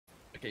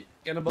Okay,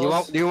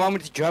 cannibals. Do you want me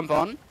to jump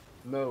on?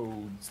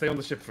 No, stay on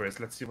the ship first.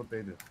 Let's see what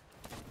they do.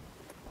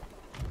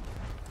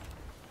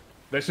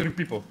 They're shooting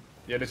people.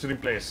 Yeah, they're shooting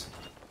players.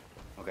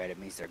 Okay, that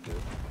means they're good.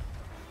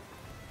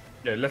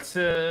 Yeah, let's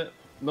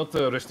not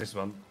rush this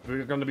one.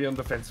 We're gonna be on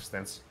defensive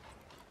stance.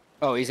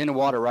 Oh, he's in the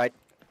water, right?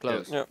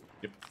 Close. Yeah.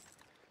 Yep.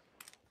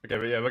 Okay,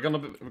 but yeah,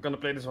 we're gonna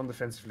play this one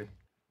defensively.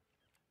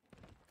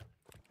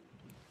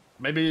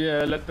 Maybe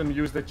let them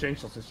use their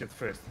chainsaws and shit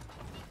first.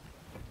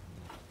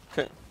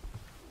 Okay.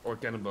 Or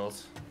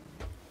cannonballs.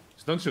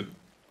 Just don't shoot.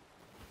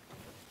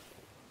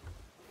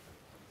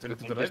 Turn We it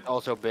to can the just right.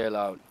 also bail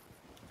out.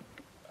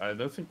 I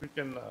don't think we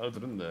can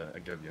outrun the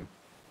Guardian.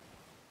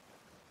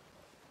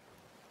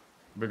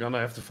 We're gonna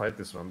have to fight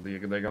this one.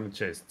 They're gonna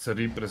chase. It's a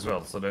Reaper as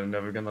well, so they're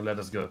never gonna let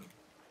us go.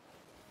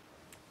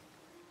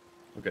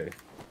 Okay.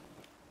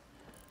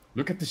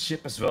 Look at the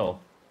ship as well.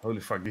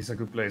 Holy fuck, these are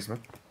good plays, man.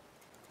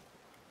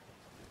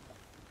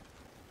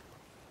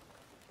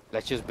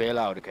 Let's just bail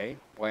out, okay?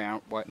 Why?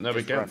 No, we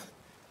just can't. run.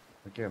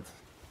 We can't.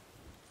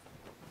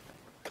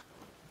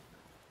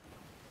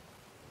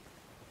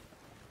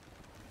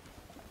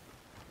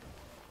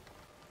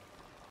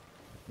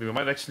 We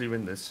might actually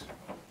win this.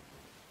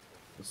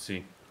 Let's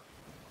see.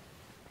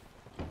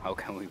 How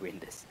can we win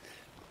this?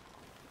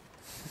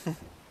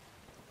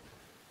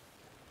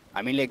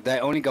 I mean, like, they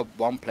only got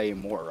one player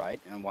more,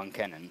 right? And one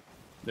cannon.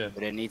 Yeah.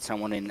 But they need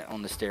someone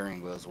on the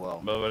steering wheel as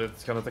well. But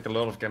it's gonna take a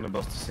lot of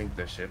cannonballs to sink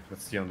their ship.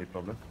 That's the only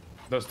problem.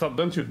 No, stop!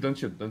 Don't shoot! Don't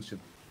shoot! Don't shoot!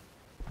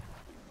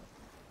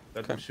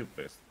 Let them shoot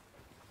first.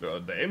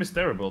 The aim is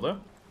terrible, though.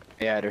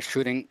 Yeah, they're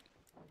shooting.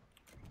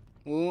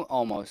 Ooh,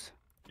 almost.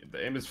 Yeah,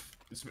 the aim is.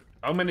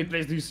 How many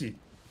plays do you see?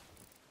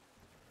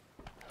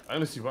 I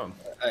only see one.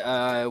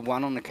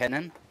 One on the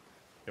cannon.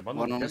 Yeah, One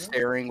on the cannon?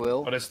 steering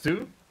wheel. Oh, that's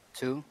two?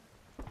 2,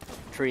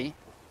 3.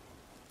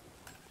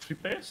 3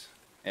 players?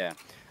 Yeah.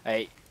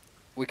 Hey,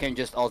 we can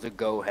just also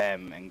go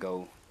ham and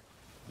go.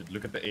 Dude,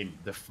 look at the aim.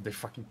 They're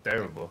fucking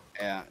terrible.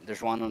 Yeah,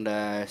 there's one on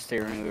the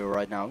steering wheel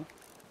right now.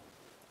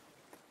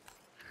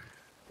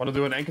 Wanna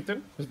do an anchor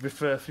turn with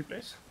 3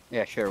 players?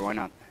 Yeah, sure, why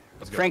not?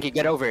 Let's go. Frankie,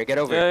 get over here, get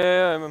over here.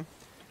 Yeah, I'm.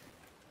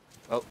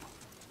 Oh.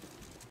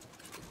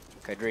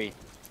 Okay, 3,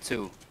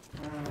 2,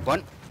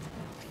 1.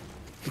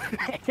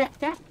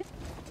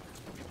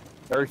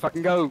 There we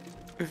fucking go.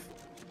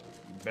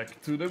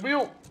 Back to the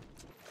wheel.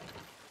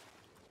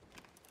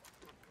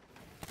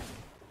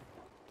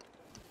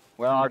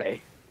 Where are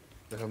they?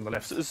 They're on the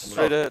left. It's on the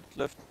straight left. ahead,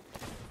 left.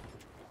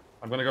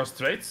 I'm gonna go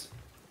straight.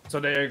 So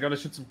they're gonna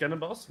shoot some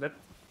cannonballs.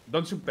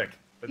 Don't shoot back.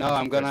 No,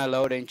 I'm gonna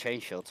load in chain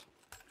shield.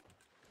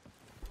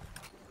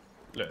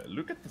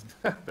 Look at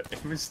the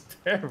aim is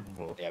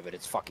terrible. Yeah, but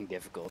it's fucking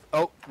difficult.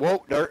 Oh,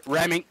 whoa, they're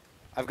ramming.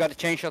 I've got the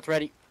chain shot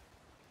ready.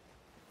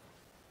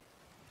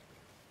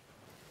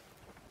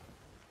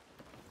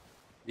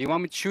 Do you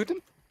want me to shoot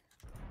them?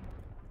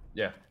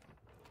 Yeah.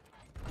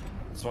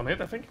 It's one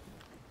hit, I think.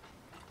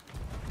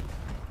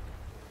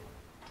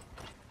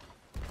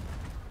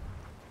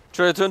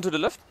 Try to turn to the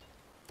left.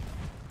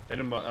 Hit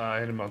him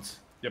once.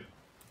 Yep.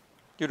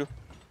 You do.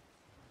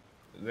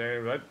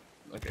 There, right?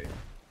 Okay.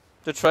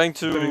 They're trying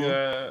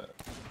to.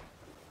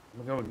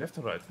 I'm going left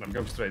or right? I'm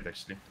going straight,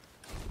 actually.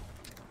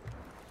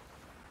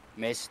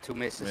 Miss, 2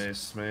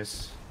 misses.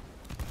 Miss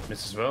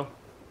as well.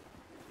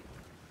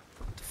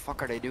 What the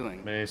fuck are they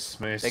doing? Miss.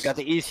 They got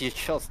the easiest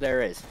shots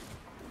there is.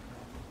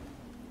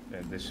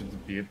 Yeah, they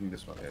shouldn't be hitting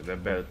this one. Yeah, they're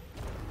bad.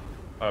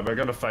 We're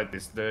gonna fight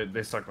this.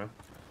 They suck, man.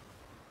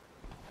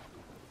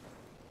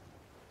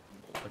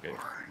 Okay,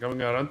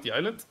 going around the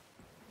island.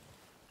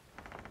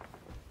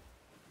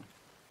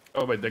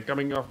 Oh wait, they're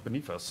coming off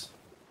beneath us.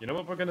 You know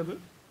what we're gonna do?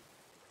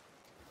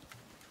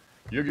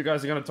 You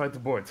guys are gonna try to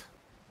board.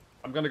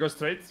 I'm gonna go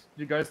straight.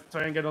 You guys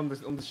try and get on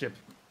the ship.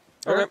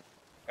 Okay.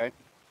 Okay.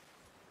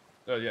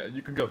 Yeah,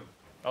 you can go.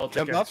 I'll take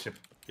Jump care of off? the ship.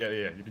 Yeah,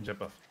 you can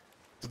jump off.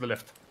 To the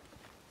left.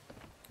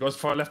 Go as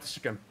far left as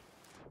you can.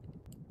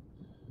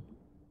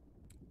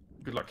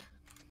 Good luck.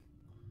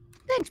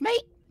 Thanks,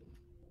 mate.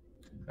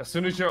 As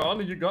soon as you're on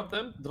and you got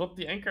them, drop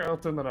the anchor, I'll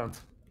turn around.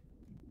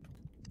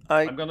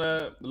 I. I'm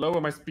gonna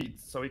lower my speed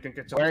so we can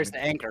catch up. Where to is me.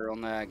 the anchor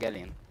on the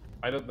galleon?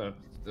 I don't know.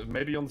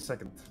 Maybe on the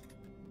second.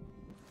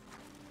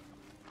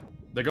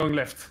 They're going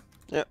left.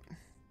 Yeah.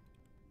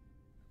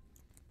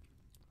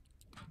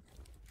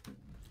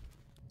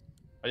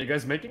 Are you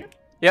guys making it?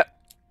 Yeah.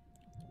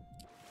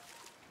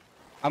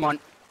 I'm on.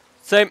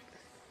 Same.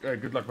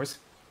 Good luck, boys.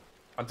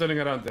 I'm turning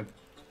around then.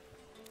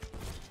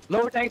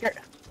 Lower the anchor.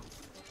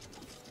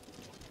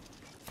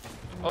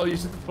 Oh, you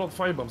should plot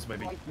firebombs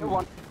maybe.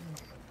 One.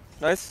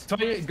 Nice.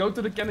 Go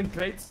to the cannon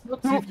crate. See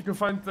if you can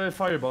find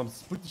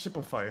firebombs. Put the ship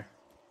on fire.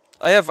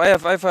 I have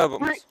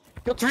firebombs.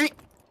 Kill 3.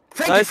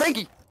 Frankie, Nice.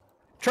 Frankie.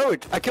 Throw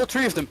it. I killed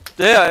 3 of them.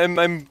 Yeah,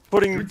 I'm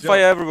putting Good job.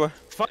 fire everywhere.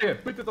 Fire!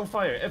 Put it on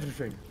fire,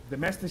 everything. The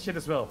mast and shit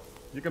as well.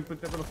 You can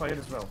put that on fire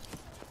as well.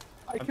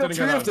 I I'm killed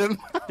turning 3 of them.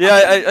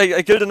 Yeah,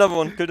 I killed another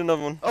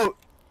one. Oh,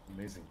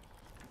 Amazing.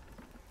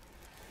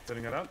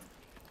 Turning around.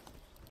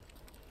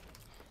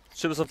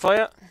 Ship is on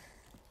fire.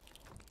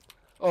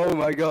 oh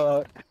my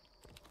god.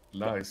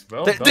 Nice.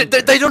 Well done.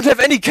 They don't have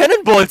any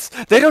cannonballs!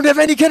 They don't have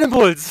any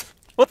cannonballs!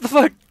 What the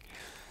fuck?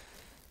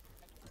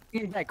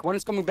 Coming back. One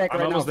is coming back I'm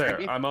right almost now. there.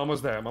 Frankie. I'm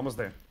almost there. I'm almost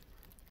there.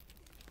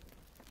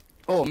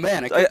 Oh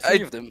man, I killed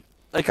three of them.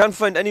 I can't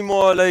find any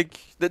more, like...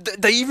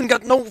 They even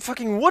got no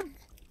fucking wood!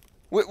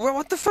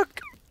 What the fuck?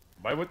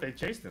 Why would they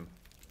chase them?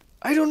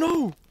 I don't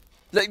know!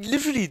 Like,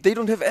 literally, they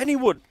don't have any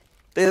wood.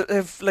 They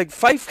have, like,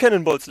 5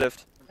 cannonballs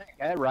left.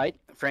 Yeah, right.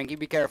 Frankie,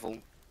 be careful.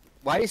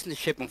 Why isn't the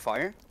ship on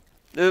fire?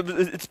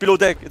 It's below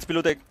deck, it's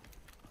below deck.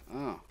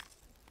 Oh.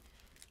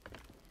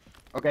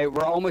 Okay,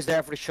 we're almost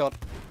there for the shot.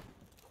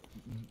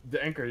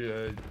 The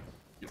anchor.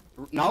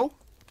 No?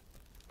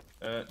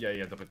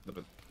 Yeah. Drop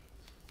it.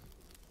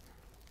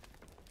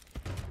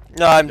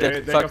 No, I'm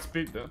dead. They Fuck. got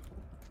speed though.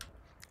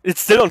 It's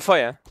still on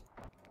fire.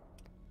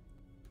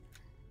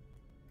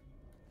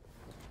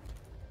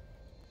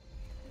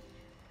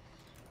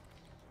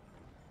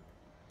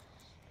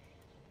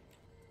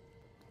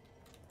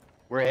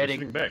 We're They're heading.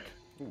 shooting back.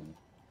 Ooh.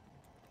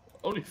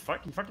 Holy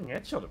fuck! He fucking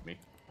headshotted me.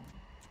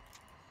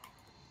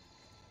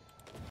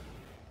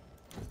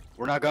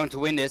 We're not going to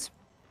win this.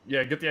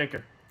 Yeah, get the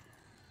anchor.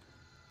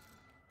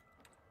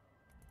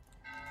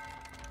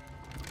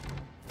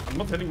 I'm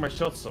not hitting my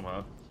shots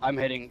somehow. I'm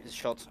hitting his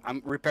shots.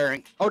 I'm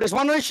repairing. Oh, there's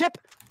one on the ship!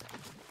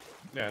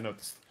 Yeah, I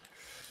noticed.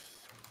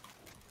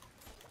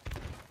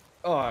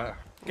 Oh,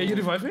 can you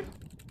revive me?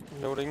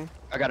 Loading.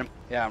 I got him.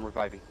 Yeah, I'm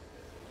reviving.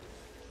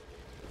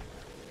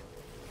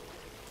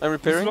 I'm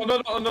repairing. No,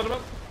 another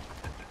one.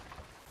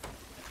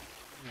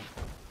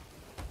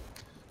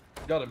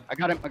 Got him. I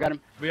got him.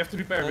 We have to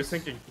repair. Nice. We're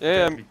sinking.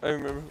 Yeah, I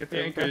remember. Get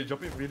the anchor,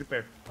 drop it, we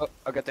repair. Oh,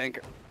 I got the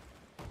anchor.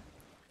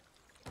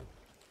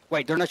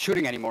 Wait, they're not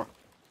shooting anymore.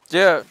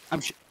 Yeah.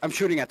 I'm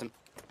shooting at them.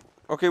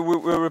 Okay,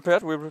 we're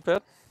repaired. We're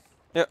repaired.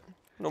 Yeah.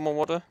 No more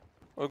water.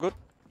 All good.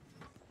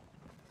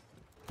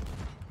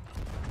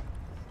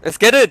 Let's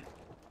get it.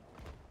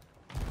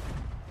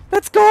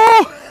 Let's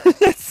go.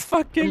 Let's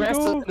fucking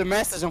go. The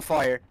mast is on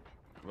fire.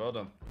 Well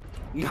done.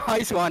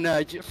 Nice one,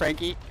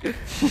 Frankie.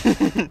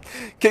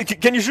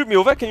 Can you shoot me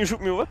over? Can you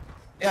shoot me over?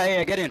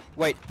 Yeah, get in.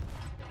 Wait.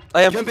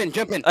 I am.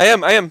 Jump in. I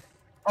am.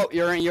 Oh,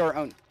 you're in your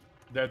own.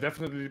 They're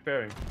definitely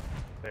repairing.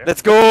 Yeah.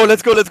 Let's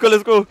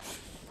go.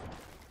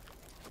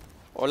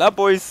 Hola,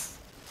 boys.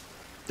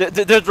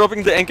 They're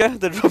dropping the anchor.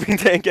 They're dropping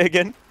the anchor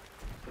again.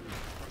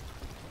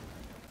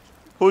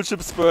 Whole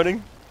ship's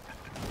burning.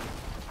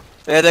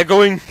 Yeah, they're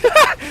going.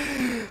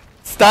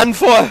 It's done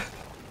for.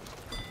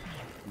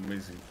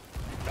 Amazing.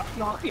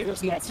 No,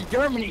 here's Nazi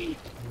Germany.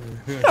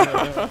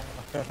 Bye,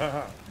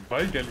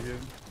 Gallian.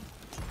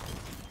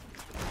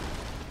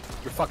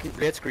 You fucking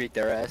blitzkrieg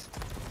their ass.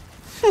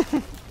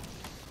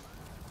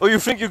 Oh, you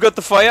think you got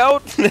the fire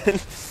out?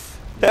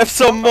 Have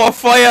some more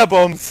fire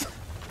bombs.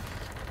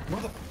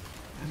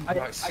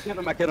 Nice. I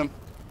killed him.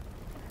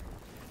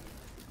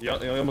 Yeah,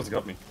 he almost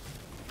got me.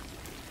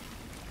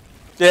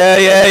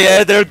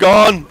 Yeah, they're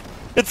gone.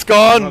 It's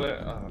gone.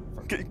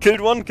 Fuck.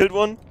 Killed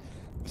one.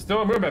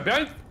 Still a mermaid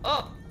behind.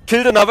 Oh.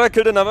 Killed another.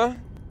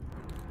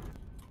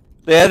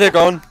 Yeah, they're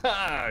gone.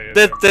 Yeah.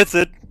 That's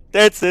it.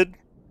 Nice. Be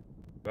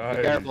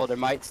careful, they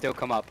might still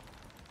come up.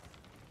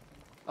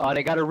 Oh,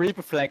 they got a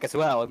Reaper flag as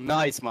well.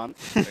 Nice, man.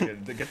 Okay,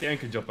 get the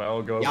anchor job.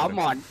 I'll go. Yeah, over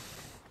there. man.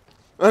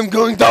 I'm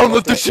going down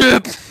with the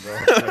ship.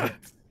 Bro,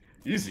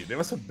 easy. They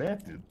were so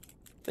bad, dude.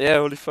 Yeah,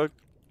 holy fuck.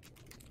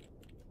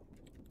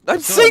 I'm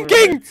Still a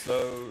sinking! mermaid,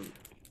 so.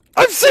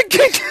 I'm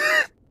sinking!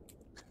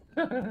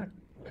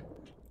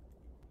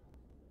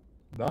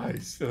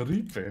 Nice, a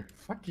Reaper.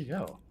 Fucking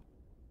hell.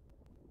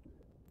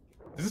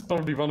 This is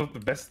probably one of the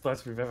best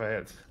starts we've ever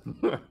had.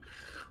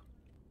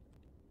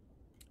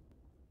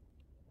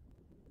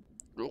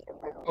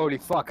 Holy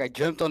fuck, I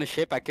jumped on a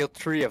ship, I killed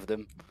 3 of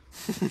them.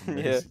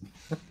 Yeah.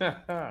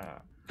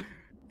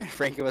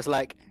 Frankie was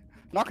like,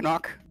 knock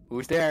knock,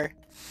 who's there?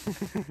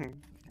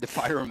 The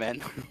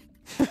fireman.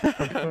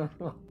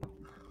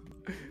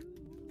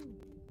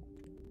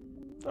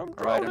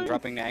 Alright, I'm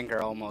dropping the anchor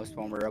almost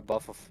when we're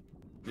above of.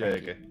 Yeah,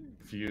 okay.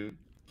 If you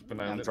keep an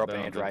eye on I'm it, dropping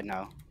then it I'll right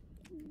now.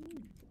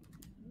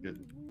 Good.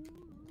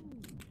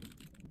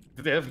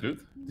 Did they have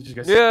loot? Did you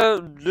guys? Yeah, a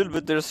little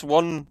bit. There's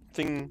one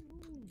thing.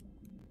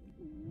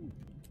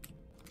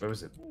 Where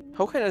was it?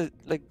 How can I,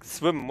 like,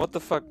 swim? What the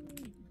fuck?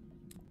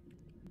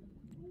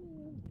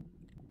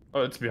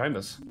 Oh, it's behind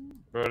us.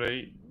 Where are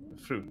they?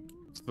 Through.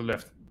 It's to the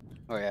left.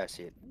 Oh yeah, I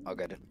see it. I'll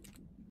get it.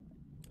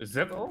 Is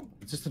that all?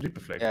 It's just a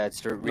Reaper flag. Yeah, it's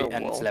the Oh,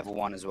 and it's wow. level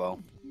 1 as well.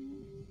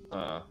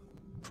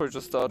 Before it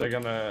just started.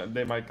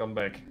 They might come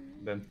back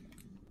then.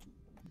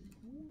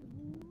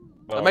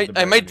 I Well, the might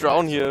back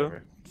drown is here.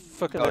 over.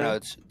 Fucking Oh hell. no,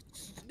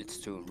 it's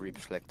 2,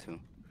 Reaper flag 2.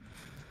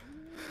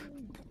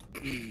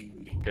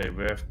 Okay,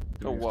 we have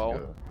to Oh, wow.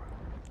 go.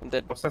 I'm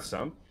dead. What's that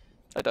sound?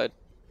 I died.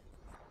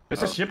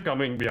 There's a ship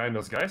coming behind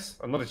us, guys.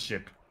 Another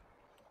ship.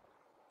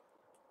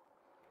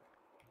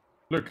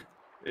 Look,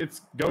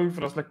 it's going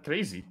for us like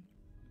crazy.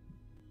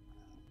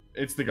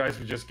 It's the guys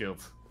we just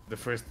killed. The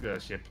first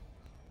ship.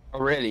 Oh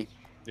really?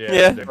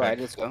 Yeah. they're Right, back.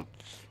 let's go.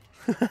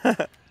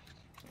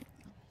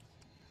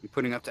 I'm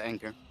putting up the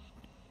anchor.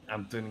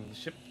 I'm turning the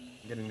ship.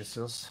 getting the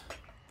seals.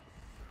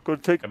 Go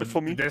take Yeah, it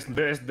for me.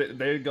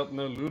 They got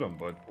no loot on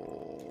board.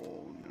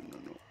 Oh,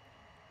 no.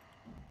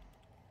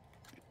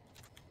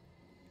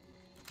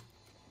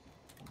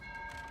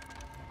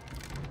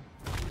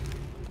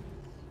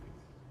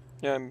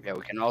 Yeah, I'm Yeah,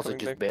 we can also coming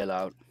just back. bail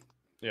out.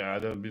 Yeah,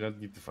 we don't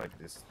need to fight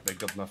this. They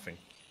got nothing.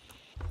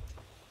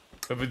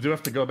 But we do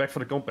have to go back for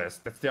the compass.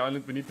 That's the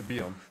island we need to be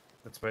on.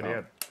 That's where they're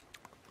at.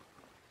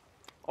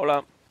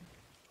 Hola.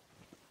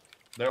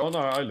 They're on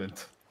our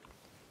island.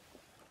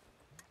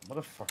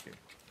 Motherfucker.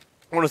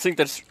 I wanna sink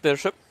their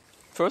ship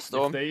first,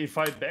 or If they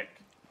fight back,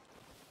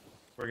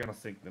 we're gonna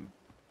sink them.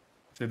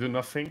 If they do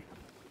nothing,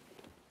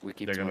 We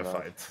keep they're gonna them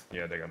alive. fight.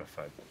 Yeah, they're gonna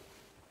fight.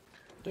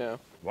 yeah,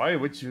 Why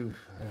would you...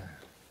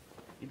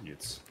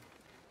 idiots.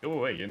 Go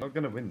away, you're not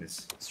gonna win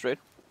this. straight.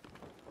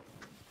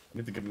 I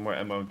need to get more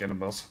ammo and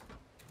cannonballs.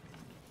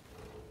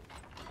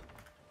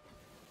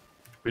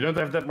 We don't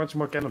have that much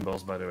more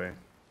cannonballs, by the way.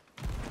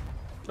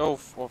 Oh,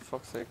 for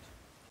fuck's sake.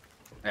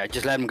 Yeah,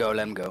 just let him go,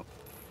 let him go.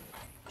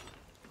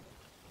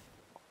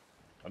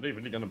 Are they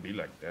really gonna be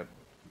like that?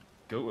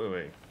 Go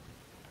away.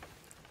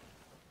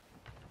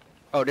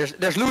 Oh,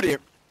 there's loot here.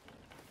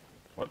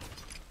 What?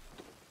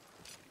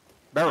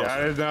 Barrels.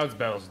 Yeah, now it's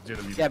barrels.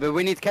 Legitimately. Yeah, but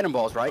we need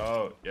cannonballs, right?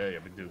 Oh, yeah,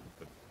 we do.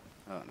 But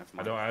Oh, never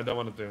mind. I don't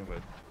want to do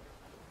it.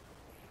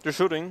 They're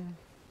shooting.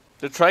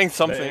 They're trying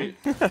something.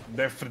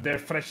 They're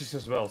freshies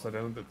as well, so they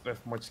don't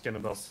have much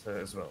cannonballs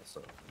as well.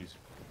 So easy.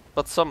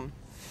 But some.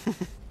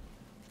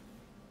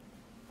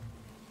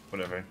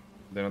 Whatever.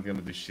 They're not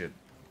gonna do shit.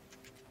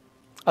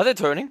 Are they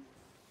turning?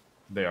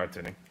 They are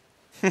turning.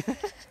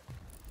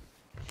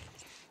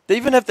 They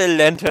even have their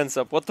lanterns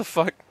up. What the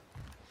fuck?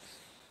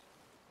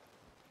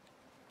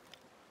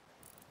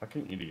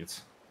 Fucking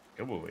idiots.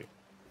 Go away.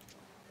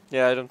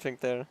 Yeah, I don't think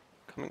they're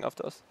coming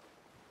after us.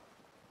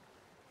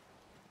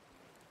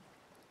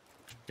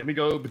 Can we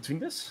go between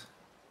this?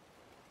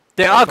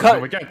 They are No,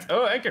 coming. we can't.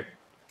 Oh, anchor.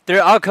 They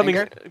are coming.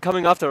 Anchor?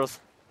 Coming after us.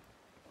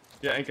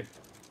 Yeah, anchor.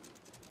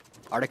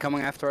 Are they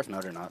coming after us?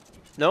 No, they're not.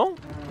 No?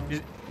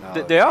 No,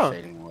 They they're are.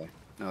 sailing away.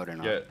 No, they're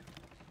not. Yeah.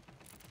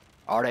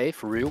 Are they?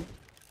 For real?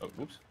 Oh,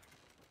 whoops.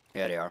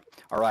 Yeah, they are.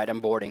 Alright, I'm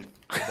boarding.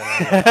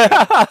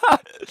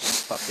 Fuck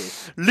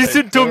this.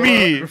 Listen Hey, to go,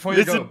 me. before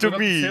you go, Listen to put up the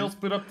me. sails,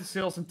 put up the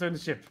sails and turn the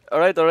ship.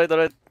 Alright, alright,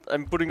 alright.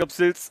 I'm putting up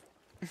sails.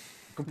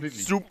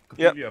 Completely. Zoop.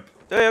 Completely up.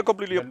 Yeah,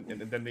 completely up.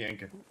 And then the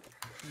anchor.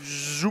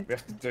 Zoop. We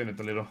have to turn it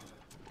a little.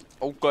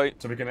 Okay,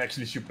 So we can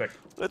actually shoot back.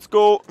 let's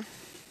go.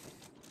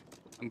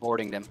 I'm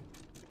boarding them.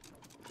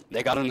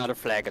 They got another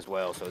flag as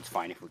well, so it's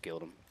fine if we kill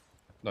them.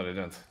 No, they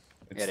don't.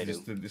 It's Yeah, they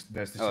just do.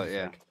 There's the Oh, shield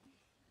yeah. flag.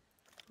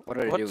 What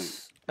are they What? doing?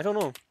 I don't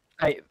know.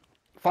 Hey,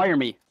 fire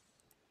me.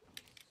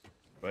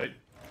 Right?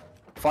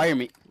 Fire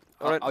me.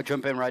 Alright. I'll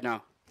jump in right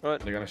now. They're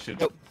gonna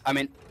shoot. Oh, I'm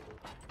in.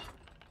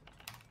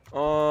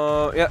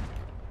 Yeah.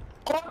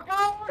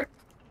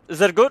 Is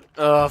that good?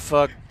 Oh,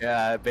 fuck.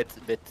 Yeah, a bit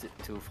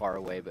too far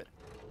away, but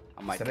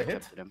I might that a catch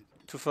hit? up to them.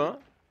 Too far?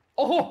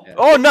 Oh! Yeah.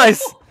 Oh,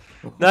 nice.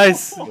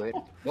 Nice. Good.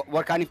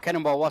 What kind of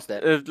cannonball was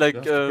that? Like,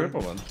 That's the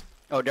purple one.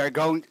 Oh, they're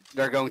going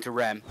to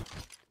ram.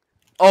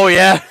 oh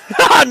yeah.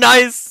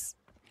 Nice.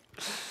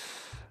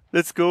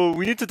 Let's go.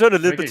 We need to turn a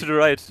little bit Okay. to the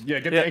right. Yeah,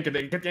 get Yeah. the anchor.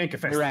 Get the anchor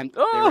fast. They rammed.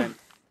 Oh. They rammed.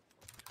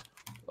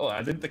 Oh,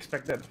 I didn't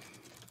expect that.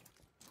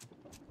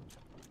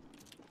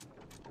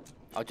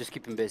 I'll just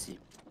keep him busy.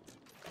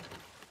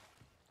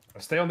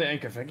 Stay on the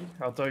anchor, Frankie.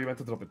 I'll tell you when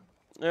to drop it.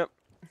 Yep.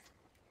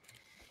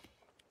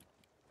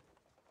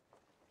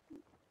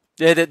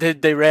 Yeah,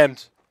 they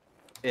rammed.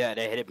 Yeah,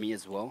 they hit me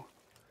as well.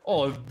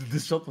 Oh, the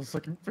shot was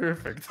fucking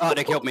perfect. Oh,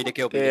 they killed me. They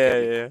killed me. Yeah,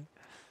 They killed me. yeah.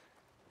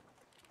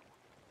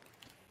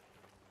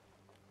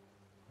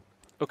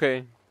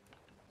 Okay.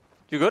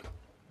 You good?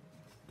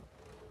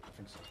 I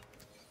think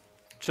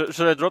so.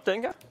 Should I drop the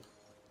anchor?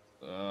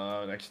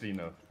 Actually,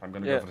 no. I'm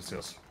gonna Yeah. go for the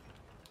sails.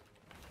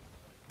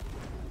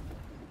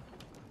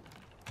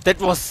 That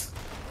was...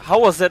 How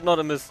was that not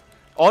a miss?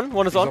 On?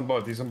 One is He's on on?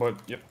 board. He's on board.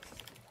 Yep.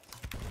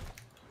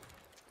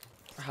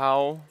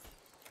 How?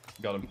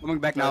 Got him. Coming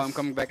back now. Nice. I'm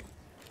coming back.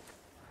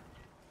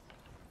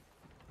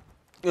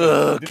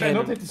 Ugh, Did I not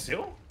cannon. hit the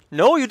sail?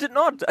 No, you did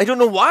not. I don't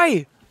know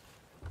why.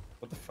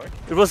 What the fuck?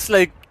 It was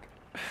like...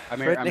 I'm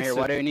here. Right I'm next here.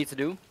 to What it. do you need to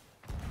do?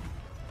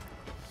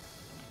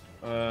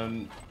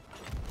 Nothing.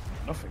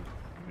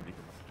 Really.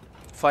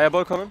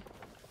 Fireball coming.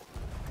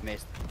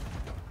 Missed.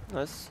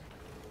 Nice.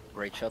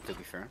 Great shot, to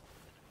be fair.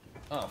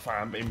 Oh,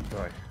 fine. I'm aiming to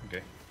high.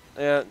 Okay.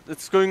 Yeah,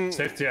 it's going...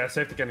 Save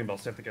the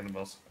cannonballs. Save the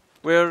cannonballs.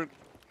 Where...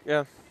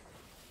 Yeah.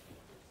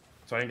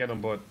 Try and get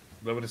on board.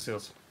 Lower the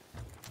sails.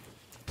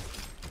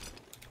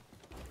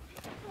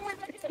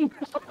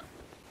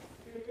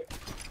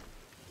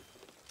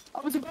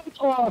 I was about to...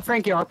 Oh,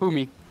 Frankie harpooned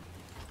me.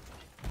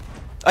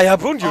 I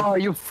harpooned you. Oh,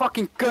 you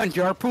fucking cunt.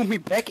 You harpooned me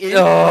back in Oh.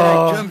 and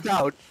I jumped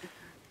out.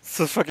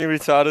 So fucking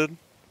retarded.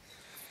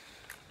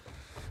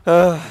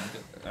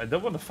 I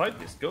don't want to fight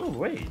this. Go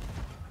away.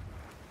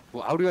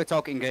 Well, how do I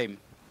talk in game?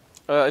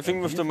 I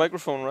think with the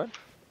microphone, right?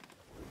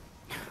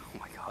 Oh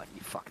my god,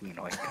 you fucking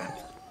annoying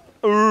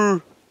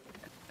cunt.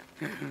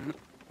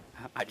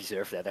 I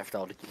deserve that after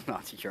all the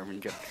Nazi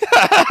German jokes.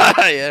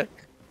 Yeah.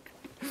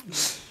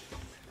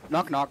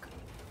 Knock knock.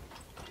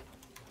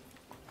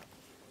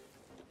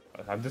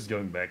 I'm just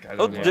going back. I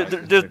Oh, don't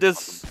know.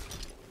 there's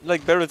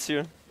like barrels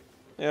here.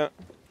 Yeah.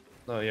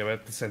 Oh yeah, we're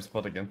at the same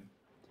spot again.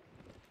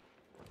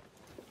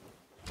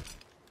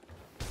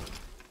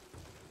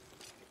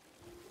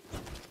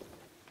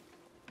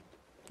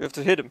 You have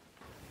to hit him.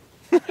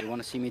 You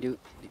wanna see me do?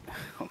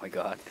 Oh my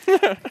god.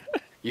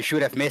 You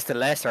should have missed the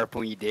last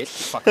harpoon you did. You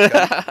fucking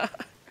cunt.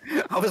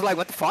 I was like,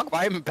 what the fuck?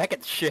 Why am I back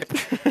at the ship?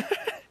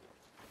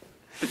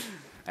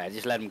 Alright,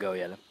 just let him go,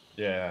 Yellow.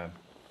 Yeah.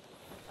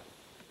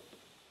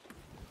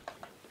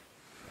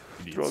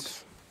 Idiots.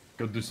 Drugs.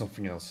 Go do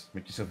something else.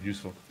 Make yourself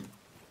useful.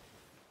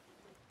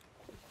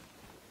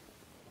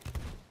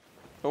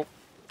 Oh.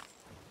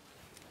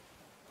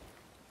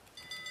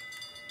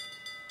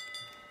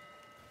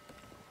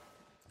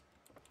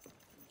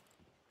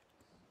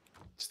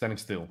 Standing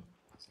still.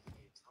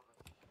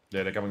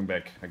 Yeah, they're coming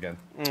back again.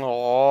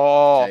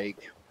 Oh. Take.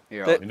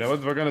 Here, They- You know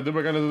what we're gonna do?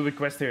 We're gonna do the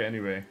quest here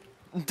anyway.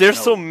 They're No,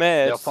 so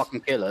mad. they'll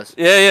fucking kill us.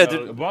 Yeah,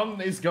 yeah. One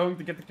is going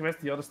to get the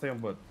quest, the other stay on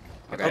board.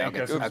 Okay, Okay, I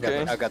got, so-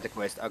 I got the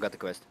quest. I got the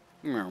quest.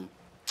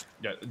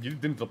 Yeah, you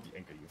didn't drop the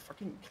anchor, you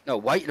fucking... No,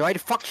 why the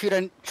fuck should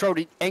I throw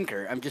the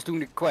anchor? I'm just doing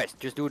the quest.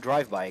 Just do a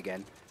drive-by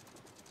again.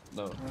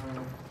 No.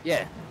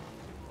 Yeah.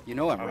 You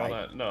know I'm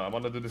right. I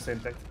wanna do the same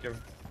tactic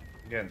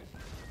again.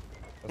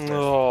 That's nice.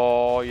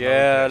 Oh,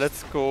 yeah. best.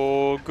 Let's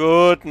go.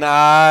 Good.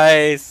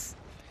 Nice.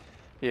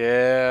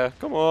 Yeah.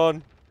 Come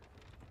on.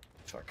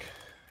 Fuck.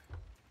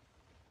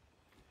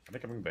 Are they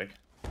coming back?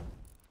 I'm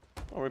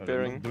No, they're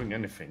repairing. not doing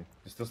anything.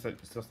 They're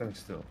still standing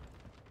still.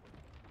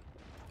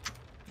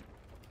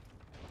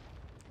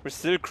 We're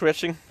still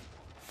crashing.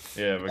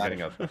 Yeah, we're Got getting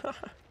it. out.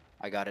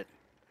 I got it.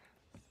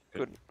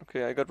 Good.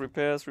 Okay, I got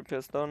repairs.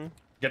 Repairs done.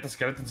 Get the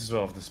skeletons as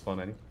well if they spawn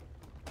any.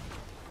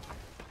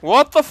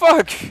 What the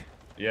fuck?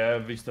 Yeah,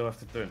 we still have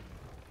to turn.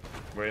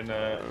 We're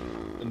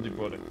in deep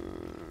water.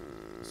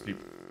 Sleep.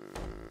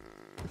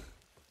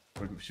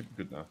 We should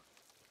be good now.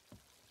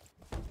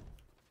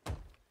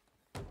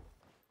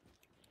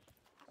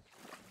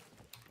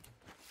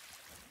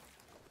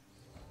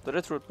 Did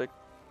I throw it back?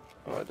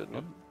 Oh, I did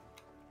not.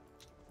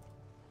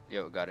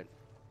 Yo, got it.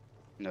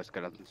 No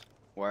skeletons.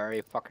 Where are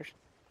you fuckers?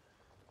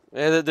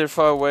 Yeah, they're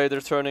far away.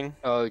 They're turning.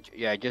 Oh,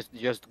 yeah,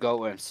 just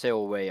go and sail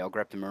away. I'll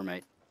grab the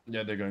mermaid.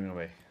 Yeah, they're going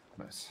away.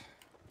 Nice.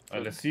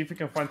 Let's see if we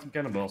can find some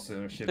cannibals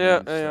and shit. Yeah,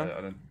 in this, yeah.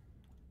 island.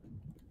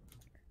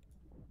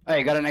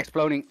 Hey, got an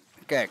exploding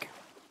keg.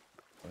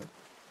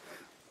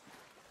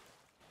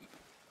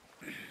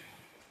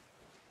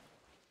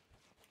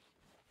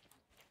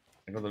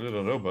 I got a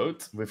little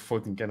rowboat with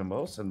 14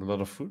 cannonballs and a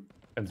lot of food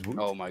and wood.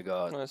 Oh my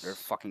god, Nice. there's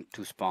fucking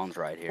 2 spawns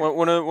right here.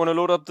 Wanna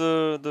load up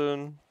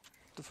the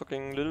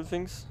fucking little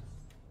things?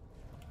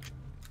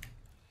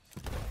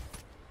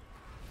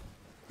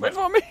 Wait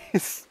for me!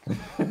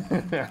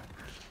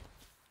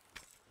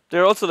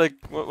 They're also like,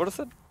 what is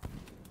that?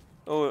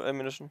 Oh,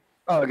 ammunition.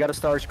 Oh, I got a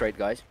storage crate,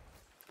 guys.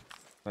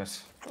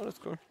 Nice. Oh, that's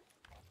cool.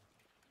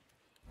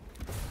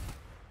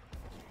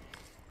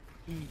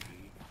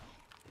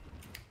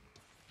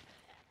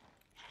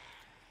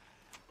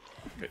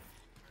 Okay.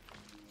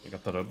 We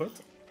got the rowboat.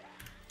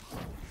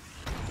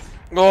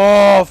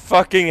 Oh,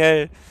 fucking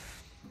hell!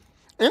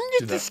 I'm See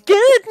just a that?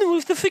 skeleton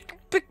with the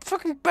big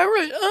fucking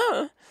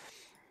barrel.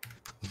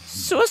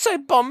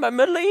 Suicide bomb, I'm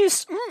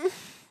released.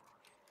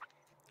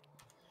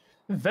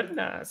 Very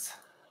nice.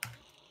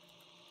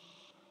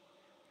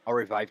 I'll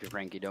revive you,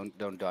 Frankie.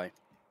 Don't die.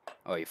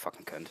 Oh, you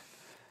fucking cunt.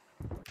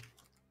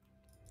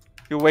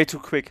 You're way too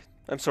quick.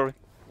 I'm sorry.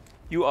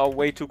 You are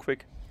way too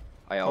quick.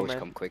 I always man.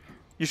 come quick.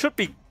 You should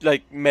be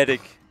like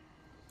medic,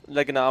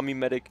 like an army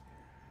medic.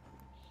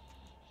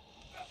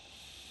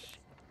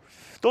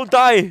 Don't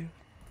die.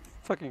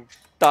 Fucking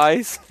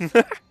dies.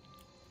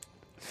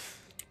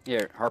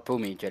 Here,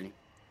 harpoon me, Jelly.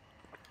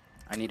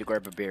 I need to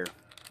grab a beer.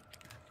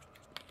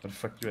 What the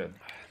fuck you at?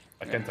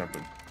 I can't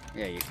harpoon.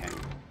 Yeah, you can.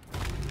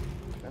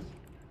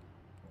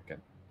 Okay.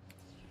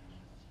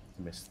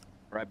 Missed.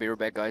 Right, be right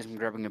back, guys. I'm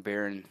grabbing a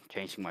beer and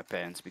changing my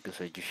pants because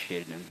I just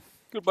shit in them.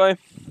 Goodbye.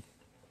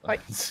 Bye.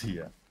 See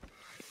ya.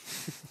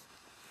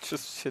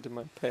 Just shit in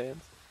my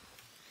pants.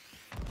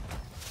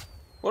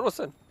 What was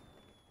that?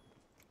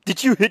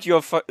 Did you hit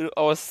your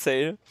our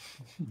sail?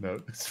 No,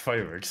 it's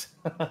fireworks.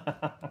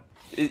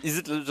 Is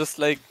it just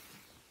like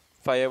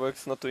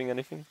fireworks not doing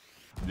anything?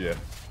 Yeah.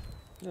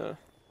 Yeah.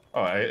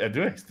 Oh, I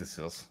do have the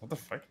sails. What the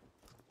fuck?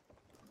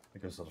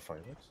 Because of the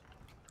fireworks.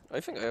 I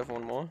think I have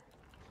one more.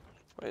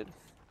 Wait.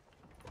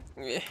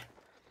 Yeah.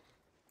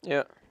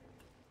 Yeah.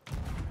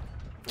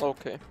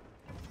 Okay.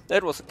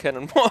 That was a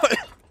cannonball.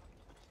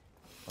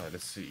 Alright,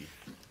 let's see.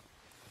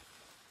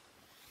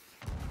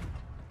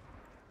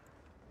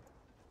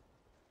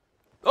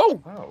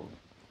 Oh! Wow.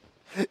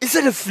 Is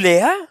that a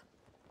flare?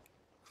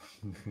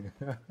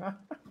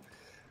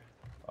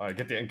 Alright,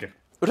 get the anchor.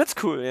 Oh, that's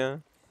cool, yeah.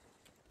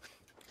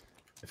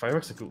 The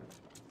fireworks are cool.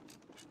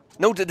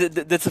 No,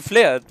 that's a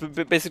flare.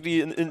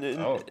 Basically,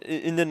 Oh.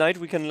 in the night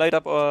we can light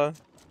up our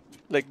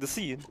like the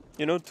sea,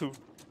 you know, to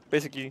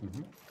basically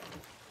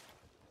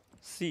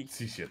see.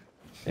 See shit.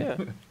 Yeah.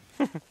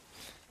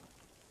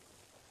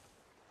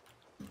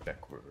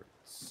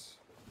 Backwards.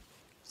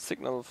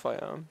 Signal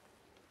firearm.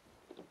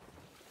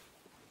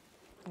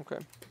 Okay.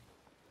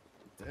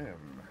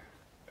 Damn.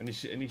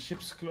 Any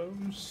ships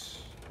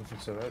close? If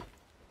it's alright.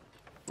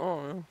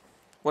 Oh yeah.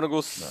 Wanna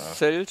go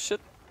sell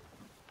shit?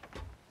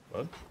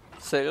 What?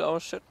 Sell our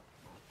shit?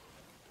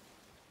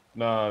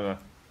 No.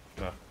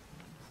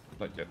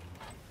 Not yet.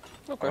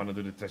 Okay. I wanna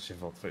do the test shift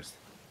vault first.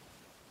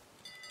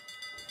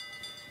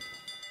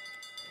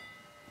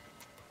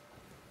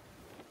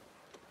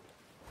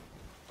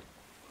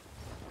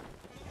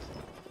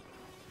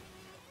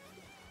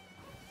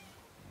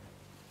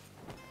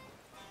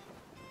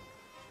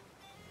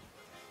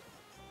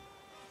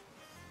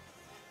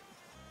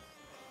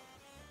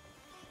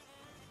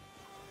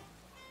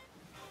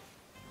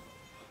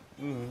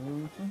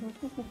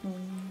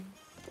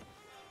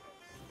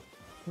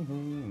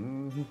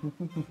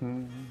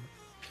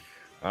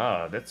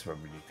 Ah, that's where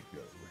we need to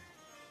go.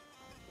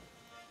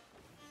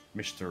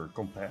 Mr.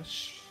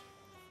 Compass.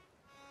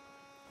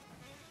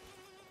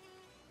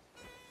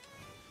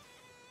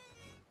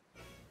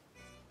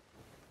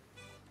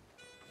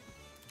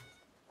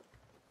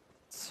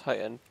 It's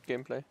high-end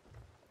gameplay.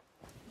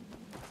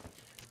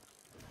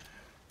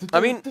 I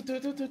mean,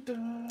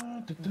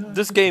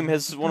 this game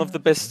has one of the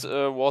best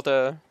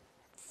water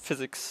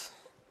physics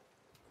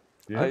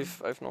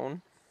I've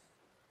known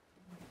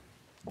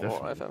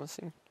or I've ever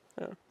seen.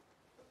 Yeah.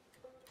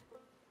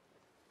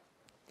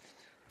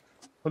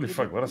 Holy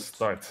fuck, what a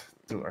start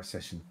to our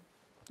session.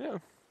 Yeah.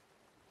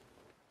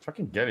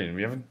 Fucking Galleon,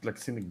 we haven't like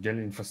seen a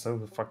Galleon for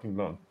so fucking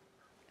long.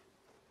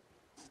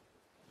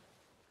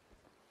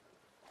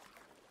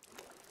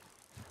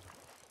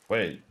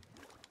 Wait.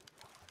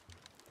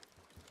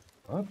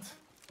 What?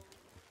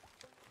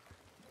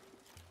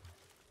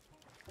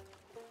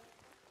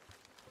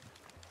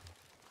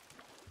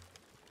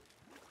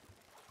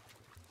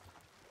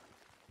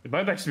 It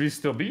might actually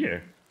still be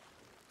here.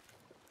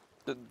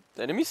 The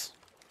enemies?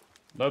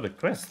 No, the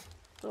quest.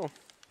 Oh.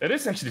 It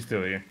is actually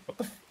still here. What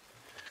the f...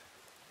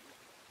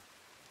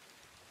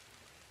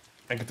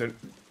 Anchor turn.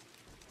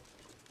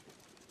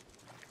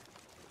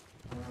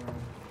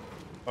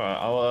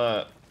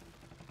 Alright,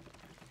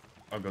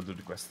 I'll go do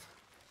the quest.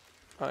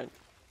 Alright.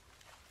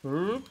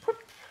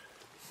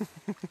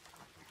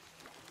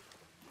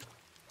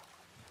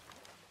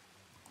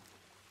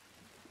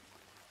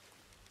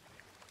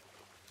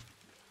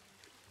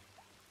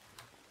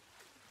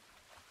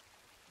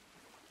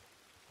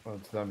 Oh,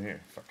 it's down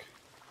here. Fuck.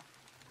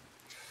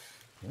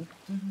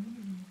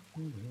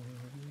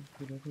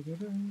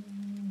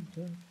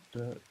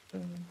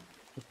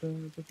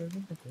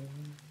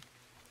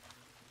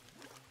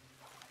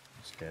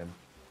 Scam.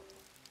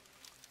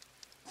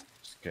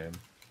 Scam.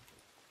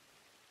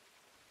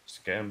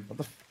 Scam. What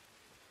the f...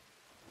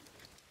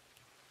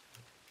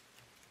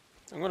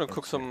 I'm gonna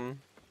cook some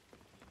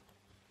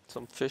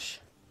fish.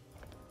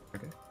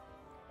 Okay.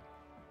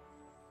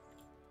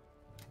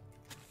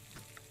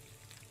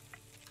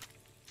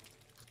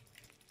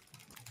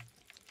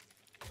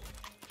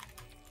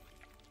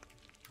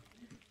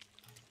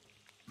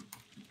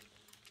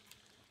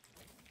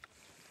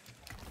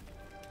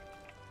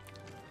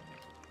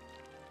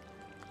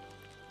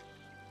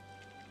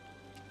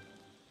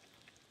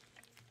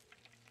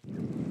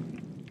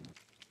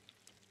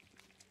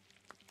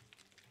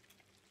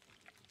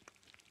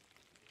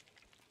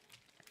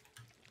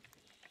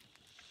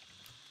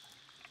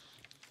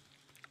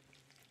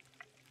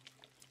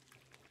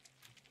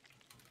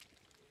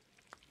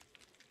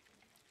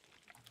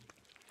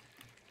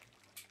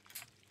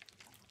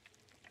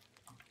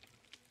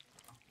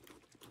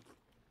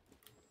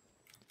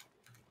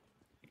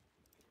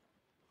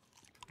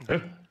 Huh?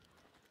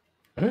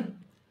 Huh?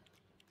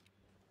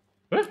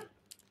 Huh?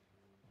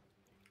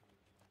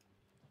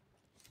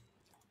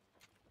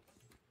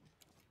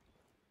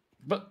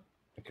 But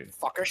okay.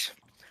 Fuckers.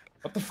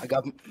 What the f... I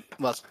got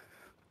what?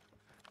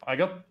 I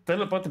got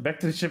teleported back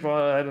to the ship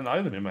while I had an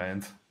island in my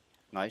hand.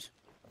 Nice.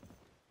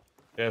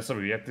 Yeah,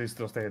 sorry, we had to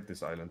still stay at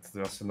this island.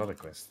 There was another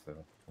quest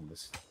on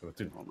this. There were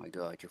two. Oh my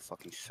god, you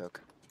fucking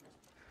suck.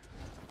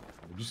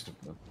 You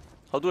stupid, man.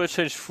 How do I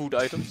change food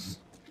items?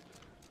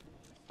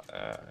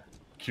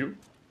 Q?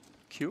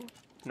 Q?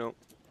 No.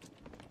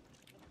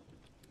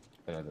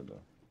 I don't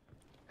know.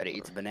 Gotta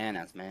eat the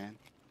bananas, man.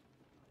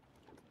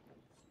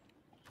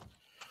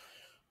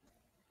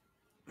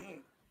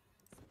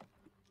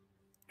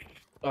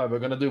 Alright, we're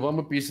gonna do one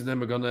more piece and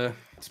then we're gonna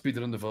speed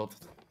run the vault.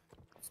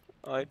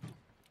 Alright.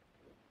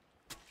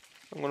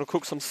 I'm gonna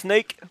cook some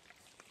snake.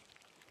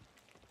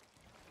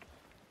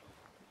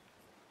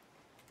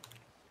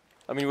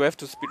 I mean, we have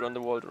to speedrun the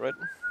vault, right?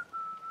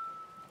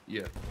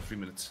 Yeah, 3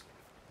 minutes.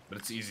 But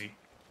it's easy.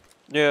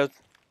 Yeah,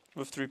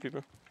 with 3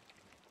 people.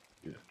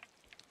 Yeah.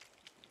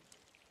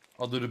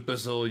 I'll do the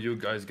puzzle, you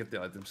guys get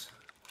the items.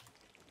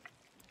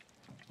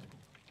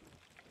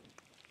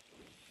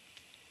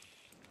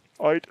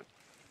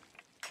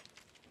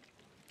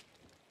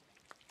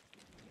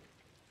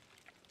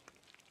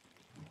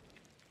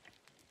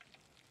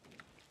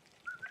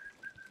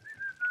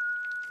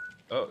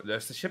 Oh,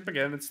 there's the ship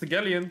again. It's the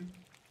galleon.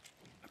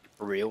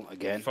 For real,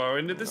 again. Far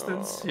in the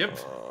distance. Yep.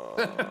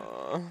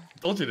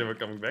 Told you they were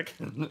coming back.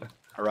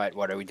 Alright,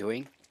 what are we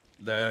doing?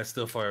 They're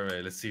still far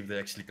away. Let's see if they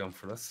actually come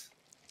for us.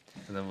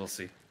 And then we'll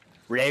see.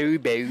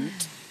 Rowboat. You're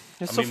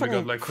I so mean, we got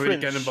fucking like 30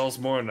 cringe. cannonballs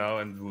more now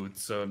and wood,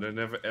 so they're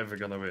never ever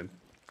gonna win.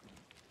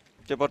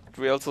 Yeah, but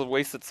we also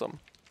wasted some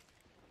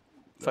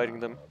fighting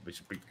them. We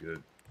should be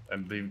good.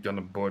 And we're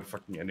gonna board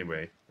fucking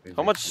anyway.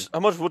 How much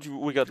would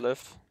we got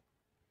left?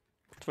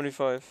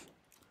 25.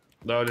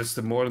 No, this is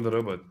the more than the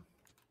robot.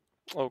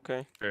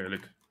 Okay. Here,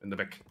 look, in the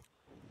back.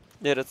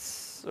 Yeah,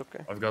 that's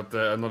okay. I've got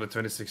another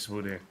 26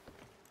 wood here.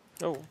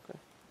 Oh, okay.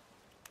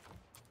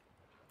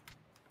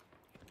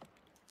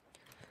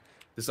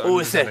 This Oh,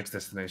 is is the that- next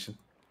destination.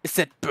 Is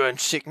that burnt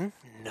chicken?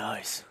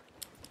 Nice.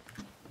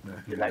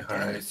 You like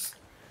that? Nice.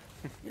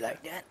 You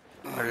like that?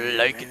 I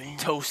like it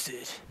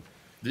toasted.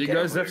 Do you Get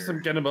guys over have here.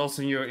 some cannonballs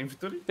in your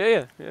inventory?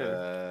 Yeah,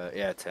 yeah.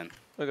 Yeah, 10.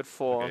 I got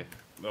 4. Okay.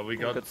 Well, we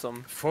We'll got get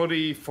some.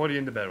 40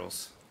 in the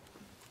barrels.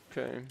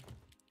 Okay.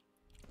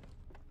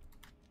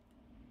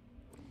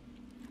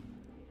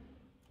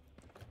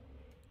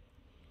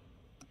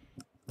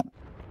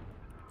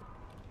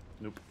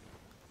 Nope.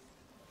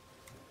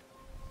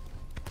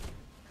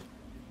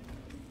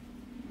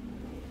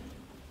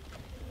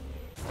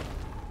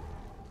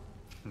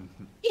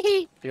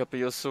 Yeah, but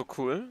you're so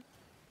cool.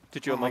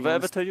 Did your Oh my mother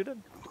ever goodness. tell you that?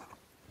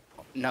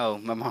 No,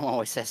 my mom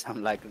always says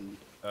I'm like.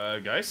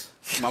 Guys?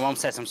 My mom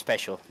says I'm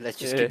special. Let's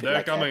just Yeah. keep it They're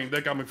like coming,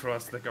 they're coming for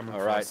us, they're coming for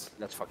Alright, us.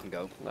 let's fucking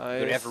go. Nice.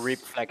 Do we have a reap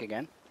flag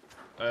again?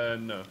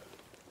 No.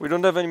 We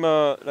don't have any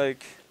more,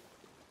 like,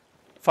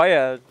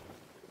 fire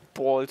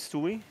balls, do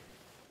we?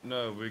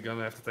 No, we're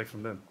gonna have to take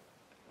from them.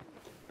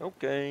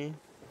 Okay.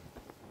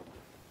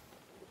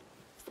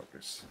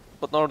 Fuckers.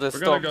 But now they're We're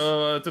gonna stopped.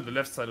 go to the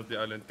left side of the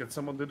island. Can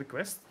someone do the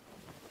quest?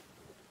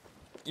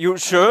 You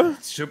sure?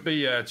 It should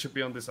be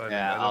on this island.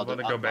 Yeah, I I'll don't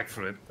do- wanna go I'll- back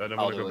for it. I don't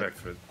I'll wanna do go it. back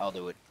for it. I'll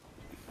do it.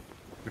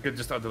 We could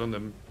just outrun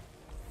them.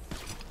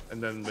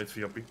 And then wait for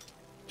Joppy.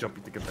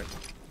 Joppy to get back.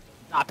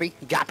 Joppy,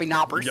 Joppy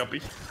Noppers.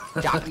 Joppy.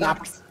 Joppy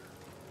Noppers.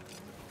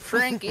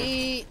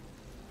 Frankie!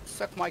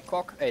 Suck my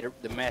cock. Hey,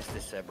 the mast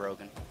is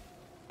broken.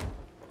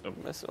 Oh,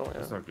 That's, oh, yeah.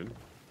 that's not good.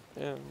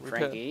 Yeah, repair.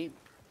 Frankie,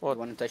 What? you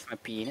wanna touch my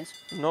penis?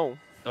 No.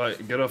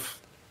 Alright, get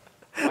off.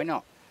 Why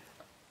not?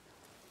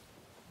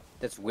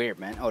 That's weird,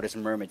 man. Oh, there's a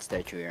mermaid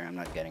statue here. I'm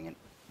not getting it.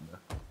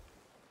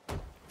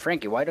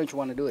 Frankie, why don't you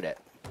want to do that?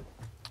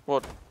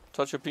 What?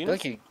 Touch your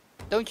penis?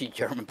 Don't you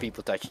German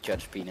people touch each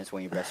other's penis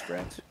when you're best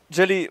friends?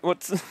 Jelly,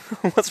 what's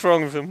what's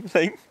wrong with him?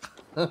 Like,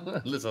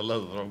 There's a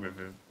lot wrong with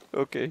him.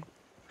 okay.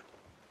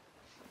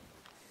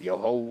 Yo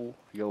ho,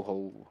 yo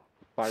ho.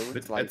 Pirate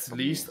But life at for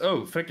least... me.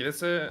 Oh, Frankie,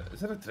 that's a... Is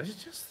that a treasure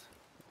chest?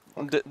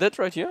 That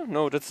right here?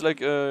 No, that's like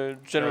a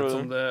Yeah, general. it's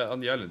on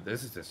the island.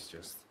 This is treasure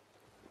chest.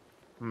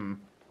 Hmm.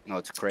 No,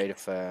 it's creative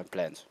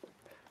plans.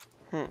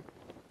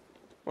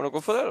 Wanna go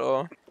for that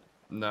or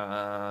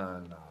Nah.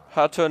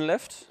 hard turn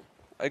left?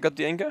 I got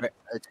the anchor.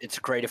 It's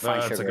a creative No, fine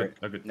it's sugar.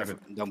 okay, okay, Never,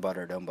 okay. don't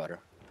bother, don't bother.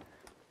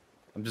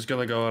 I'm just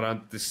gonna go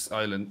around this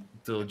island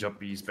till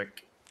Joppy is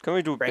back. Can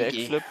we do a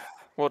Frankie. backflip?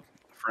 What?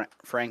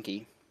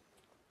 Frankie.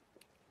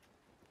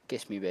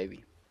 Kiss me,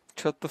 baby.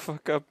 Shut the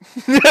fuck up.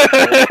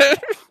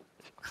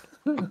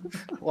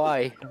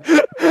 Why?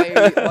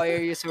 Why are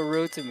you so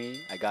rude to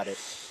me? I got it.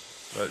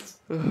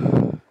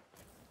 Right.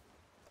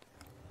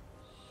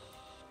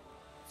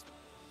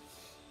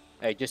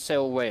 Hey, just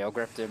sail away. I'll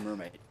grab the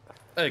mermaid.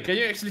 Hey, can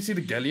you actually see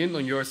the galleon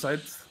on your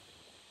side?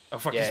 Oh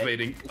fuck, he's Yeah,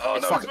 waiting.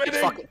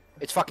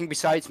 It's fucking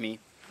besides me.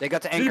 They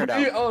got the anchor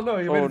down. Oh no,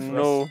 he Oh waited for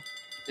no. us.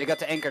 They got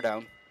the anchor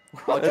down.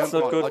 I'll That's jump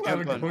not on. good. I'll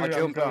jump on. I'll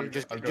jump on. I'm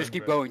Just going,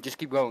 keep bro. going. Just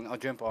keep going. I'll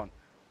jump on.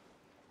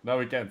 No,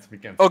 we can't. We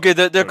can't. Okay,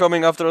 they're Sorry.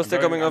 coming after us. I'm They're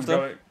going- coming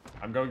after.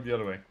 I'm going the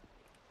other way.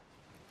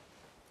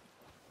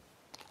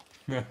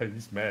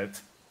 He's mad.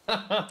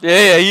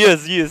 Yeah, he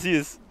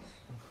is.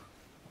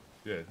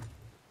 Yeah.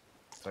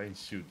 Try and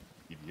shoot,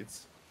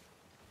 idiots.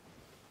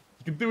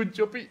 You can do it,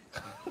 Joppy.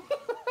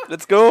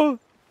 Let's go.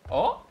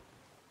 Oh?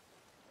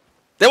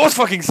 That was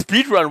fucking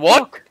speedrun.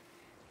 What?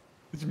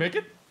 Did you make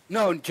it?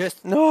 No,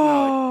 just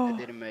No. I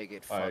didn't make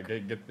it. Fuck.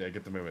 Alright,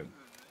 get the moment.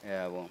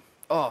 Yeah, well.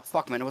 Oh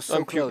fuck, man, it was so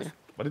I'm close.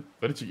 puking.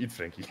 What did you eat,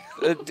 Frankie?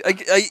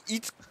 I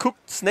eat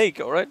cooked snake.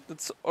 All right,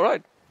 that's all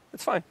right.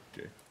 It's fine.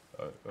 Okay.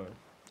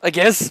 I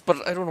guess,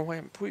 but I don't know why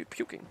I'm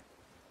puking.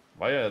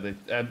 Why are they?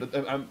 I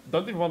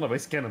don't even want to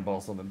waste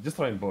cannonballs on them. Just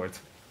try and board.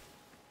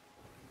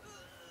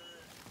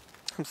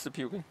 I'm still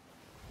puking.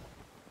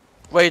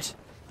 Wait,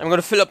 I'm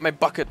gonna fill up my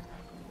bucket.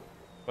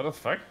 What the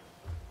fuck?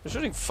 They're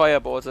shooting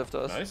fireballs after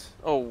us. Nice.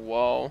 Oh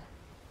wow,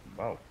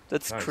 Wow.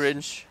 that's Nice.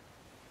 cringe.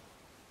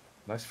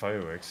 Nice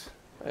fireworks.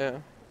 Yeah.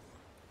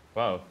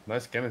 Wow.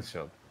 Nice cannon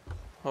shot.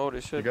 Holy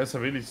You shit. guys are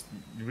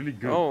really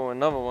good. Oh,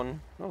 another one.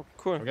 Oh,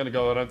 cool. I'm gonna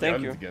go around the Thank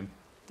island you. again.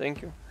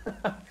 Thank you.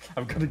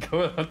 I'm gonna go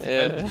around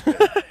the island.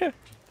 Yeah.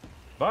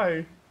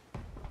 Bye.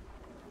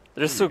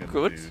 They're What so are you gonna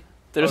good. do?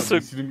 They're Oh, so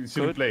shooting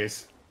good.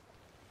 place.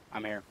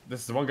 I'm here.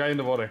 This is the one guy in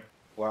the water.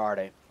 Where are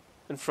they?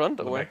 In front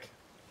On or the where? back.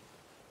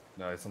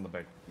 No, it's on the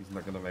back. He's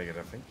not gonna make it,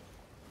 I think.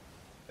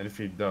 And if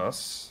he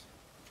does,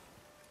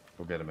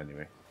 we'll get him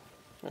anyway.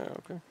 Yeah,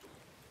 okay.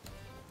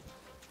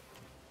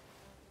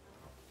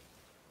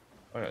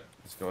 Alright,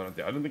 let's go on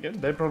the island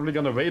again. They're probably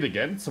gonna wait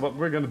again. So what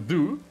we're gonna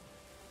do,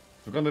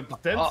 we're gonna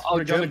pretend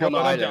we're gonna go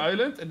on the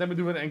island and then we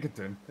do an anchor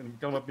turn and we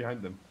come up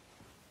behind them.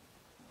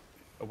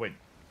 Oh wait,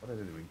 what are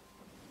they doing?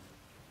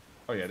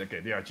 Oh yeah,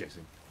 okay, they are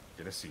chasing.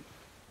 Okay, let's see.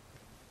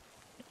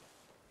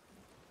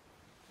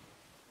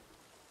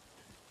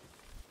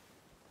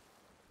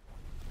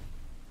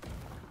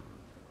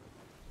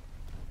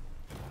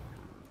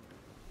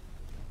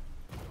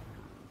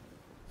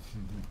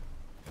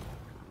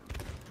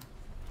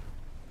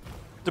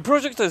 The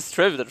projector is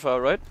traveled that far,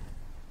 right?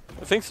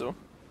 I think so.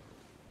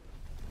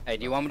 Hey,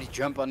 do you want me to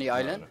jump on the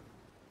island?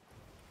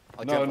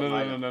 No.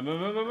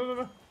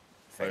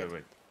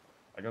 Wait.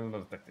 I got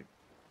another tactic.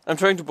 I'm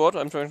trying to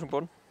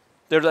board.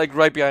 They're like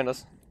right behind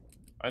us.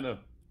 I know.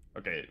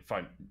 Okay,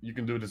 fine. You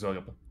can do this,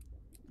 Joppa.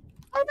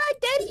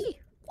 Alright, Daddy!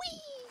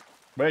 Whee!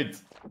 Wait,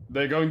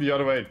 they're going the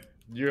other way.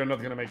 You're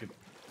not gonna make it.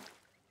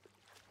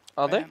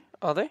 Are they?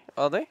 Are they?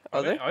 Are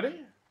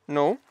they?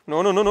 No.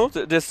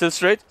 They're still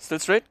straight.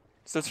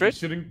 They're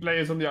shooting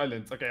players on the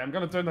island. Okay, I'm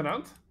gonna turn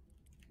around.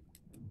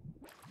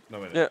 No,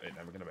 wait, Yeah. wait,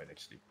 I'm gonna wait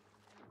actually.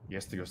 He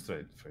has to go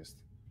straight first.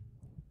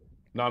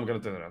 No, I'm gonna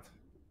turn around.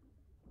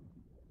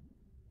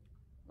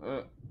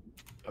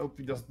 Hope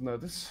he doesn't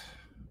notice.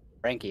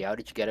 Frankie, how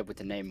did you get it with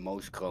the name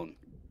Moos Kroon?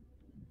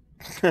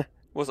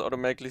 Was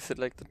automatically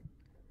selected.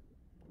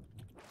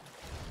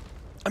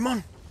 I'm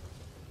on!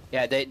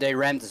 Yeah, they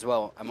rammed as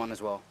well. I'm on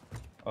as well.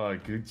 Oh,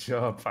 good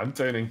job. I'm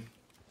turning.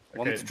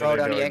 Want me to throw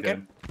down the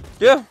anchor?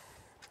 Yeah!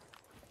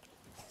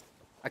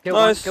 I killed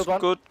one, Nice, killed one.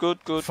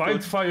 good. Find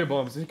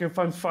firebombs. If you can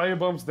find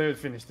firebombs, they're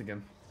finished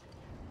again.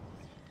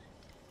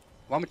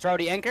 Want me to throw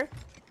the anchor?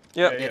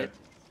 Yeah. Did it.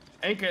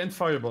 Anchor and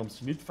firebombs.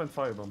 You need to find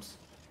firebombs.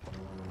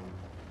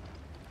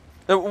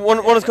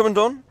 One is coming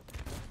down.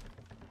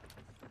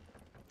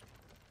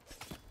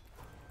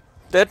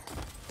 Dead,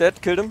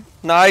 killed him.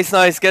 Nice,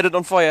 get it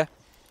on fire.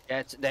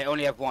 Yeah, they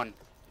only have one.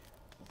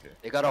 Okay.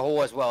 They got a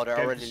hole as well. They're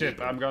Get already the ship.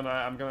 leaking.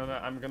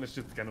 I'm gonna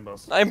shoot the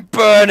cannonballs. I'm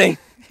burning!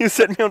 You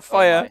set me on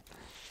fire. my.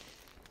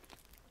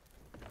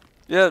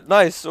 Yeah,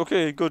 nice,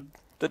 okay, good.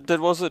 That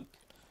was it.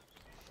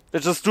 They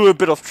just do a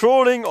bit of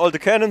trolling, all the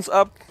cannons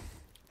up.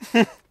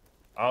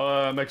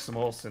 I'll make some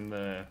holes in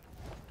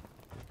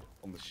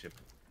on the ship.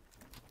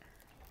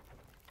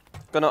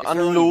 Gonna Is there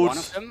only unload. one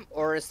of them,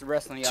 or is the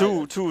rest on the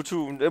island?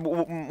 Two.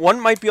 One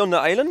might be on the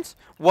island.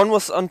 One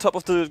was on top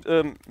of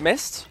the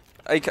mast.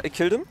 I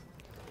killed him.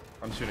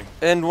 I'm shooting.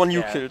 And one you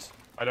Yeah. killed.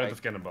 I don't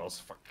have cannonballs.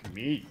 Fuck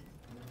me.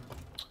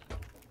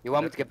 You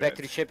want me to get back bad.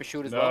 to the ship and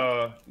shoot as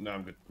well? No,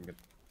 I'm good. I'm good.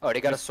 Oh, they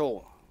got a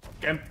soul.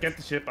 Get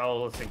the ship.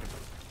 I'll sink it.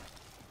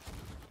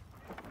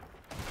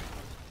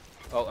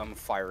 Oh, I'm on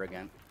fire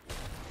again.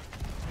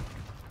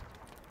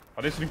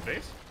 Are they shooting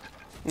place?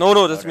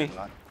 No, that's Oh, me. they're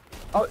not.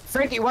 Oh,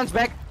 Frankie, one's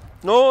back.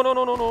 No. Not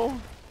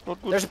good.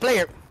 There's a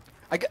player.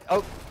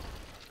 Oh,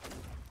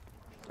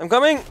 I'm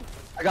coming.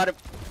 I got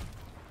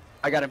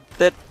him.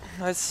 Dead.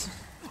 Nice.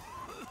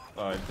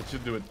 Alright, that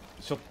should do it.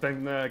 Shot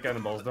 10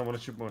 cannonballs. Don't want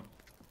to shoot more.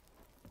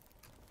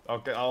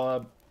 Okay,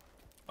 I'll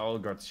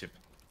guard the ship.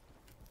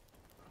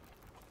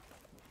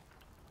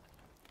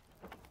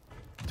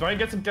 Try and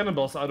get some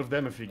cannonballs out of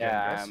them if you can,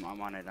 Yeah, guys.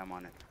 I'm on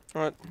it.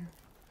 Alright.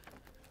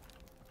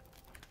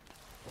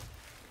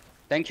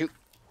 Thank you.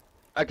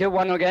 I killed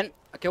one again.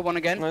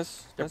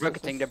 Nice. They're nice,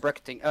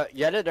 bracketing. nice.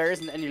 Yeah, there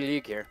isn't any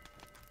leak here.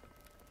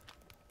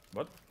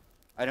 What?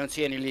 I don't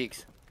see any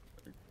leaks.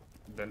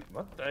 Then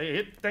what? I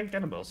hit 10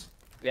 cannonballs.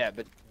 Yeah,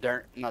 but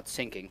they're not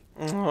sinking.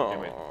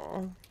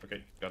 Aw.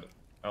 Okay, got it.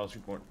 I'll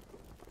shoot more.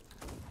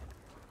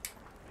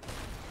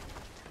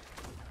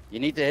 You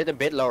need to hit a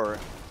bit lower.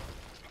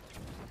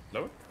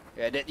 Lower?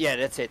 Yeah,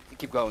 that's it.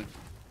 Keep going.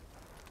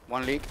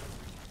 One leak.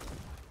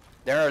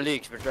 There are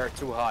leaks, but they're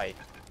too high.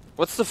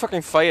 What's the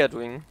fucking fire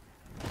doing?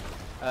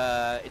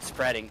 It's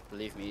spreading.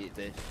 Believe me, it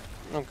is.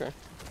 Okay.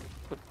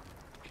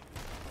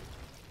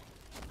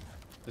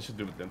 This should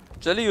do it then.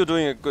 Jelly, you're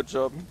doing a good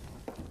job.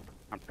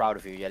 I'm proud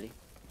of you, Jelly.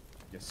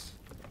 Yes.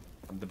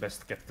 I'm the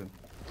best captain.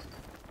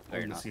 No,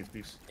 you're On the not. Sea of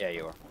Thieves. Yeah,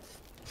 you are.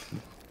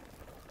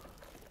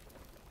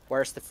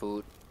 Where's the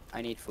food?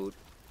 I need food.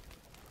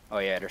 Oh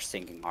yeah, they're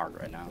sinking hard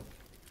right now.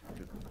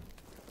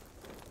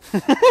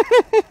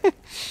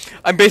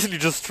 I'm basically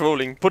just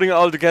trolling, putting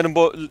all the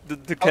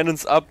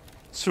cannons up,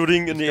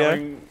 shooting in the air.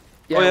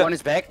 Yeah, Oh, yeah. one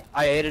is back.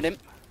 I hated him.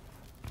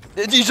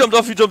 He jumped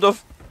off. Yeah,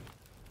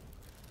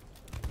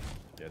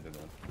 they're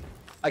done.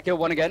 I killed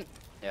one again.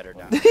 Yeah, they're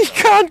down. He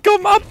can't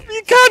come up.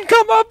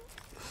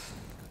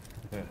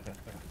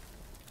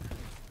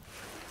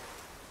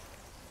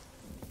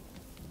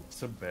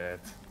 So bad.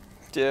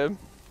 Yeah.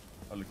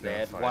 I'll look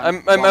Bad there. one.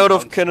 I'm One out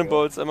of bounce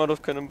cannonballs.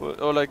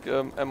 Or like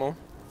ammo.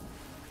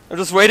 I'm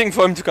just waiting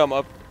for him to come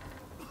up.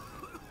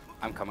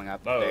 I'm coming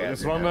up. Oh, There, there's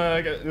they're one.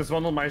 down. There's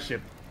one on my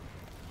ship.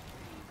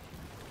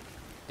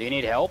 Do you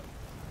need help?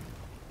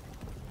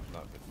 No,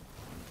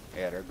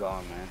 Yeah, they're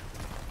gone,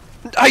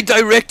 man. I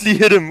directly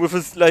hit him with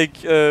his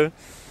like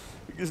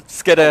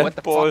scatter what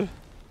the ball.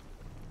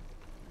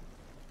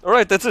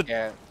 Alright, that's it.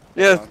 Yeah.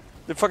 Yeah,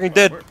 they're fucking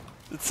dead.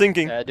 It's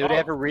sinking. Do they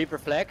have a Reaper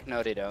flag?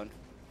 No, they don't.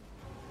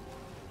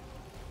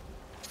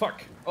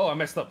 Fuck. Oh, I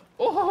messed up.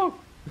 Oh.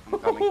 I'm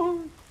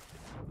coming.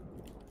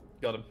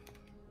 Got him.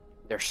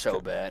 They're so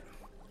bad.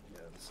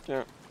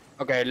 Yeah.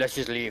 Okay, let's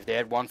just leave. They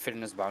had one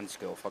fitness bounty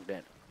skill. Fuck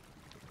that.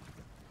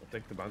 I'll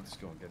take the bounty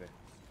skill and get it.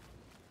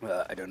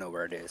 I don't know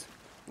where it is.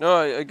 No,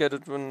 I get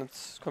it when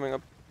it's coming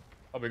up.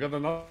 Oh, we got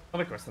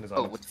another quest on this Oh,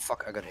 island. what the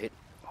fuck? I got hit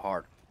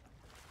hard.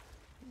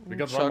 We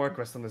got one more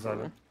quest on this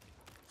island.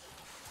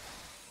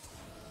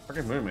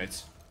 Fucking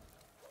mermaids.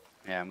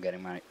 Yeah, I'm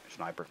getting my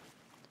sniper.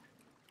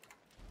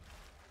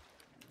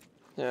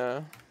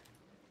 Yeah.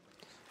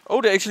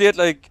 Oh, they actually had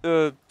like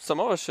some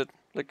other shit,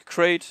 like a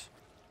crate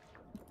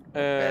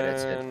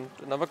and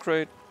another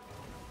crate.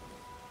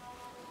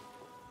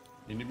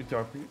 You need me to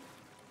RP?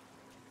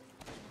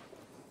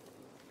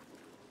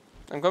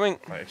 I'm coming.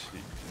 I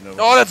actually know.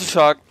 Oh, that's a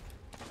shark.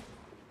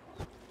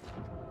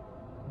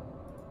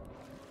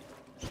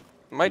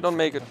 Might not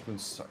make it. That will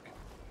suck.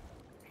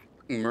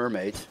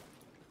 Mermaid.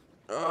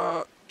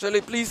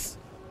 Jelly, please.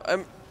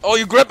 Oh,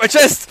 you grabbed my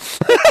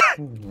chest.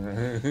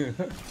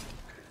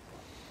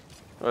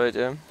 Right,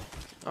 yeah.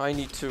 I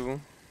need to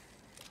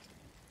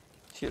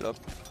heal up.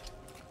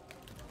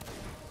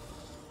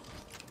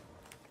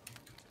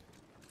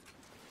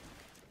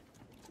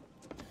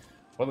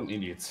 What an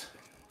idiot.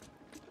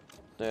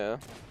 Yeah.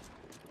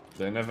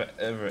 They're never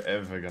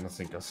ever gonna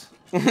sink us.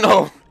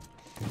 No.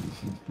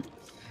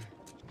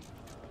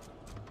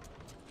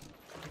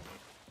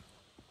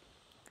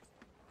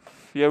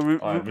 Yeah,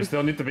 we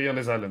still need to be on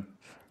this island.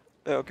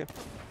 Yeah, okay.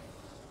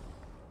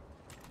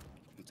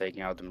 I'm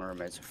taking out the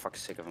mermaids. I'm fucking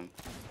sick of them.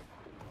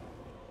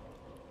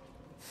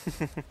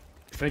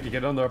 Frankie,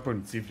 get on the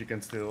harpoon. See if you can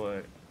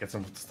still get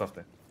some stuff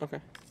there. Okay.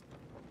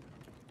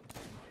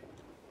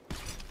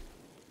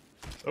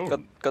 Oh,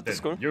 got the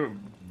score. You're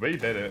way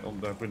better on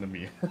the harpoon than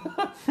me.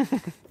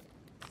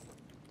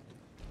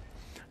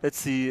 Let's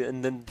see,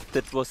 and then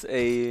that was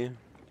a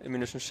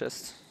ammunition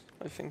chest,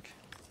 I think.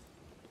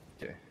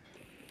 Okay.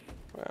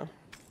 Yeah.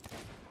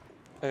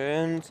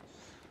 And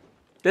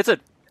that's it,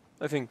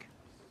 I think.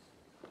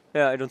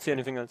 Yeah, I don't see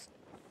anything else.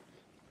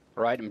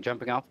 Right, I'm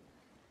jumping up.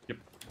 Yep.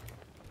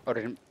 Oh,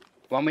 they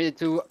want me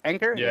to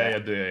anchor?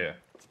 Yeah.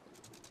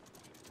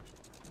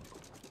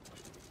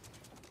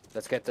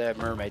 Let's get the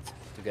mermaid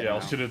together. Yeah,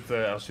 I'll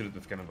shoot it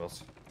with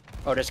cannonballs.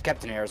 Oh, there's a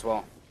captain here as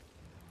well.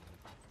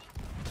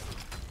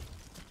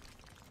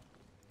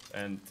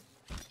 And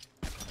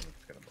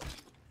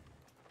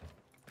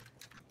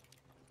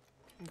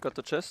Got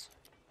the chest.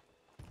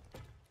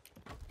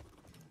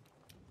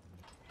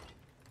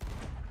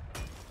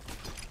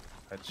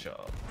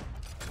 headshot.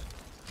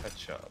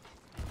 Headshot.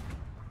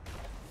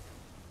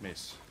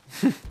 Miss.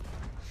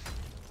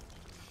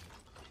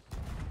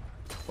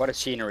 What a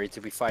scenery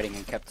to be fighting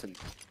in captain.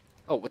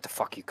 Oh, what the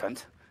fuck, you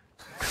cunt.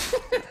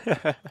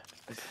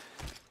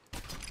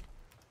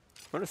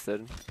 What is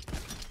that?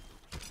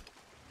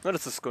 Oh,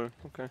 that's a skull.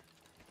 Okay.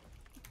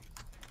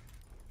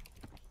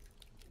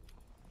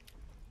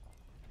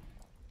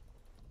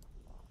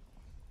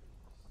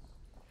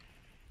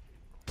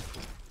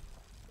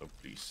 Oh,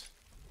 please.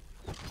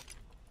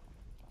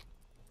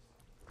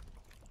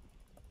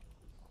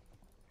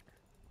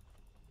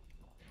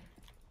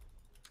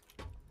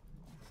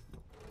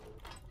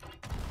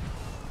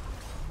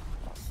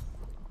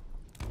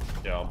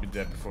 Yeah, I'll be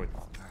dead before it.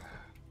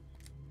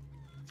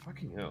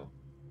 Fucking hell.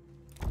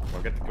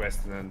 I'll get the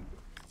quest and then...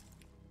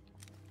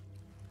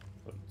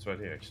 Oh, it's right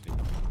here, actually.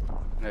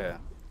 Yeah.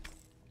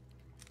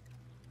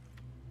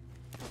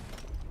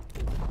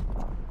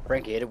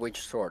 Frankie, hit it with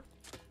your sword.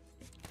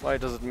 Why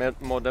does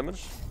it more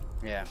damage?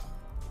 Yeah.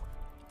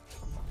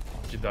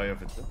 Did you die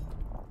of it, huh?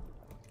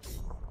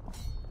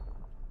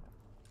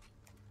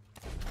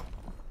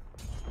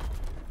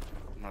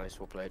 Nice,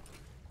 well played.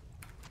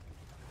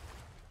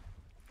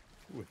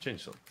 Ooh, a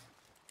chainsaw.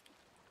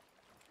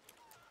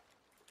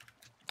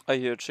 I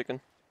hear a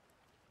chicken.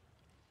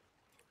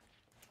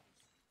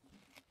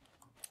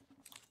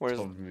 Where is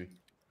it? Probably me.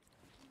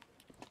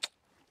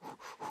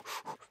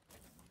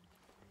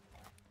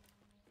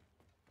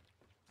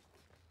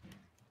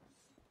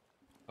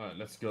 Alright,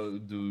 let's go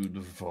do the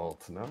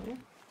vault now.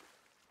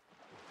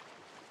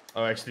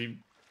 Oh, actually,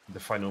 the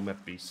final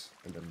map piece,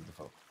 and then the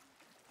vault.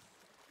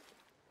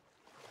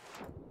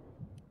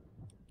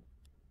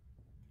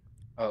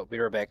 Oh, we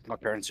are back. My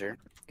parents here.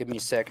 Give me a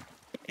sec.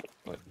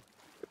 Right.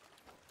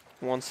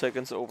 1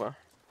 second's over.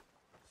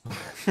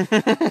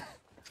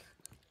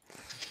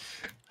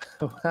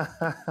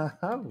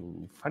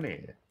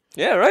 Funny.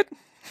 Yeah, right?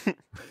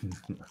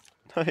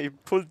 I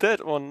pulled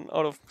that one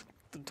out of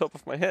the top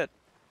of my head.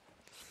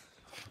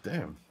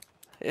 Damn.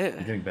 Yeah.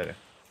 You're getting better.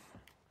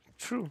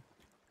 True.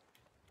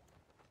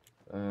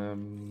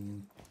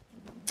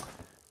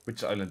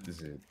 Which island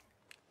is it?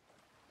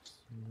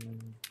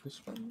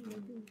 This one,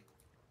 maybe?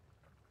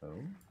 Oh.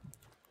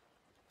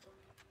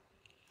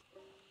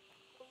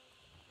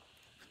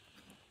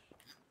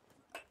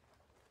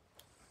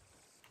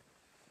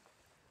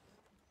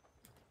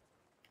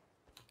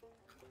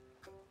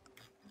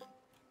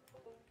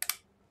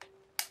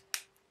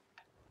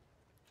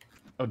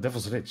 Oh,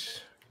 Devil's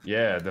Ridge.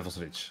 Yeah, Devil's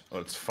Ridge.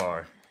 Oh, it's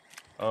far.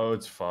 Oh,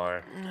 it's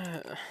far.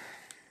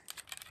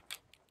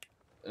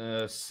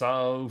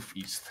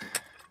 Southeast.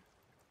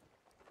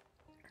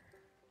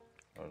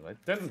 Alright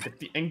then, get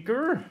the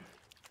anchor.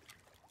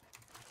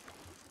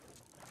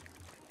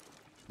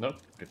 No,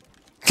 good.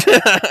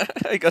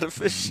 I got a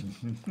fish.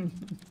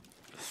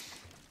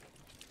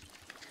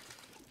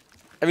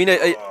 I mean,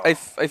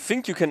 I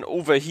think you can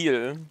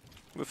overheal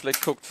with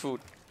like cooked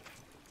food.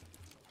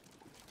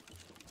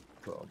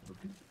 Probably.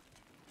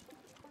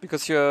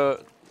 Because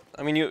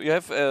I mean, you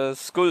have a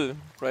skull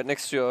right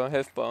next to your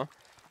health bar.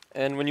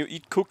 And when you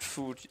eat cooked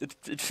food,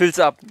 it fills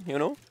up, you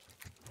know?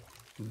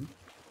 Mm-hmm.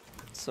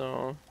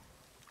 So...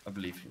 I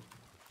believe you.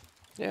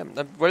 Yeah,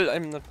 well,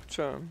 I'm not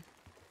sure.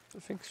 I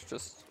think it's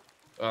just...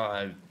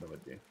 I have no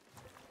idea.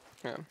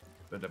 Yeah.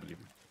 But I believe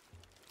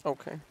you.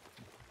 Okay.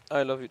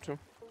 I love you too.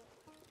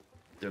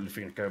 The only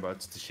thing I care about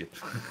is the ship.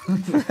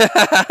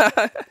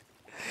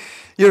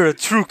 You're a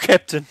true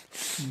captain.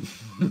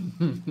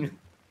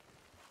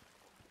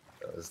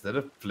 Is that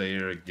a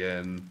player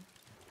again?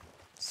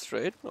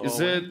 Straight? Or Is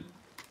it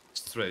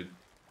straight?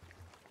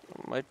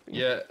 Might be.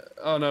 Yeah.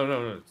 Oh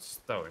no.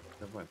 It's tower.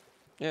 Never mind.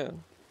 Yeah.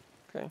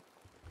 Okay.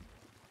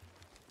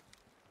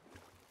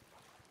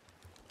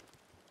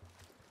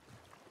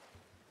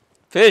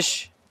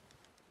 Fish.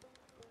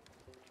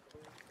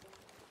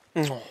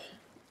 Oh.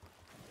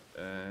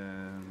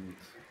 And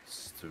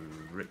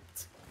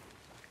straight.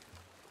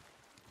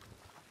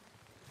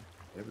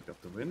 Okay, we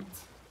got the wind.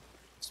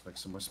 Let's make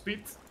some more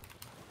speed.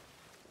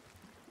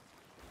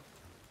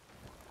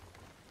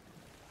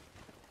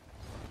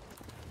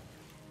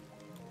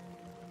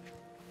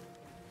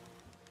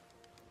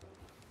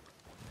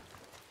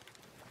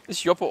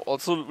 Is Yoppo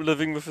also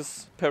living with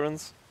his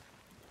parents?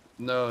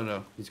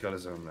 No. He's got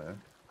his own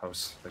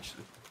house,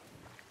 actually.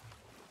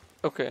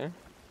 Okay.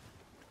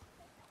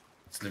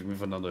 He's living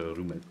with another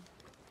roommate.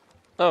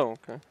 Oh,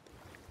 okay.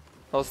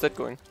 How's that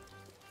going?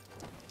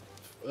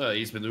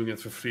 He's been doing it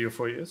for 3 or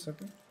 4 years, I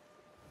think.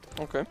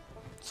 Okay.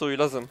 So you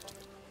love him.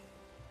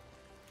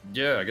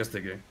 Yeah, I guess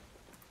they're gay.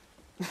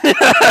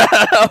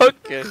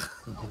 Okay.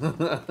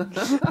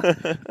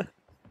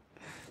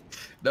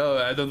 No,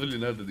 I don't really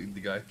know the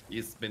guy.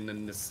 He's been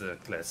in this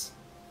class.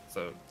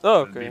 So,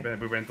 Oh, okay.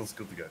 we went to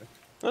school together.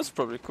 That's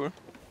probably cool.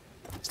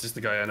 It's just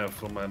the guy I know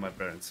from my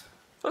parents.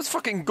 There's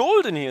fucking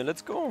gold in here.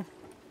 Let's go.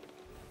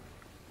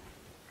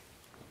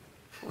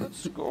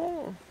 Let's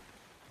go.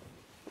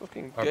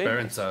 Fucking Our game.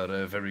 parents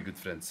are very good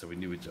friends, so we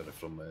knew each other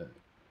from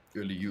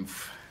early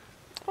youth.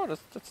 Oh,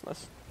 that's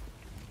nice.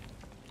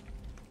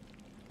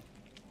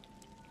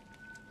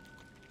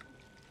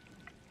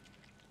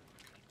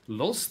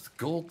 Lost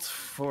Gold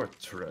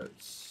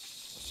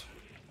Fortress.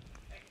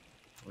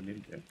 We need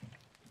it there.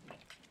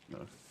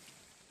 No.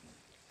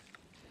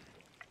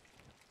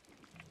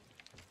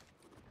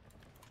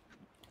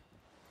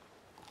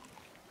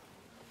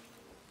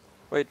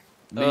 Wait.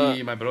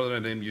 Me, my brother,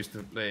 and him used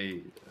to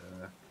play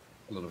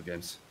a lot of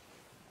games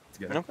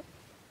together. Okay.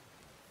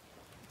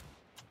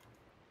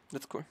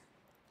 That's cool.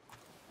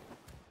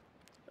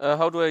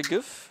 How do I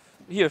give?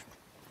 Here.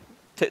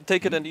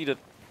 Take it and eat it.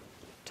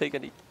 Take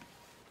and eat.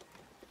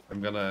 I'm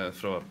gonna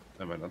throw up.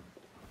 Am I not?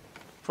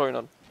 Probably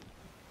not.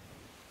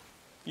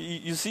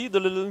 You see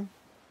the little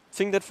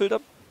thing that filled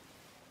up?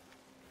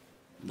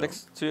 No.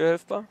 Next to your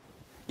health bar?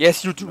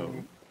 Yes, you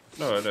do.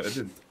 No, I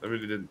didn't. I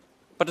really didn't.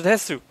 But it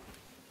has to.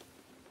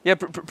 Yeah,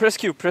 press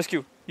Q, press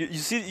Q. You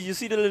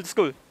see the little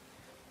skull?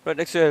 Right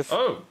next to your health.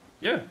 Oh,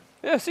 yeah.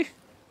 Yeah, see?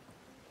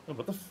 Oh,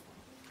 what the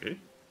okay.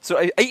 So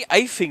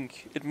I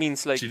think it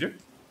means like... Cheater?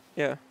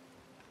 Yeah.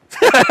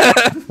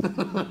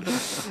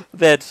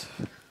 That.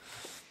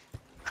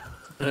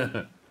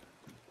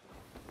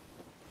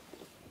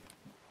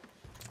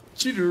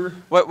 Cheater.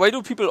 Why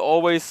do people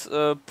always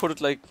put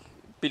it like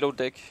below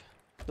deck,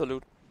 the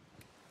loot?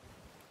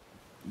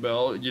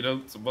 Well, you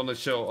don't want to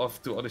show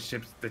off to other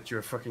ships that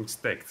you're fucking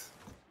stacked.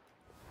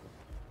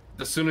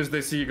 As soon as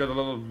they see you got a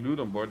lot of loot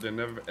on board, they're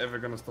never ever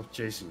gonna stop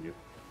chasing you.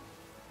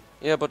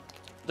 Yeah, but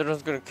they're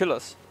not gonna kill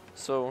us,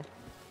 so...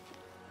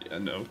 Yeah,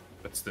 no,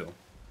 but still.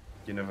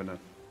 You never know.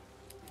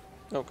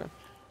 Okay.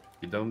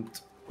 You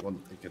don't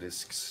want to take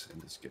risks in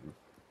this game.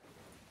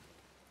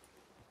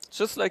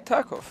 Just like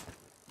Tarkov.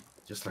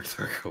 Just like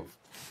Tarkov.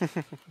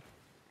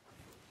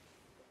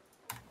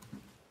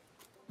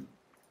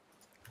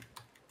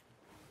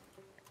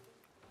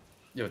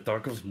 Yeah, but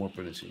Tarkov is more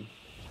punishing.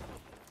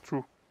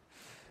 True.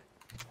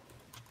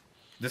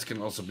 This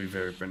can also be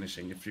very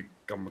punishing if you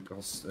come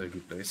across a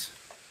good place.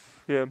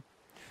 Yeah.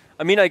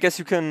 I mean, I guess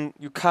you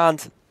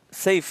can't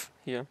save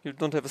here. You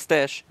don't have a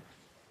stash.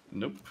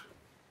 Nope.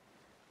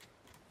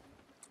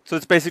 So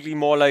it's basically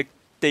more like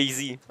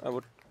DayZ, I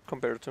would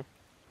compare it to.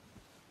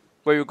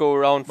 Where you go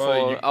around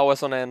Well, for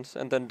hours on end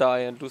and then die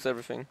and lose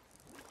everything.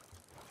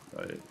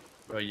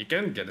 Well, you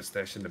can get a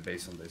stash in the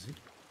base on Daisy.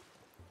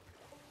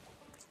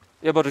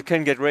 Yeah, but it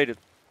can get raided.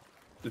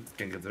 It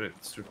can get rid,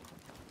 it's true.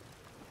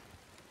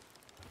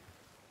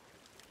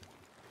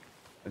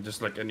 And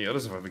just like any other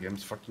survival game,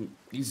 it's fucking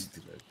easy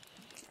to raid.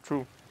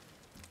 True.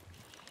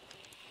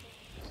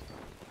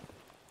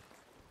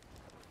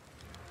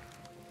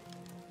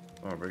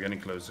 Oh, we're getting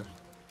closer.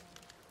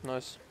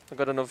 Nice. I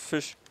got enough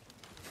fish.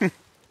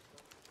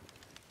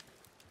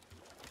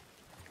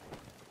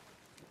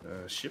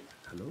 Ship,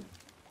 hello?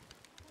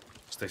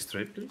 Stay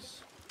straight,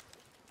 please.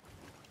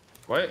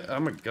 Why? Oh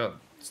my god.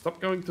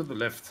 Stop going to the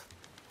left.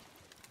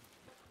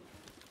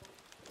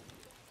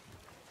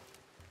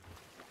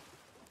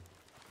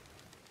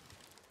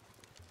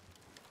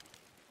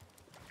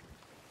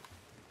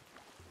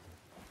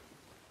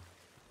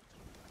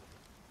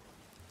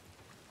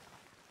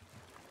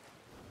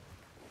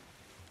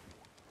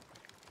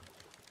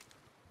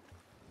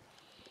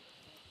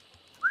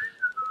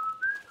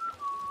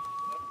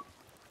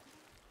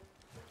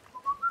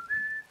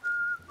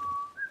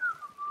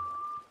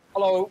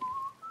 Hallo.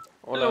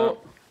 Hola. Hello.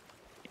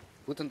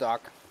 Guten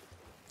Tag.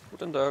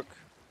 Guten Tag.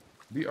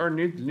 We are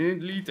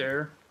nearly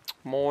there.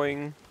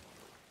 Moin.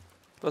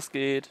 Was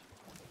geht?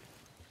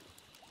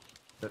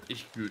 Dat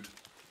is good.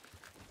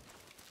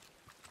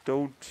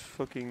 Don't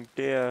fucking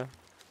dare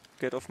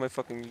get off my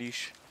fucking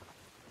leash.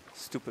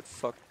 Stupid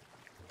fuck.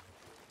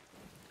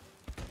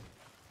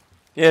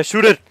 Yeah,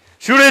 shoot it!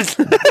 Shoot it!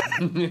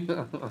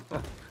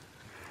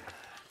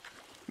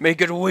 Make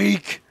it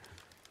weak!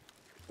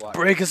 What?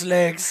 Break his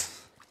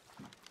legs!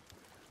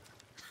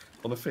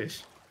 On the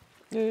fish.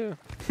 Yeah.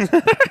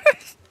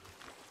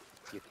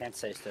 You can't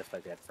say stuff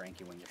like that,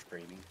 Frankie, when you're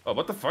streaming. Oh,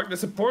 what the fuck?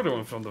 There's a portal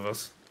in front of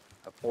us.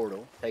 A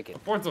portal. Take it. A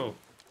portal.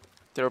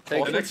 There are An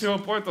portals? actual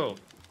portal.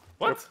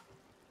 What?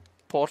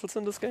 Portals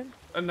in this game?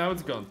 And now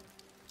it's gone.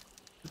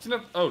 Did you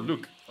not? Oh,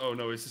 look. Oh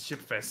no, it's a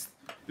ship fest.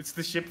 It's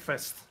the ship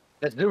fest.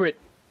 Let's do it.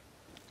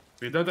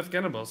 We don't have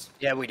cannibals.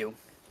 Yeah, we do.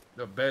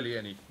 No, barely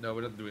any. No,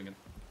 we're not doing it.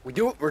 We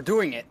do. We're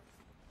doing it.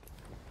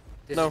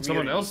 This No, is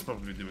Someone mutiny. else is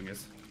probably doing it.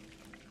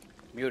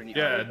 Mutiny.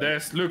 Yeah,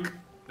 look.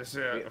 There's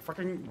a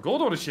fucking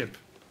gold on the ship.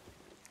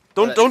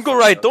 Don't go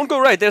right, don't go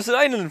right, there's an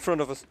island in front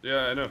of us.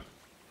 Yeah, I know.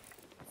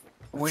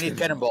 We need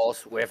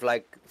cannonballs. We have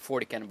like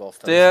 40 cannonballs.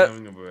 There,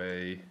 Going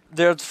away.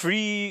 there are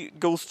 3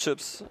 ghost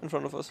ships in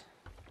front of us.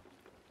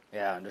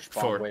 Yeah, and there's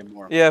spawn 4. way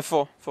more. Yeah,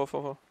 4.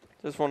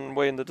 There's one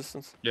way in the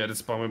distance. Yeah,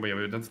 that's probably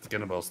why we don't have the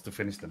cannibals to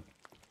finish them.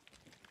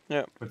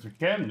 Yeah. But we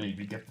can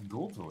maybe get the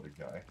gold or the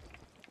guy.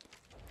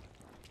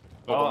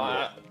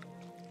 Oh,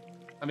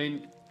 I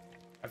mean,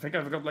 I think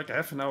I've got like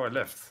half an hour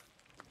left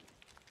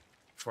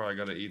before I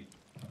gotta eat.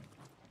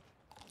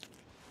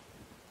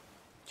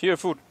 Here,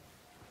 food.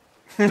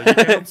 So you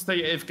cannot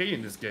stay AFK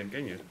in this game,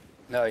 can you?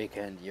 No, you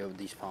can't. You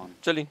despawn.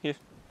 Jelly, here.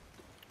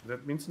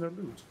 That means no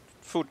loot.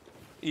 Food.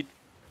 Eat.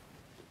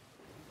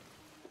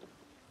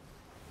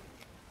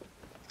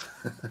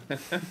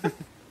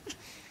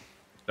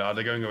 No,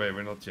 they're going away.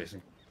 We're not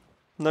chasing.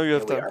 Now you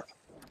have Here we time. are.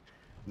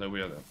 No,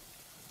 we are there.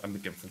 I'm the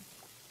captain.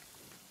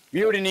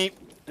 Mutiny.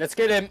 Let's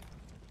get him.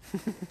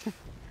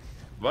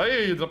 Why are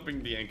you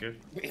dropping the anchor?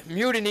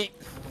 Mutiny.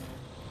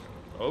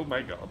 Oh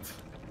my god.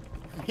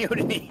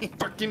 Mutiny.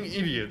 Fucking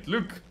idiot.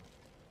 Look.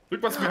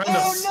 Look what's behind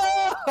us.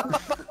 Oh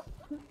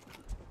no!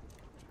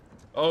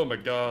 Oh my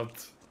god.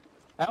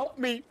 Help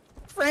me,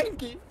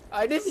 Frankie.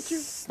 I need you.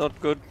 It's not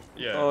good.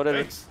 Yeah, Oh, there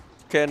thanks.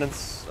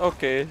 Cannons.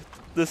 Okay,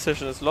 this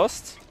session is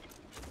lost.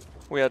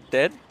 We are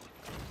dead.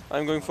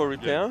 I'm going for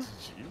repair. Yeah,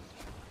 GG.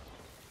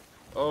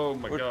 Oh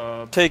my We're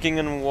god. Taking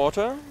in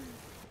water.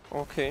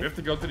 Okay. We have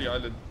to go to the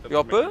island. That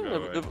will make you go Joppe,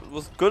 away. it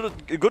was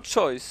a good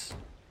choice.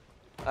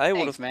 I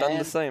would have Thanks, done the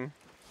man. same.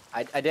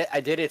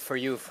 I did it for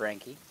you,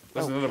 Frankie.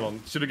 There's another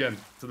one. Shoot again.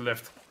 To the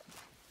left.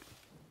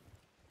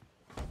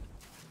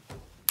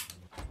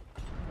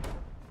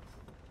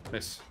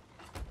 Miss.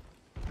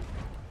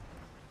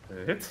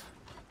 Hit.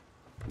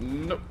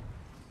 No.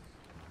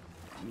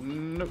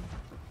 No.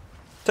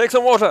 Take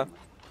some water.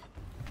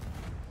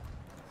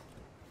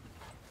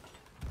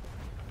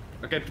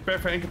 Okay, prepare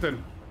for anchor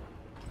turn.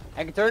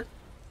 Anchor turn.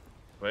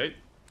 Wait.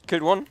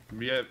 Killed one.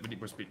 We need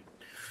more speed.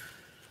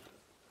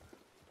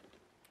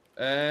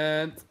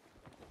 And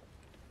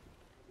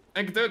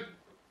anchor turn.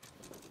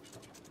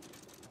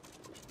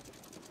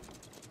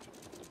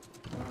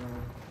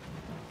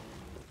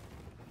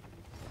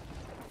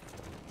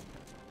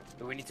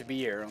 Do we need to be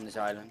here on this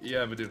island?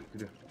 Yeah, we do. We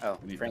do. Oh,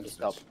 We need Frankie, those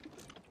stop. steps.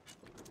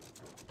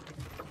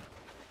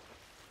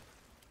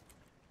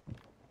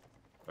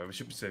 We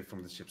should be safe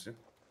from the ships, yeah?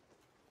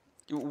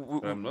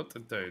 I'm not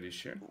entirely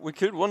sure. We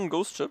killed one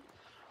ghost ship.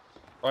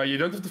 Oh, you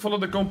don't have to follow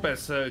the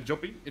compass,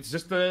 Joppy. It's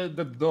just the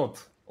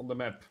dot on the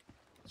map.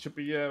 It should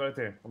be right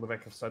there on the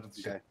back of side of the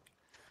Okay. ship.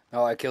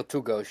 No, I killed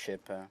 2 ghost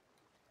ship.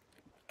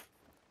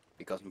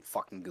 Because I'm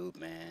fucking good,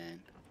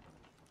 man.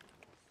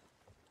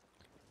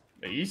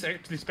 Yeah, he's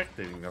actually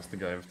spectating us, the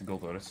guy with the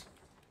gold orders.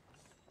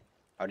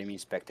 How do you mean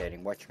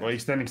spectating? Watching Well, us?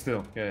 he's standing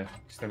still. Yeah,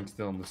 he's standing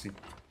still on the sea.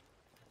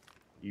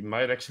 He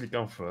might actually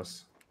come for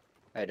us.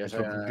 Hey, there's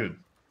Which would be a good.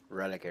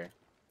 relic here.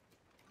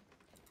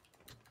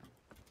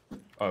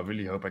 Oh, I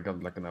really hope I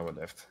got like an hour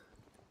left.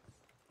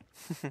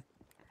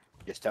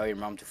 Just tell your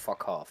mom to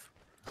fuck off.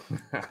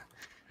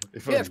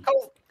 If You only. have,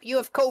 you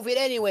have COVID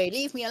anyway.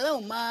 Leave me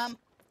alone, mom.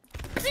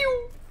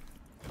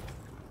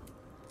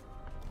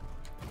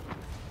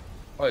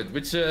 Alright,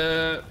 which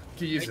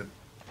key is it?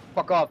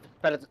 Fuck off,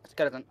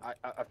 skeleton.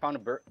 I found a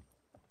bird.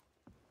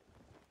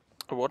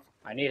 A what?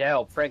 I need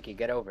help. Frankie,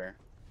 get over here.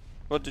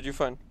 What did you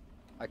find?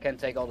 I can't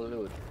take all the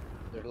loot.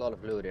 There's a lot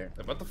of loot here.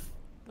 What the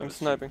I'm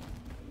sniping.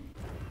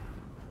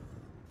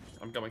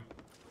 I'm coming.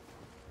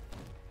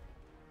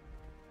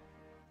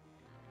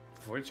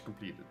 Voyage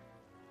completed.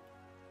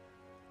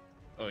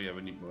 Oh yeah,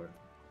 we need more.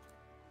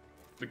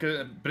 We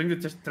can bring the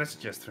treasure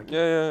chest, Frankie.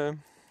 Yeah.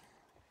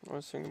 I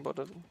was thinking about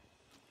that.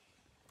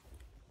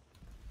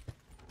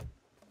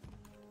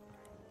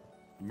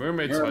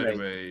 Mermaid's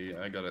hideaway.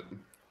 I got it.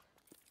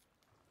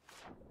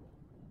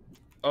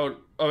 Oh,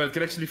 it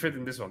can actually fit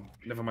in this one.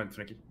 Never mind,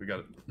 Frankie. We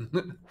got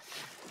it.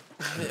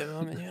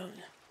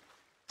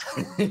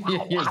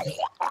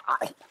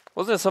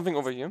 Was there something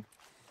over here?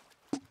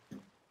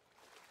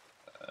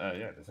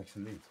 Yeah, that's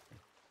actually neat.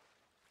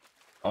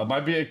 Oh, it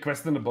might be a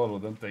quest in the bottle.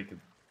 Don't take it.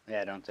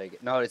 Yeah, don't take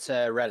it. No, it's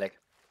a relic.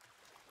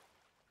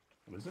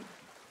 What is it?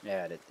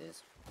 Yeah, it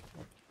is.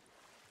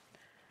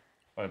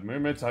 Alright,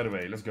 Mermaid's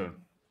hideaway. Let's go.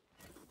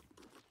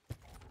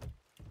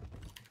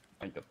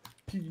 I got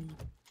the key.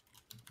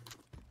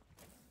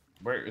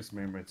 Where is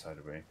Mermaid's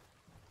hideaway?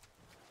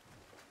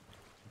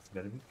 It's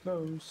gotta be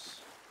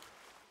close.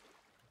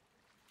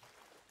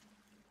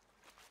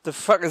 The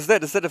fuck is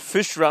that? Is that a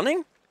fish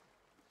running?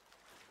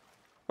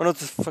 Oh no,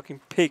 it's a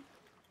fucking pig.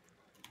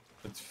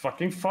 It's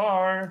fucking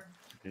far.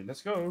 Okay,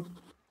 let's go.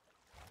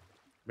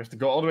 We have to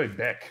go all the way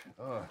back.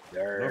 Oh,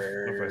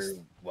 There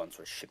once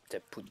was a ship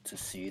that put to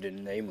sea. The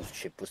name of the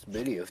ship was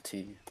Billy of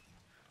Tea.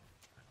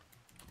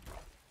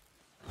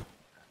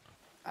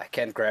 I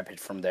can't grab it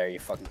from there, you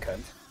fucking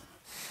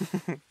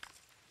cunt.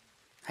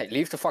 Hey,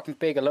 leave the fucking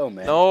pig alone,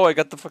 man. No, I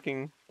got the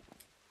fucking...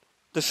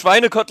 The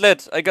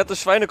Schweinekotelett! I got the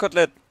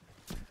Schweinekotelett!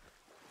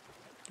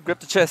 Grab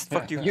the chest,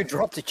 fuck you. You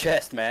dropped the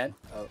chest, man.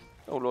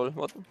 Oh lol,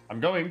 what? I'm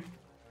going.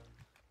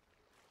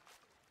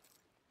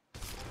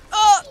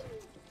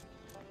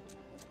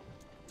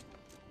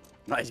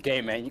 Nice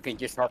game, man. You can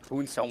just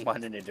harpoon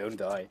someone and they don't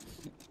die.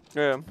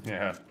 Yeah.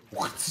 Yeah.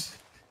 What?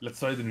 Let's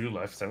try it in real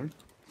life, shall we?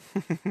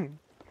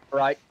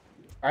 Right.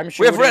 I'm We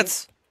shooting. have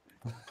rats!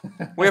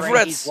 We have Frankie's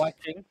rats!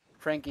 watching.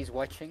 Frankie's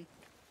watching.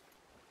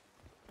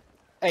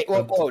 Hey,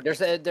 whoa,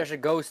 there's a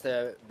ghost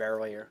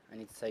barrel here. I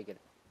need to take it.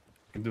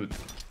 You can do it.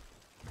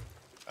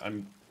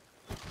 I'm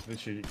pretty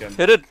sure you can.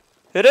 Hit it!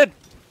 Hit it!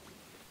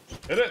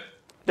 Hit it!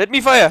 Let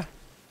me fire!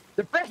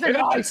 The pressure,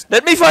 guys!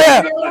 Let me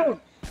fire!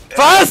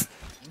 Fast!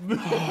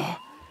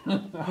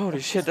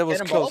 Holy shit, that was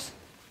Cannonballs? close.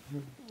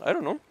 I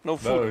don't know. No No,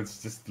 food.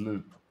 it's just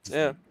loot.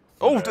 Yeah.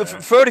 Oh, the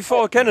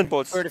 34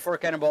 cannonballs. 34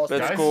 cannonballs.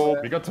 Let's Guys, go.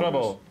 we got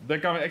trouble.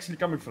 They're actually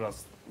coming for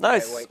us.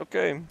 Nice. wait.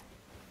 Okay.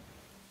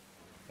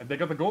 And they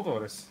got the gold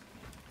orders.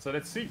 So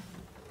let's see.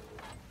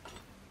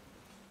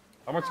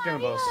 How much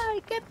cannonballs?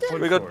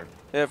 We got 44.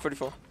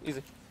 34.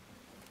 Easy.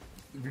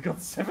 We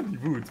got 70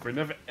 wood. We're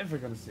never ever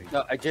gonna see.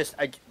 No,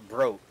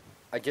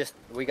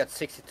 we got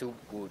 62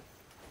 wood.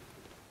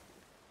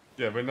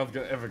 Yeah, we're not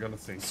ever gonna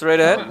sing. Straight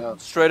ahead. No.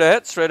 Straight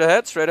ahead. Straight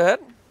ahead. Straight ahead.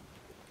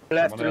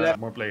 Left to left.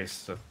 More players.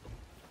 So.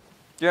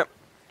 Yep.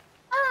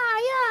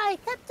 Aye,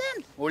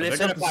 Captain. Oh, They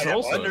listen got the up,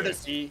 souls under already. the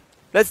sea.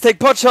 Let's take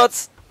pot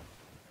shots.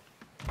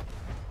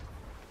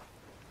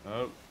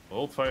 Oh,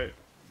 hold fire.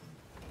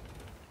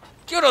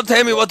 You don't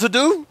tell me what to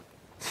do.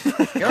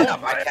 You're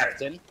not my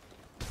captain.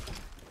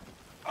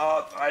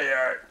 Oh,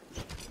 fire!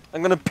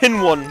 I'm gonna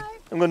pin one.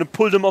 I'm gonna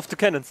pull them off the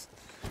cannons.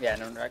 Yeah,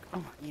 no, like,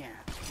 oh, yeah.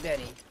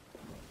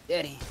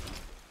 Daddy.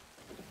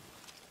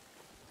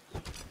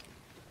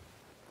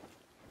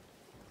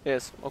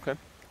 Yes. Okay.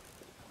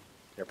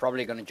 They're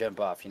probably gonna jump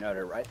off, you know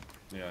that, right?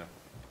 Yeah,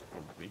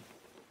 probably.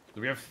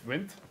 Do we have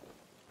wind?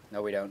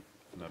 No, we don't.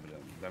 No, we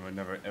don't. Then we're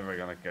never ever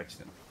gonna catch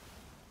them.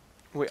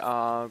 We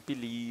are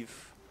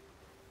believe.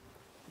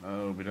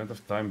 No, we don't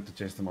have time to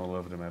chase them all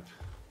over the map.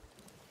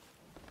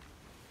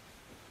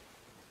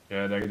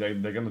 Yeah, they're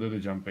gonna do the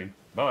jumping.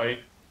 Bye.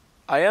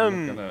 I I'm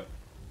am. not gonna...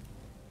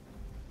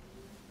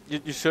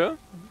 You sure?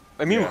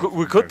 I mean, Yeah,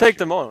 we could I'm take sure.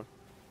 them on.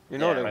 You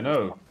know Yeah, that. I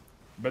know.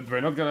 But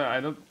we're not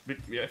gonna...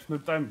 We have no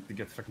time to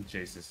get fucking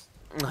chases.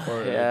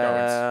 Or,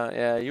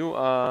 Yeah. You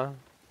are.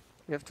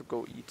 You have to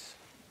go eat.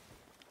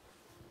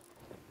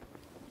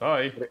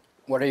 Bye.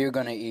 What are you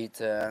gonna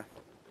eat,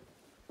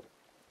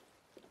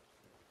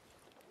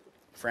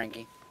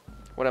 Frankie?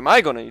 What am I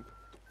gonna eat?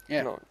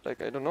 Yeah. No,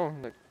 like I don't know.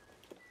 Like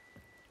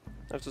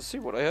I have to see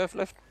what I have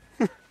left.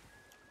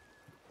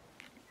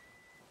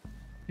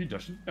 He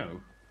doesn't know.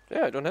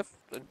 Yeah, I don't have.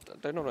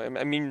 I don't know.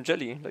 I mean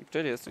jelly. Like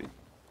jelly has to eat.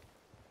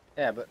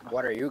 Yeah, but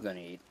what are you gonna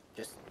eat?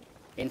 Just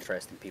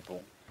interesting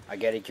people. I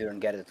get it, you don't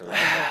get it.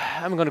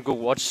 I'm gonna go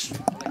watch.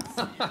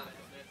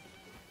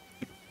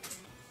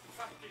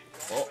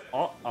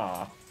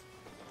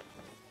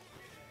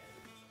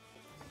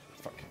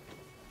 Fuck.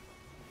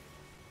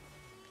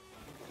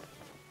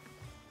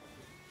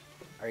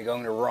 Are you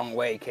going the wrong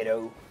way,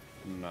 kiddo?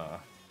 Nah.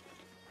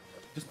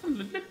 Just a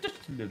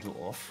little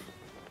off.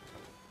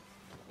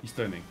 He's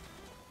turning.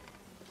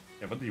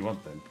 Yeah, what do you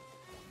want then?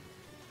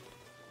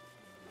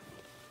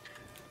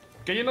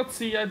 Can you not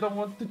see I don't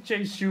want to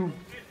chase you,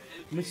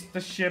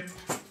 Mr. Ship?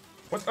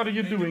 What are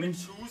you doing?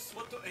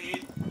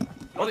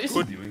 What is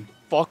he doing?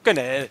 Fucking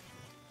hell.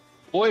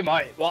 Oi,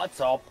 mate,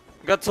 what's up?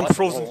 Got some What's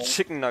frozen wrong?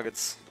 chicken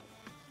nuggets.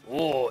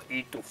 Oh,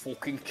 eat the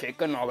fucking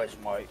chicken nuggets,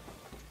 mate.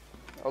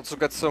 Also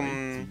got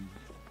some,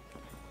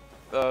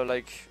 Yeah,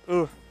 like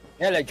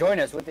join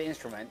us with the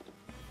instrument.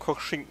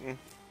 Kochschinken.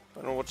 I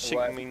don't know what What?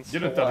 schinken means. You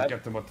don't tell the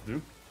captain what to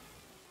do.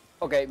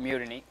 Okay,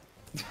 mutiny.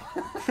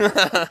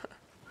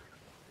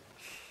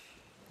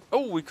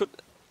 Oh, we could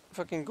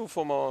fucking go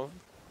for more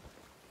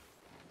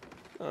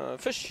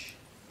fish.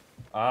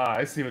 Ah,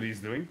 I see what he's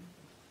doing.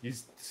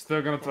 He's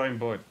still gonna try and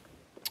board.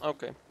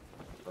 Okay,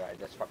 Right,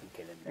 let's fucking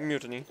kill him there.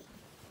 mutiny.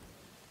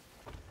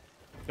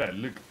 Yeah,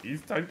 look,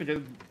 he's trying to get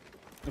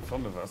in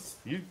front of us.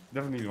 He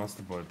definitely wants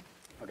to board.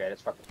 Okay,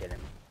 let's fucking kill him.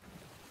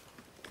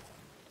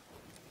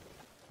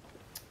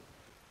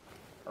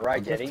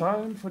 Alright, There's Jetty.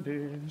 time for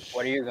this.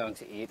 What are you going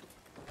to eat?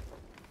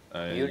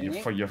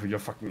 Mutiny? Your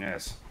fucking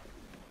ass.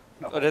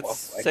 Oh, that's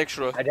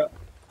sexual. I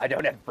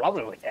don't have a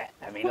problem with that.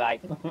 I mean,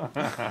 like,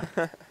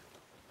 To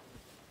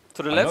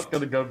the I'm left? not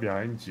gonna go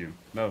behind you.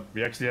 No,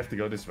 we actually have to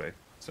go this way.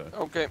 So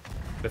Okay.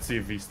 let's see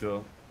if we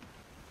still.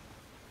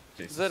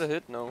 Is that a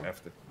hit? No.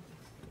 After.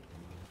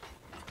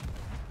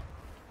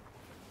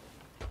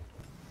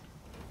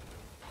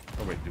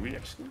 Oh wait, do we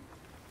actually?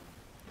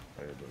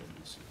 I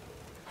don't see.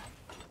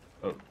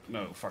 Oh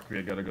no, fuck!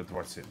 We gotta go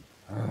towards him.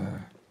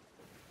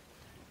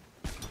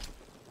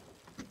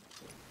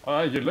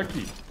 Ah, you're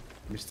lucky,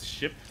 Mr.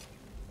 Ship.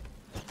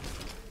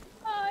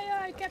 aye,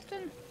 aye,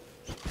 Captain.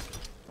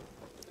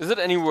 Is it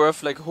any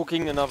worth like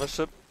hooking another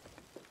ship?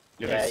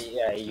 Yes.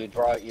 Yeah, you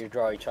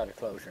draw each other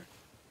closer.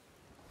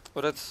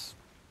 Oh, that's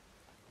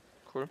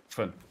cool.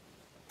 Fun.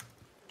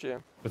 Yeah.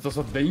 But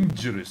also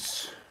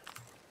dangerous.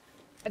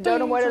 I don't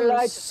know where the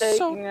lights are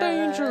So taking us.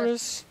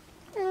 dangerous.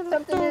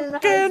 Something is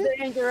Again.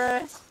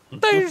 dangerous.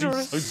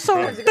 Dangerous.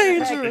 So drunk.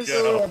 dangerous. Yeah.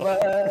 Two of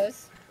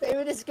us.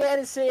 Baby, this is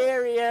getting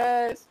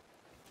serious.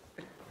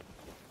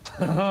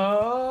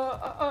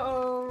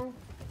 Uh-oh.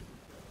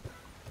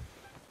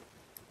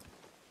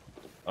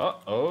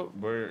 Uh-oh,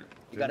 we're...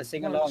 You gotta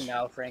sing along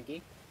now,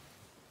 Frankie.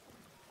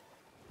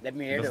 Let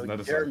me hear That's the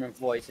another song. German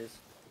voices.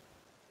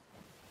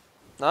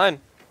 Nine.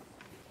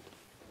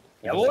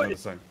 Yeah, That's what? another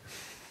song.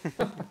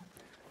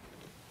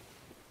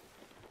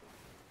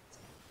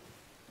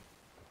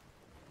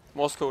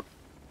 Morse code.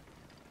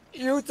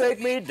 You take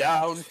me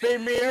down,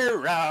 spin me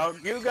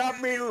around. You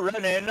got me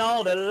running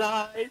all the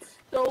lights.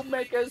 Don't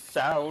make a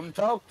sound.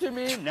 Talk to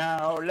me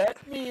now.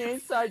 Let me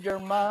inside your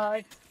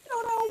mind.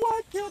 Don't know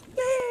what you're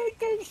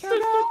thinking, sugar.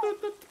 I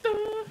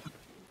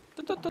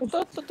just got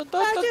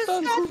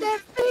that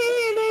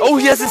feeling. Oh,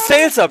 he has his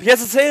sails up. He has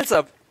his sails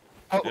up.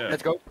 Oh, Yeah.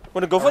 let's go.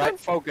 Wanna go for Alright, them?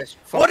 focus.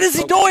 What is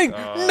he focus. doing?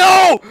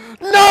 No!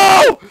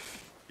 No!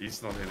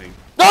 He's not hitting.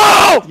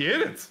 No! He hit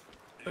it!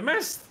 The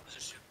mist!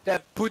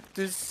 That put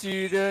to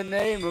sea, the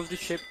name of the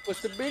ship was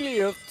the Billy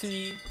of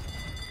Tea.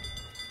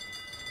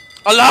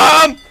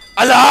 Alarm!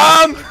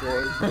 Alarm!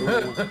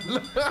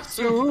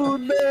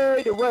 Soon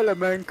may the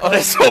wellerman come. Oh,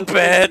 that's so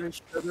bad.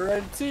 Sugar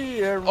and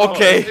tea and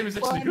Okay. Oh, that was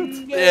actually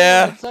good.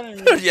 Yeah.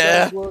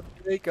 Yeah. Look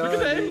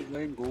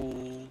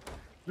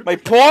My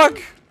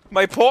pork!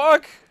 My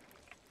pork!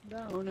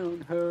 down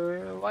on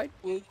her white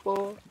wood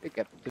board. The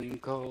captain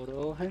called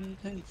all hands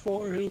and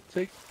four he'll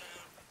take.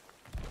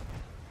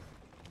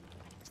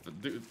 The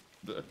dude.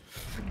 The...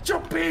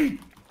 Jumpy!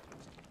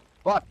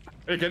 What?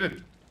 Hey, get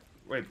in.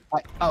 Wait.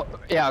 Oh,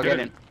 yeah, I'll Get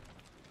get in. in.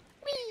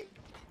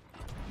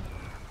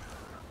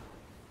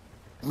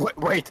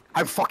 Wait,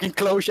 I'm fucking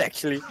close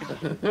actually.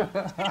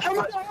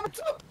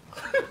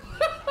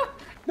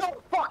 No,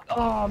 fuck!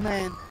 Oh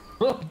man.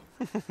 Oh,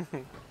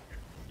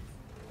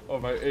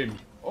 my aim.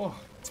 Oh.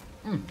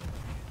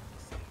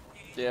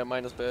 Yeah,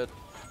 mine is bad.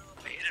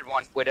 I hit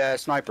one with a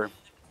sniper.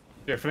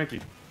 Yeah,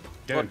 Frankie.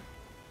 Get What? in.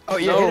 Oh,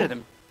 yeah, No. hit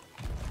him.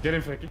 Get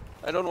in, Frankie.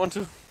 I don't want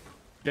to.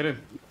 Get in.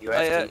 You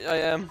have to. I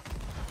am.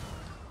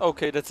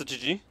 Okay, that's a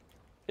GG.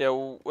 Yeah,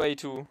 way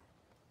too.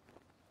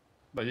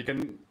 But you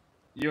can...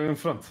 You're in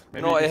front.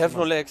 Maybe No, you I can have come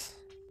no up. legs.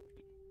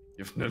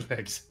 You have no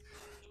legs.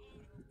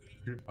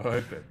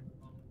 Alright then.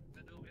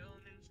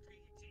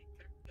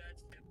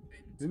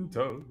 In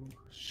tow.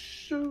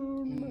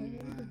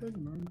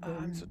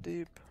 I'm so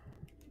deep.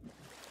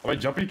 Alright,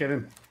 Jumpy, get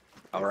in.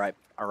 Alright,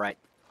 alright.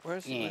 Where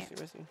is he? Yeah. Where is he?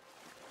 Where is he?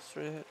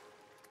 Straight ahead.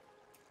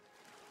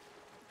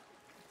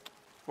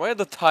 Why are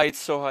the tides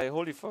so high?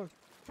 Holy fuck.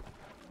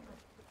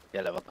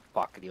 Yeah, what the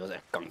fuck? Die was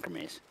echt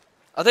kankermis.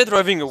 Are they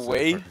driving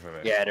away? Fucking far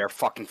away. Yeah, they're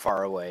fucking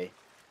far away.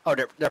 Oh,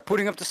 they're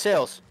putting up the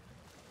sails.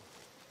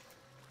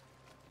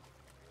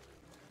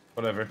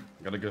 Whatever.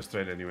 Gotta go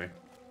straight anyway.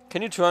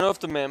 Can you turn off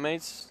the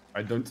mermaids?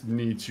 I don't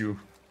need you.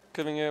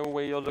 Giving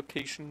away your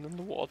location in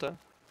the water.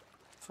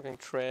 Fucking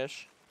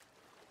trash.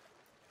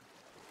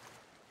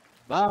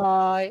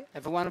 Bye.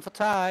 Have a wonderful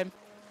time.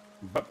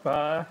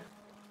 Bye-bye.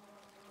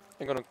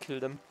 I'm gonna kill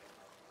them.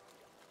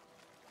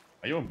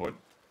 Are you on board?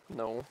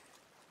 No.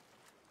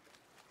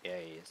 Yeah,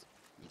 he is.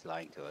 He's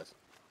lying to us.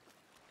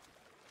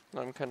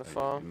 I'm kinda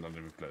far. I'm not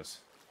even close.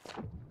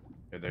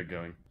 Yeah, they're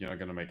going. You're not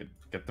gonna make it.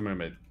 Get the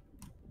mermaid.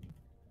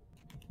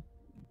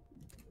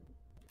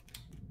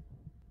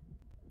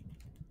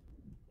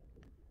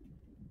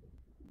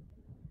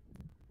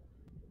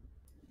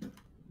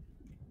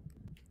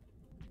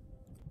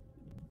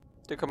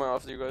 They're coming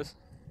after you guys.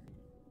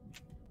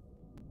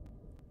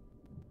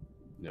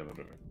 Yeah,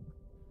 whatever.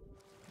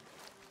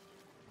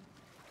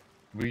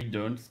 We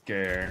don't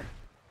scare.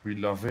 We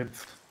love it.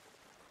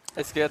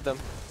 I scared them.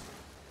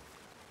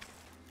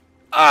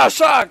 Ah,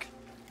 shark!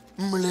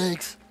 My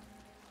legs.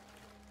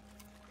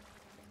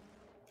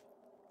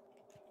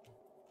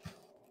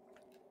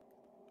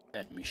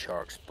 Enemy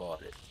shark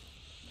spotted.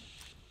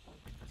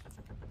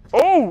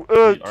 Oh,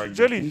 are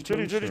jelly.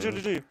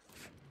 getting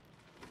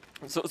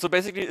So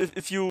basically,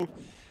 if you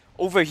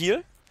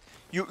overheal,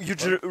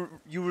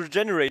 you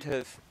regenerate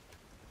health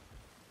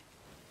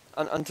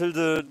until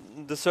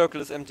the circle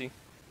is empty.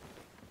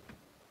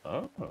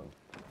 Oh,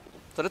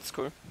 So that's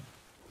cool.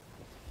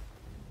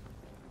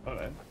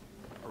 alright.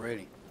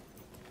 Already.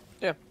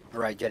 Yeah.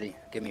 Alright, Jetty,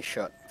 give me a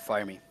shot.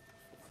 Fire me.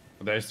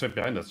 There's straight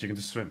behind us. You can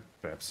just swim,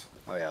 perhaps.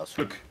 Oh yeah, I'll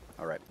swim. Look.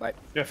 Alright, bye.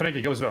 Yeah,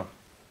 Frankie, go as well.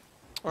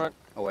 Alright.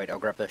 Oh wait, I'll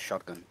grab the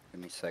shotgun. Give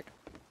me a sec.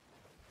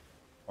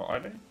 Oh, are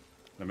they?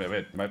 No,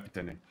 wait, might be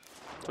turning.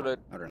 Too late.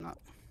 No, they're not.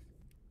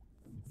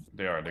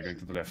 They are. They're going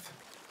to the left.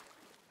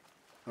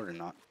 No, they're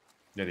not.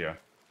 Yeah, they are.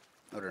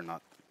 No, they're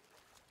not.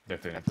 They're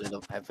turning.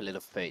 Have a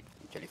little faith,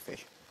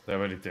 jellyfish. They're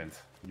already turned.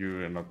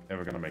 You are not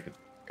ever gonna make it.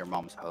 Your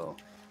mom's hoe.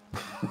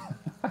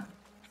 Don't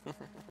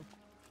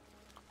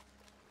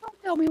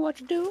tell me what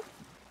to do.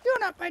 You're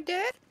not my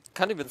dad.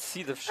 Can't even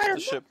see the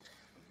ship.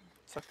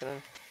 Fucking hell.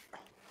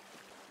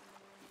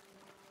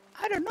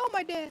 I don't know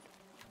my dad.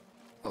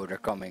 Oh, they're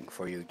coming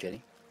for you,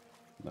 Jelly.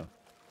 No.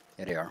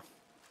 Yeah, they are.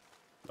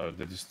 Oh,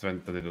 they just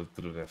went a little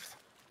to the left.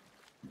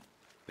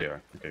 They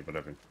are. Okay,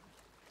 whatever.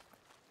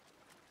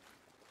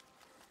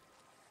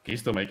 Can you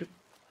still make it?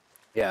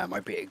 Yeah, it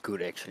might be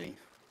good actually.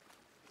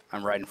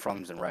 I'm right in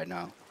front of them right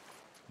now.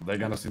 They're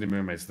gonna see the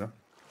mermaids though.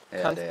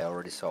 Yeah, Can't- they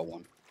already saw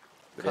one.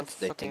 But can't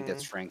they think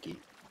that's fucking- Frankie.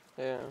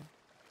 Yeah.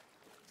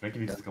 Frankie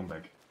needs to come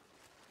back.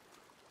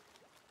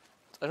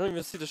 I don't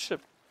even see the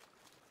ship.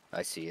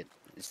 I see it.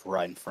 It's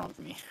right in front of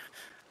me.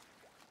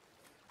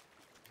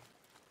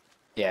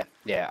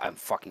 yeah, I'm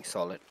fucking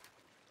solid.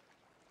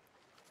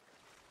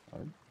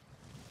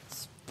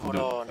 Hold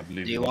on. I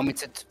believe Do you want me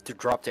to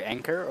drop the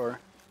anchor or?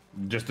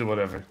 Just do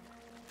whatever.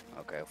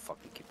 Okay, I'll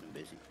fucking keep them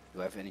busy.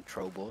 Do I have any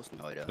throw balls?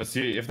 No, I don't. Let's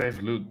see if they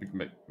have loot.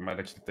 We might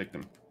actually take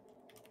them.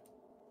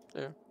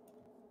 Yeah.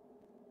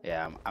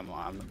 Yeah, I'm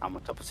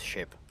on top of the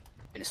ship.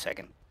 In a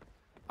second.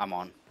 I'm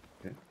on.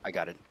 Okay. I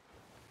got it.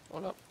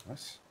 Hold up.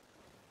 Nice.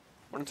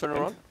 Wanna turn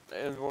around?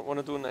 And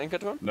wanna do an anchor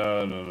turn?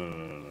 No. No.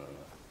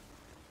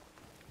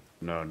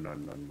 You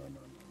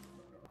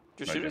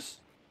Not serious?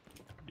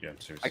 Yeah, I'm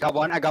serious. I got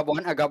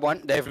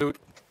one. They have loot.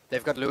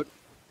 They've got loot.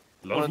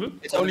 Lot of loot?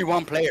 It's only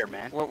one player,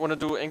 man. Wanna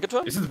do anchor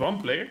turn? Is it one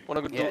player?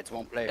 Wanna go do Yeah, it's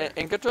one player.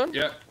 anchor turn?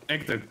 Yeah,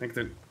 anchor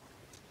turn.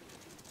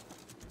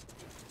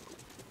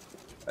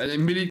 And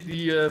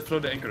immediately throw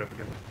the anchor up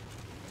again.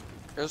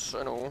 Yes,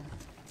 I know.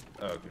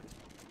 Oh, okay.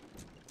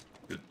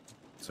 Good.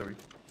 Sorry.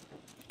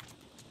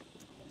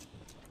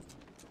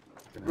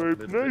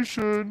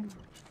 Nation.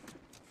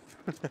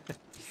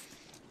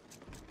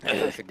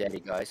 There's your daddy,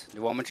 guys. Do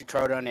you want me to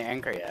throw down the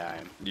anchor? Yeah,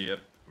 I am. Yep,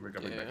 we're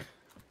coming Yeah. back.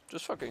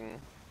 Just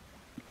fucking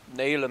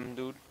nail him,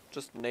 dude.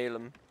 Just nail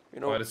him. You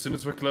know. Alright, as soon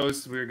as we're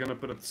close, we're gonna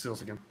put up the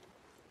sails again.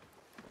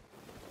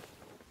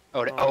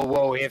 Oh, oh,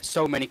 whoa, he has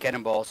so many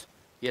cannonballs.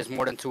 He has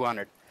more than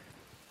 200.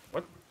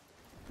 What?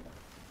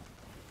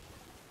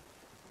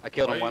 I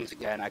killed him Why- once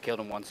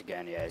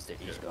again. Yeah,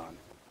 he's gone.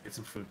 Get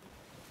some food.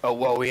 Oh,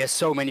 whoa, he has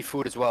so many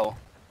food as well.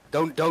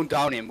 Don't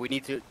down him. We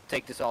need to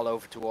take this all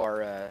over to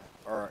our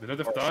We don't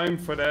have time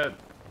for that.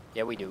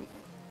 Yeah, we do.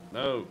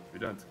 No, we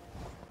don't.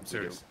 I'm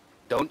serious.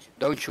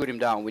 Don't shoot him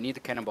down. We need the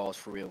cannonballs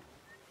for real.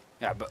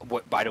 Yeah,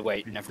 but by the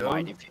way, never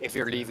mind. If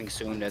you're leaving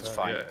soon, that's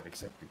fine. Yeah,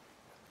 exactly.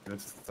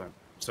 That's the time.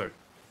 So,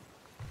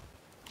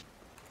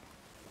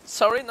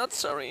 Sorry, not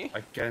sorry.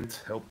 I can't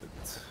help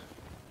it.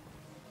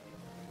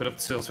 Put up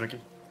the sails, Ricky.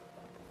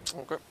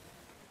 Okay.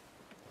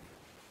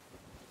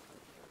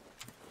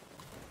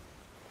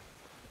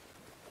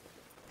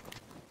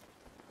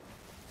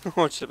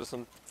 Oh, ship is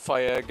on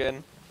fire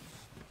again.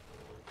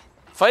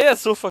 Fire is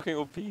so fucking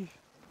OP.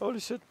 Holy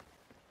shit.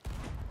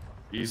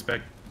 He's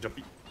back,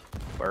 Jumpy.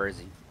 Where is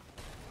he?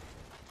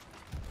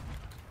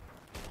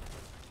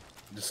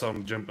 Just saw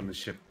him jump on the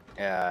ship.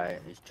 Yeah,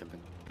 he's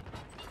jumping.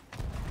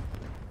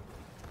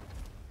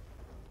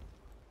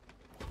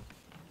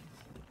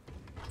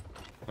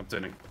 I'm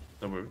turning.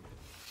 Don't worry.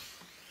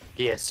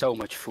 He has so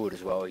much food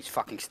as well. He's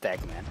fucking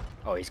stacked, man.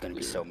 Oh, he's gonna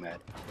be so mad.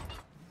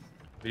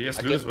 He has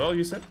I loot get- as well,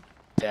 you said?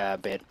 Yeah, a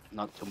bit.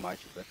 Not too much,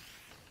 but...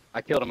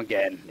 I killed him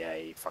again. Yeah,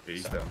 he fucking Okay,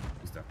 he's sucked. down.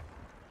 He's down.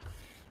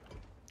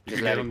 You Just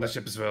can let get it on the go.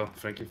 ship as well,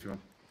 Frankie, if you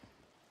want.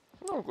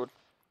 Oh, good.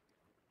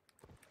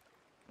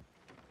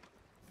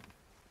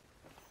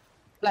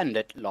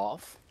 Splendid,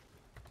 love.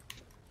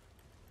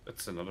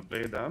 That's another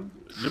player down.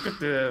 Look at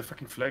the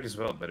fucking flag as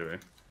well, by the way.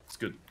 It's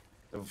good.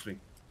 Level 3.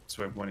 It's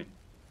worth money.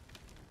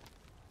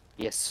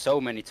 He has so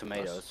many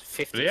tomatoes.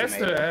 50 But he has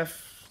tomatoes. to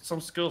have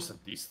some skills at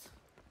least.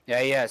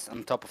 Yeah, he has.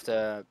 On top of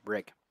the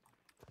brick.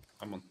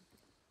 I'm on.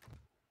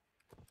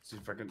 See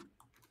if I can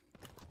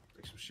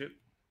take some shit.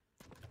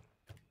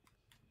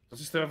 Does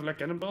he still have like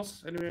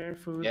cannonballs anywhere?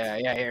 Food? Yeah,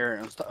 here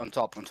on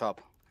top.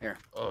 Here.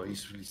 Oh,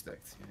 he's really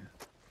stacked.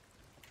 Yeah.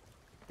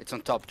 It's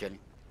on top, Jelly.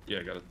 Yeah,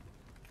 I got it.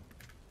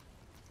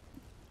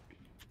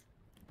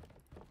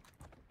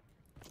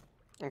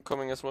 I'm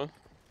coming as well.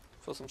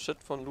 For some shit,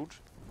 for loot.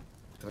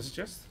 Does it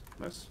just?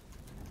 Nice.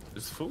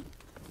 Is it full?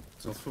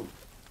 It's not full.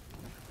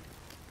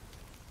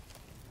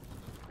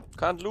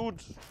 Can't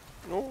loot.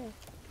 No.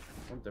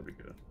 Oh, there we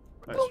go.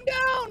 Nice. Go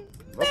down!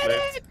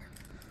 Well,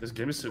 this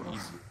game is so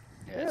easy.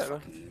 Yeah, it's Yeah.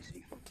 fucking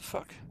easy. What the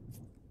fuck?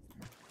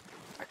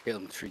 I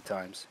killed him 3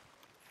 times.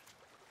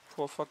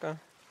 Poor fucker.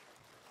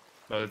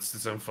 No, it's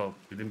his own fault.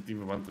 We didn't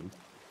even want him.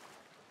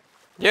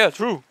 Yeah,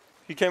 true.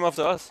 He came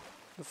after us.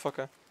 The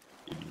fucker.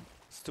 Idiot.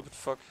 Stupid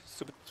fuck.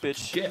 Stupid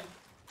bitch. Yeah.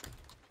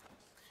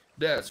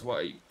 That's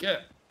why you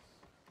get.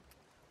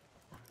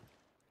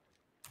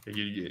 Yeah,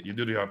 you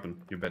do the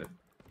harpoon. You bet it.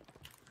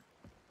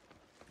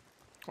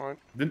 Alright.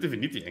 Didn't even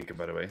need the anchor,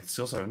 by the way. It's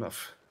also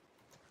enough.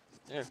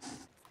 Yeah.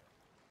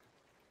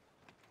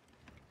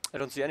 I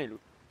don't see any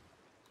loot.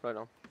 Right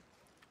now.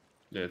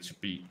 Yeah, it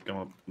should be come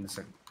up in a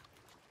second.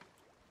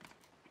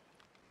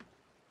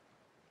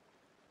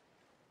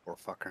 Poor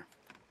fucker.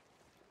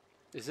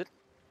 Is it?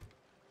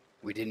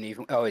 We didn't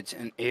even. Oh, it's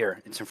in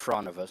here. It's in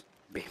front of us.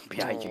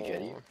 Behind you,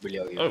 Jetty.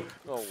 Below you. Oh.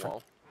 Oh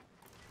wow.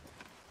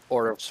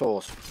 Order of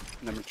Souls,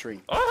 number 3.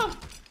 Ah!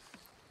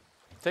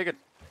 Take it.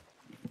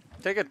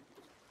 Take it.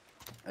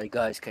 Hey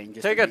guys, can you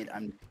just Take admit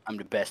I'm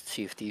the best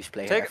Sea of Thieves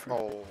player Take it. ever?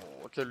 Oh,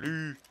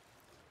 Jelly.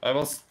 I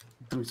was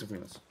doing something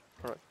else.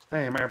 Alright.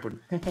 Hey, my harpoon.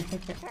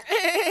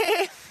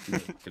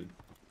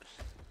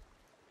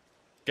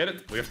 Get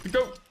it. We have to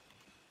go.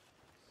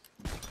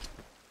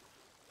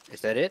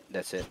 Is that it?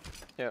 That's it.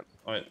 Yeah.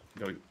 Alright,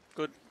 going.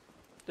 Good.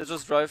 Let's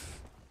just drive.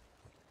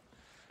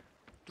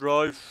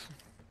 Drive.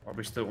 Are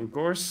we still on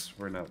course?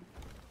 We're not.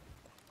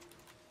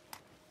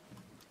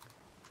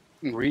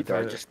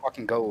 Retard, just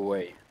fucking go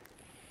away.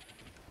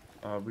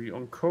 Are we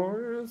on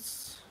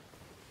course?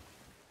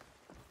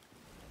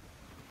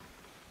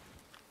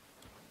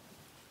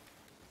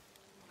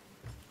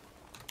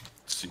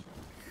 Let's see.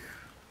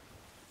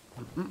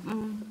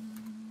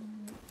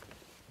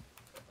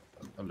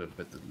 A little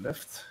bit to the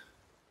left.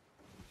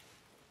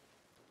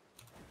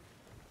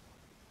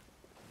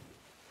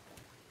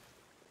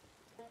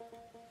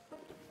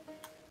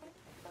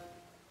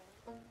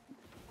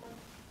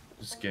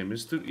 This game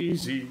is too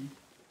easy.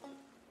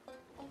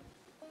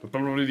 We're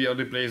probably the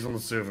only players on the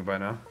server by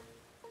now.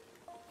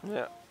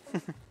 Yeah.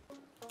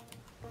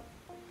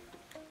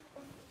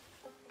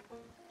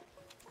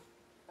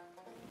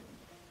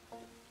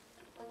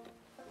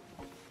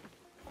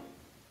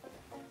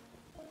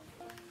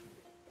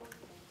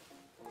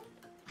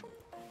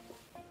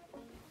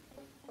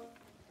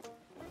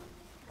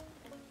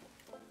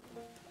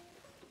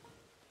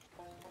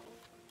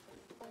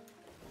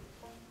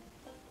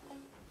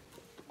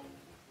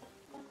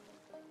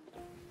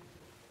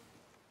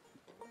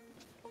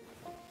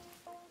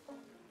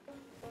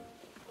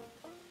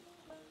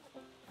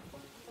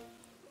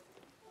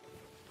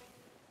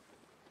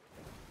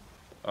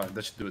 Alright,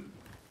 that should do it.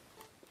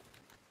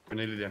 We're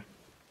nearly there.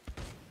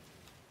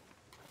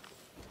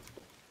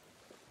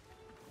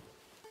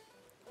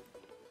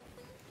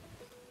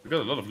 We got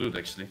a lot of loot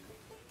actually.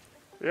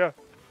 Yeah.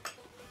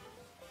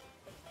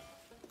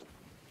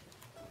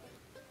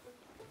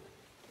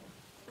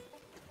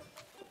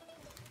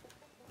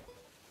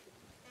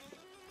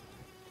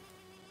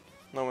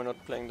 No, we're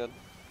not playing that.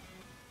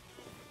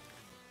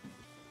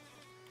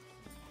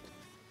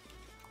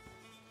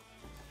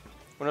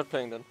 We're not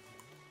playing that.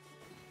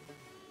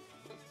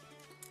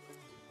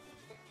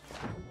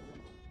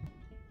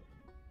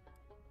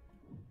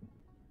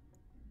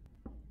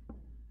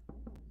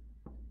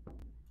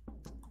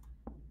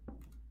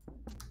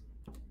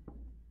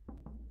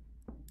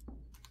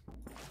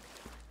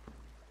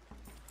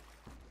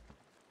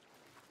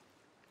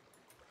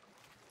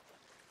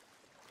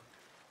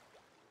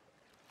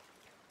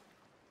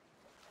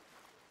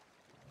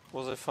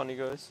 Was it funny,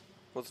 guys?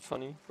 Was it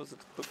funny? Was it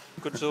a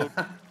good joke?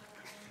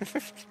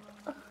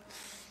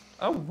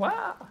 Oh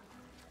wow!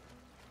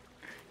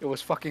 It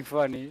was fucking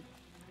funny.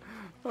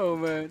 Oh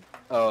man.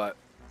 Oh.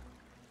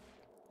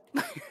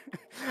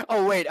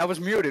 Oh wait, I was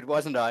muted,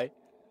 wasn't I?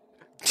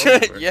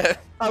 Yeah.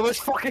 I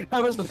was letting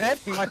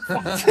my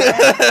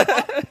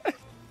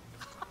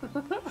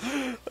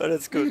Oh,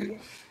 that's good.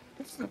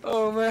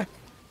 Oh man.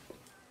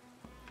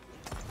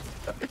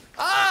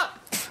 Ah!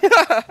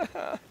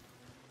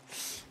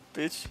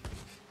 Bitch.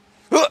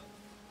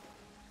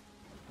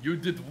 You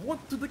did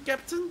what to the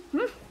captain?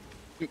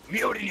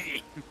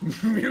 Mutiny!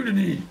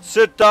 Mutiny!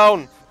 Sit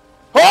down.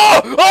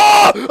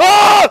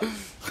 Oh!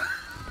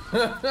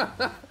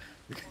 Oh!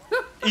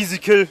 Easy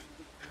kill.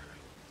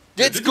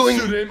 That's going.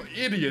 Shoot him,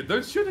 idiot!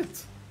 Don't shoot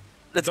it.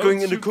 That's Don't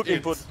going in the shoot cooking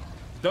it. pot.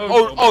 Don't.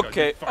 Oh, my God,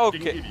 okay, you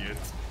fucking okay. Idiot.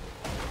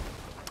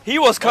 He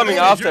was coming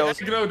You after us.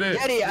 aggroed it.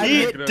 Daddy, I You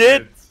He aggroed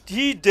did. it.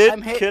 He did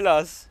I'm hit. kill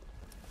us.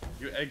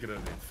 You aggroed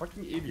it.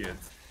 Fucking idiot.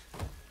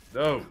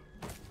 No.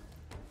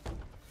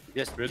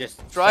 Just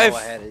Drive. go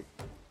ahead.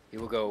 He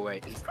will go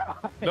away.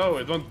 No,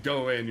 it won't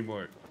go away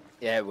anymore.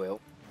 Yeah, it will.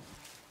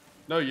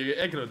 No, you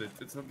aggroed it.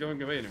 It's not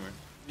going away anymore.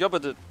 Job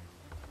it.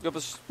 Job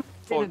is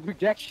fault. Didn't do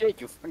jack shit,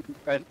 you fucking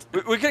cunt.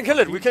 We can kill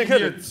it. We can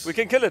kill it. We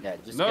can kill it. Yeah,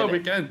 just No, kill we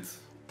it. can't.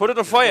 Put it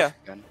on fire.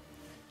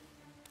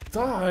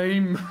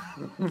 Time.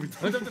 We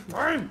don't have the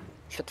time.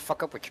 Shut the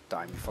fuck up with your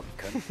time, you fucking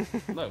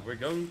cunt. No, we're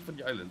going for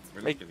the island.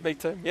 We're not kidding. Make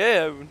time.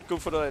 Yeah, go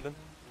for the island.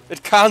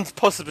 It can't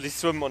possibly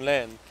swim on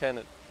land, can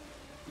it?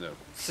 No.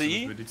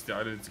 See? If we reach the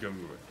island, it's going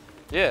away.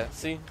 Yeah,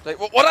 see? Like,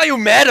 what are you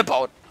mad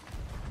about?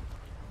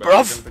 But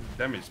Bruv. we're gonna take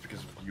damage because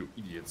of you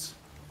idiots.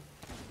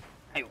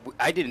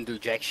 I didn't do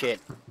jack shit.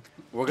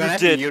 We're gonna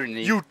have You to did.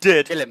 urinate. You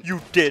did. Kill him.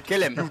 You did.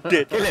 Kill him. You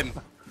did. Kill him.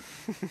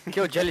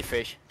 Kill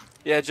jellyfish.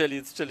 Yeah, Jelly.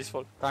 It's Jelly's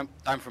fault. Time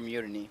from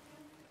urinate.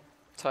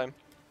 Time.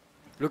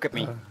 Look at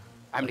me.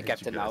 I'm I the hate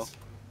captain you now.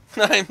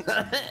 guys.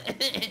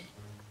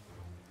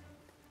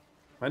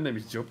 My name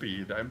is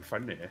Joppy and I'm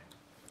funny.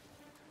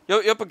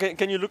 Yo, but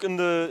can you look in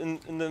the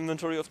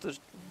inventory of the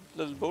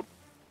little boat?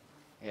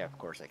 Yeah, of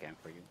course I can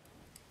for you.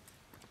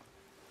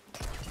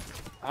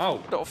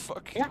 Ow! Oh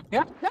fuck.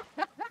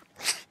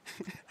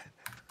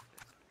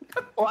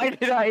 Why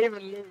did I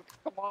even look?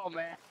 Come on,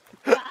 man.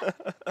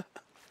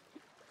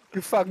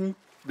 You fucking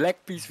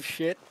black piece of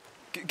shit.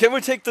 Can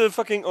we take the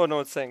fucking... Oh no,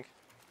 it sank.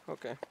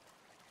 Okay.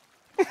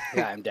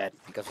 Yeah, I'm dead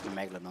because of the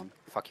Megalodon.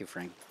 Fuck you,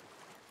 Frank.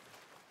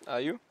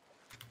 Are you?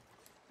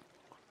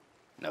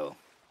 No.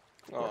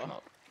 Oh,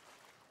 Not.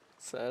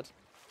 sad.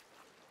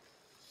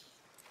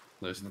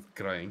 No, he's not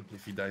crying.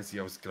 If he dies, he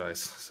always cries.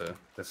 So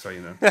that's how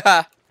you know.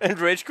 And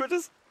rage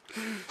quitters?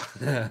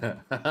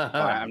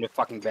 I'm the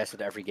fucking best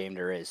at every game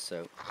there is,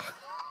 so.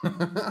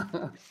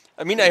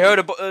 I mean, I heard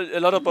a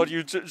lot about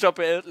you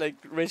jumping like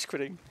rage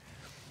quitting.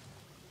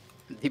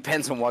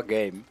 Depends on what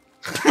game.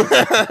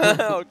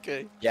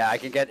 Okay. Yeah, I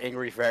can get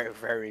angry very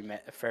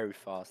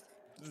fast.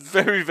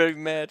 Very, very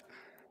mad.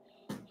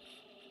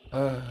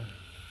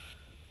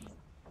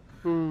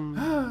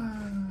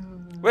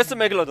 Where's the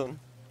Megalodon?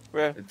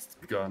 Where? It's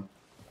gone.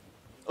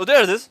 Oh,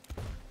 there it is.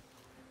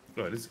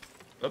 No, it is.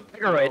 Up.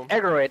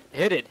 Aggro it.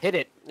 Hit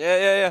it.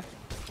 Yeah.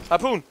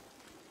 Harpoon.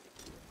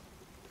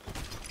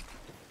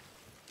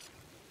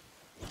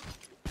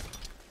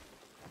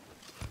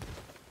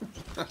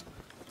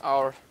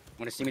 Our.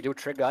 Wanna see me do a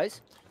trick,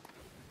 guys?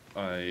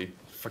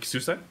 Fuck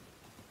suicide?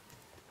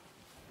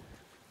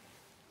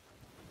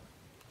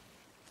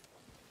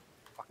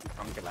 Fucking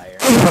bunker liar.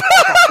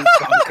 Fucking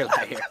bunker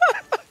liar.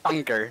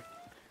 Bunker.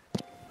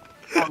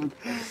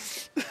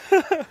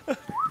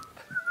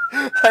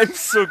 I'm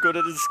so good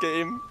at this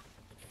game.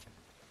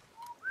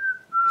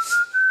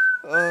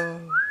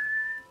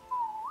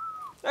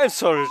 I'm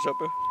sorry,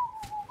 Chopper.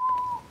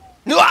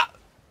 No!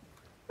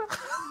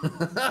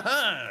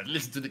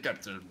 Listen to the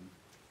captain.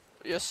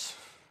 Yes.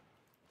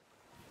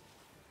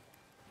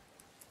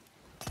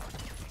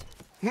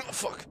 Oh,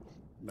 fuck.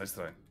 Nice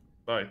try.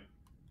 Bye.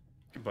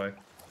 Goodbye.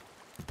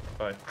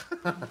 Bye.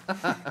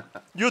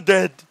 You're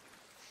dead.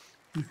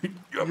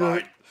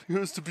 Goodbye. You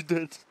used to be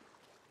dead.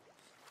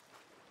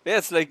 Yeah,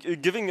 it's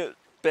like giving it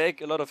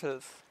back a lot of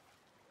health.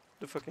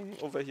 The fucking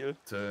overheal.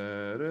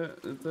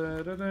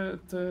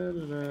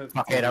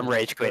 Fuck it, I'm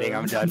rage quitting,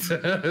 I'm done.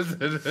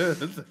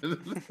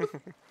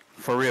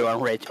 For real,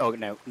 I'm rage. Oh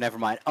no, never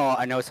mind. Oh,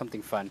 I know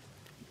something fun.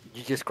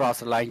 You just crossed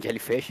the line,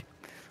 jellyfish.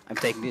 I'm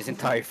taking this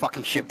entire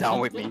fucking ship down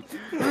with me.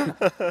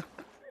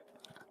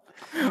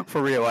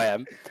 For real, I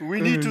am.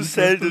 We need to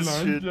sell this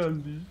shit.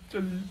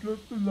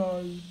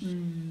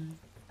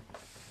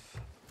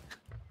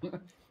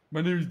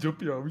 My name is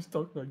Joppy, I always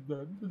talk like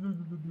that.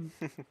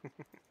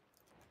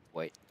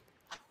 Wait.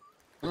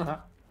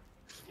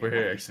 We're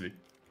here actually.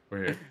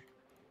 We're here.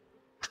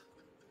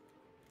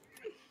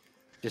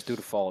 Just do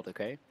the fault,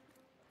 okay?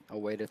 I'll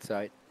wait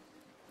outside.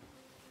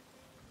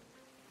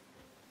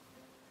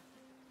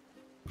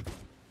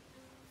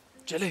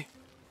 Jelly.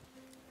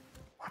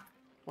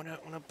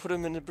 Wanna put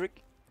him in the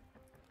brick?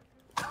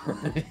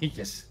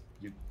 Yes,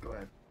 you go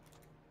ahead.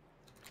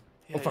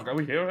 Yeah, Oh fuck, are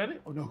we here already?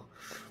 Oh no.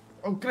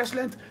 Oh, crash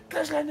land!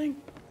 Crash landing!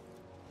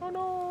 Oh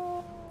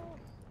no!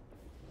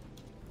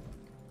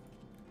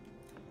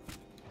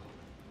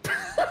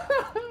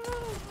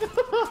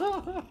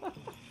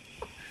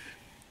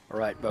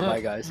 Alright,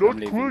 bye-bye guys. Not I'm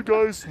leaving. cool,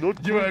 guys.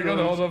 Not You cool, were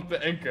gonna guys. hold up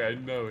the anchor, I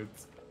know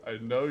it. I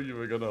know you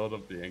were gonna hold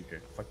up the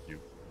anchor. Fuck you.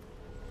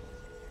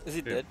 Is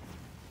he Here. dead?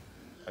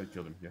 I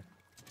killed him, yeah.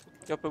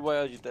 Jopper, why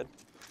are you dead?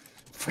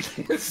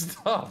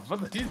 Stop!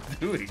 What are you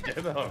doing?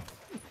 Get off!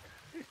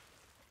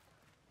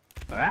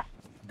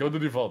 Go to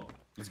the vault.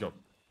 Let's go.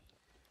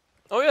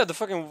 Oh yeah, the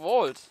fucking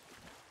vault.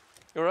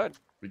 You're right.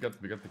 We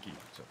got the key.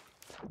 So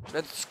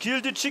Let's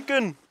kill the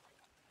chicken.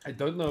 I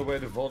don't know where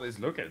the vault is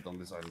located on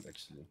this island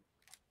actually.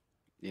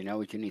 You know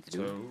what you need to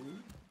do? So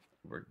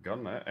we're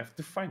gonna have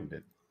to find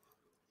it.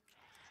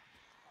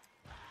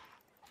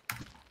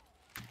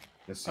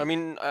 Let's see. I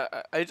mean,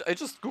 I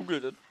just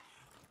googled it.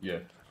 Yeah.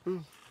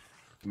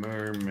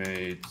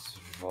 Mermaid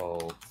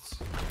vault.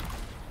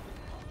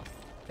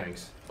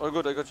 Thanks. Oh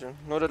good, I got you.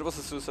 No, that was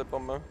a suicide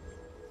bomber.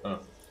 Oh.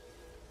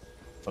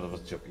 Thought it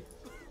was Joppy.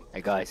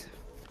 Hey guys.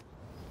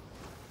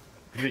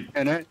 Green.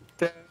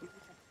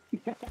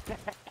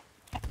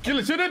 Kill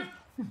it, shoot it!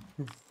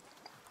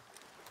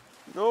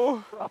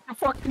 No.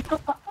 Fucking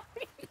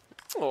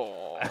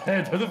Oh.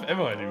 I don't have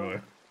ammo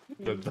anymore.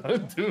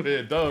 Don't do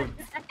it, don't.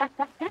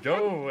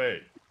 Go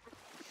away.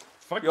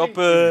 Fucking Joppe,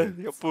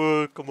 idiot.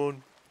 Joppe, come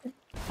on.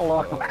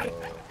 Oh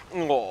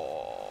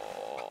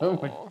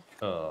my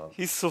god.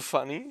 He's so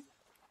funny.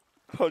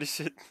 Holy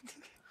shit.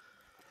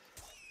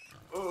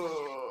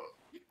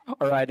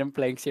 Alright, I'm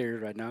playing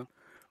serious right now.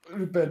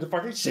 Repair the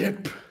fucking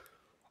ship.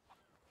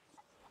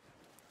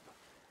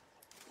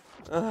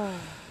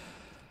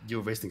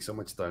 You're wasting so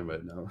much time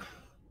right now.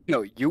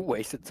 No, you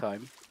wasted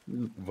time.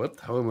 What?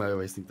 How am I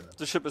wasting time?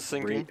 The ship is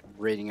sinking.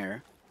 Breathing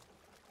air.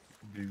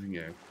 Breathing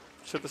air.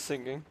 Ship is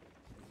sinking.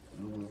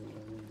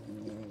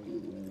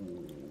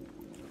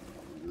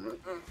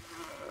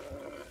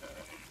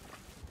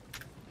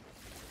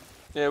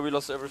 Yeah, we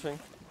lost everything.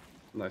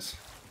 Nice.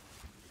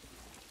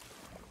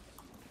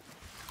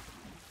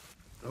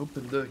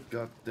 Open the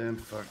goddamn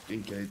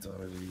fucking gate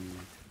already.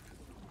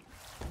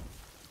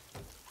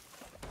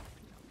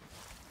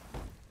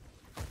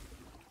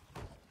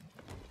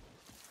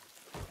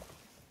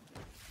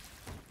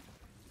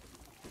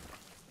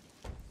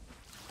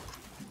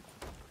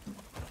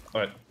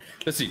 Alright,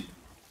 let's see.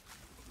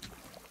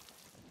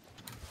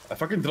 I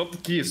fucking dropped the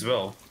key as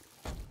well.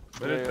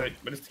 Where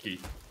is the key?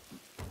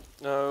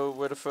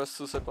 Where the first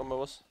suicide bomber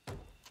was.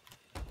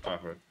 Ah,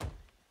 right.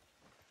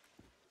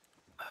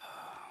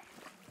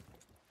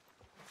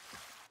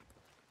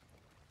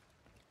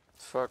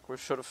 Fuck, we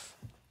should have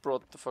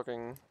brought the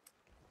fucking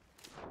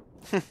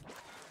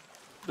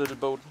little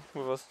boat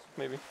with us,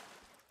 maybe.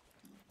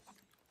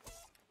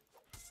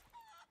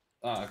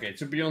 Ah, okay, it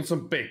should be on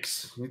some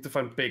pigs. You need to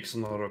find pigs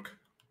on a rock.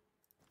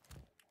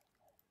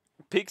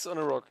 Pigs on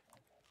a rock.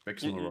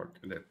 Pigs on a rock,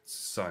 and that's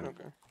sign.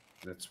 Okay.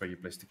 That's where you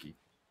place the key.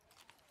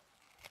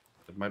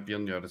 It might be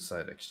on the other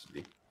side,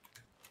 actually.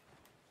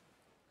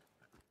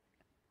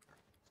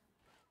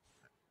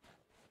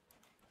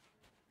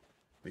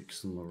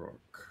 Pigs on a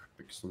rock.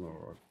 Pigs on a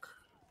rock.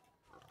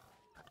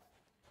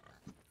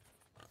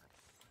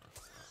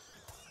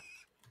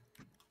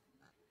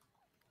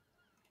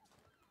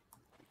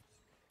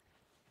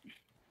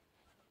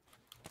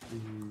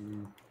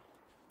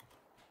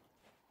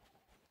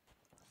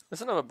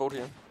 There's another boat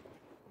here.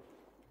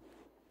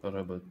 A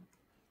robot.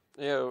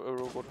 Yeah, a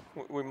robot.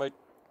 We might.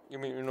 You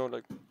mean, you know,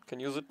 like, can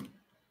use it?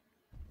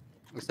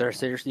 Is there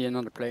seriously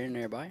another player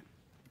nearby?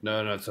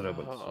 No, no, it's a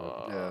robot.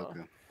 Yeah,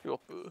 okay.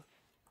 Joppe,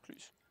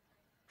 please.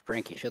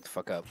 Frankie, shut the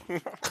fuck up.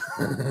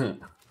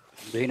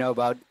 Do you know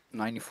about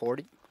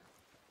 9040?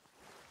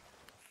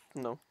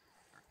 No.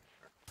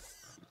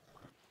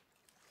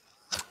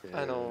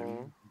 I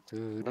know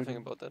nothing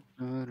about that.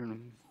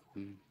 Don't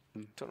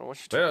know what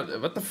you're talking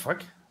Well, what the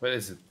fuck? Where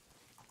is it?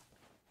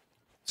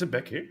 Is it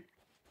back here?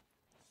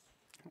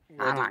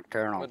 Where the,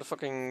 Nocturnal. where the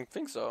fucking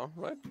things are,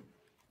 right?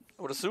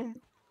 I would assume.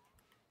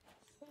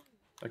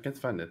 I can't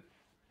find it.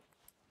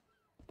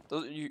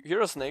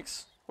 Here are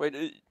snakes. Wait,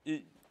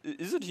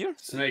 is it here?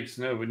 Snakes,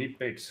 no, we need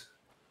pigs.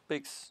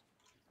 Pigs.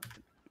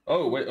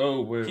 Oh, wait,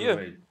 Here.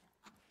 wait.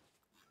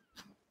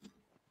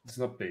 It's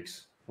not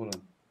pigs. Hold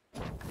on.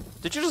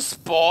 Did you just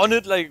spawn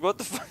it? Like, what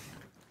the fuck?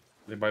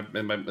 It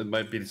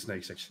might be the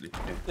snakes, actually.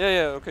 Yeah.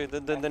 Yeah, okay,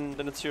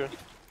 then it's here.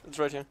 It's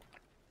right here.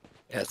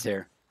 Yeah, it's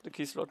here. The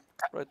key slot,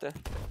 right there.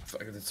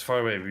 Fuck it, it's far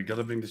away. We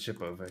gotta bring the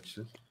ship over,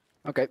 actually.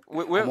 Okay,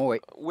 We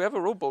we have a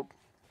rowboat.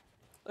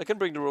 I can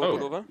bring the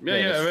rowboat over.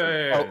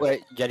 Yeah. Oh,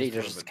 wait, Jelly,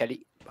 there's a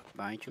skelly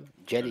behind you.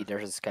 Jelly,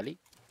 there's a skelly.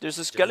 There's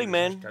a skelly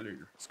man.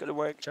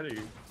 Scallywag.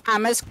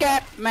 I'm a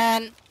scat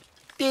man.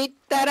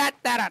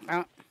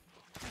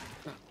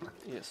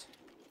 Yes.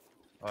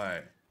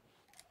 Alright.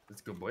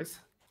 Let's go, boys.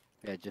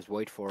 Yeah, just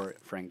wait for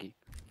Frankie.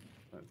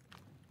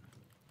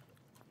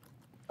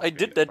 I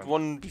did that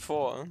one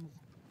before,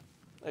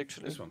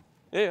 actually. This one.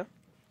 Yeah.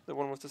 The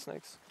one with the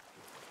snakes.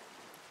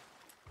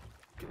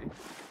 Okay.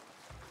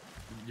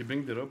 You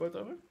bring the robot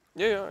over?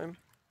 Yeah, I'm...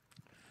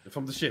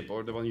 From the ship,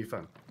 or the one you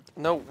found?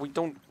 No, we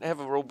don't have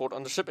a rowboat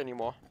on the ship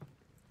anymore.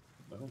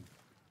 Oh.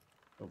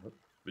 Oh, what?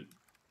 Wait.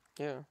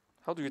 Yeah.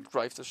 How do you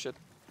drive this shit?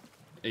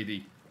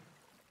 AD.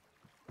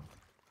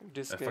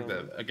 This Fuck game.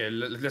 that. Okay,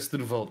 let's do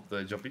the vault,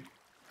 Joppy.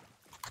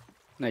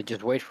 No,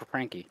 just wait for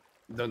Frankie.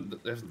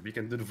 We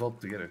can do the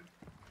vault together.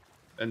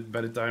 And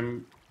by the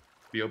time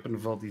we open the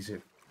vault, he's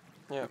here.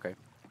 Yeah. Okay.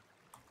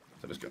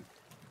 So let's go.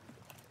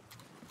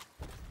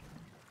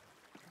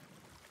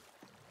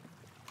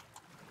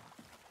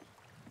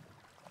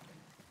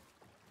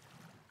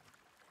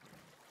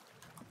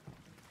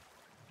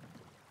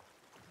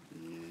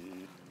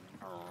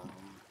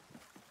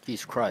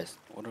 Jesus Christ,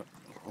 what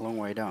a long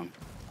way down.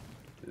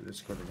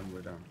 Let's go the long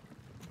way down.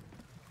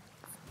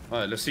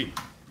 Alright, let's see.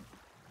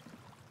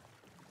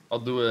 I'll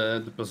do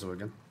the puzzle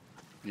again.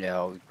 Yeah,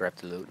 I'll grab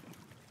the loot.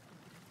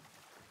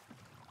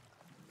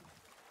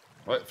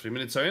 Alright, 3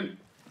 minutes in.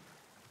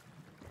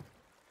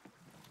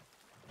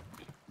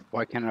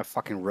 Why can't I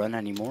fucking run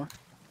anymore?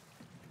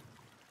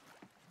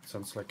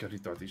 Sounds like a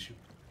retard issue.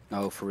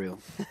 No, for real.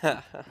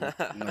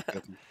 I'm not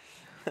joking.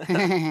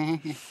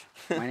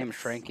 My name is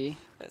Frankie.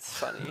 That's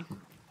funny.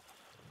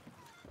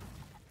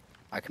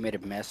 I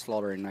committed mass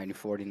slaughter in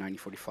 1940,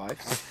 1945.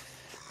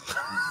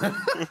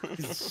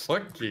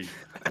 Fucking.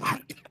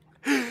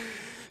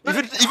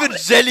 Even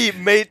Jelly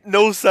made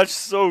no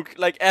such joke,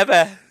 like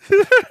ever.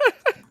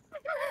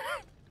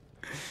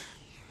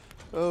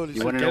 Holy Do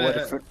you want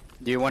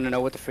to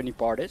know what the funny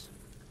part is?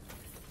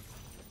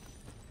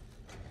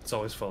 It's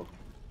always fun.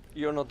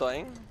 You're not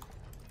dying?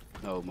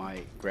 No,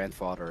 my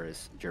grandfather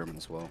is German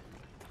as well.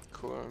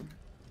 Cool.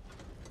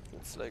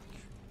 It's like...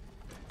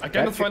 I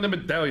cannot find a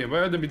medallion.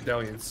 Where are the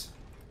medallions?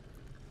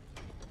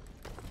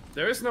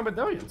 There is no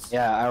medallions.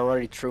 Yeah, I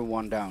already threw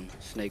one down.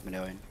 Snake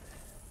medallion.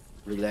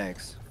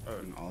 Relax. Oh,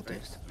 All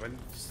this. When did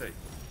you say?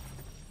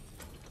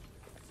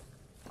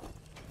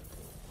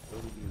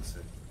 What did you say?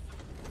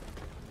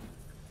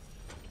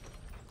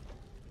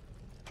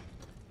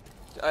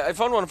 I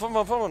found one, found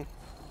one.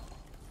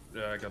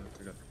 Yeah, I got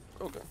it.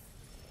 Okay.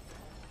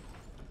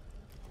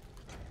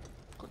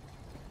 Good.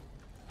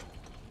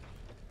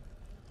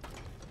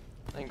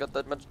 I ain't got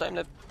that much time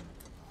left.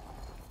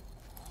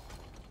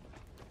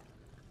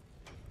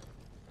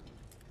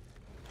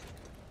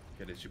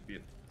 Okay, this should be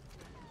it.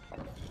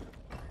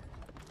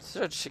 Is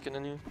there a chicken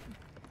in here?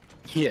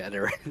 Yeah,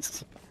 there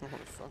is. Holy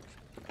fuck.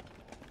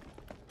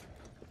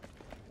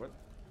 What?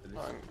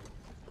 I'm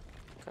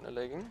kinda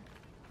lagging.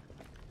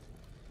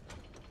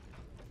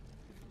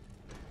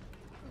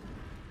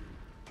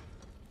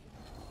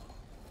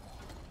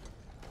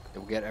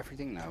 Did we get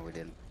everything? No, we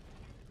didn't.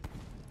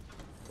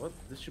 What?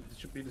 This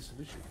should be the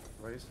solution.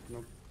 Why is it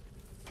not?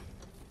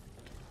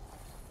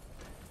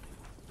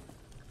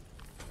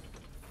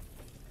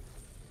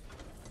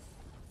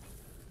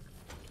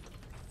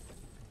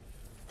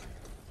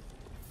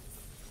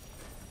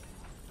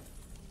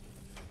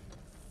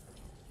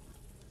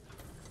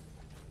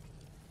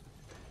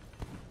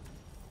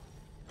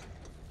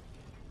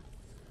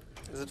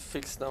 Is it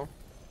fixed now?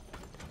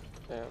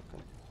 Yeah,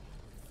 okay.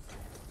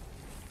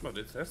 Well,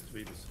 this has to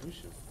be the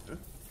solution. Huh?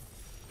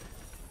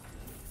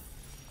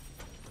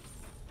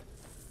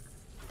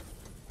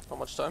 How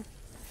much time?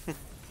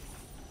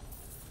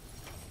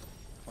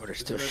 Oh, there's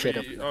still shit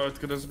up. Oh, it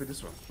could also be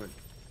this one. Wait.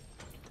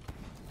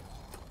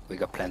 We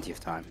got plenty of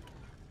time.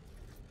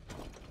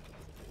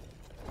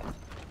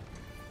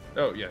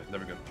 Oh, yeah, there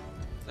we go.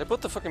 I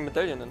put the fucking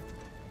medallion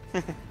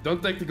in.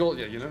 Don't take the gold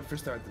yet, you know?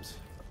 First items.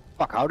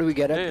 Fuck, how do we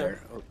get up Yeah.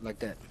 there? Oh, like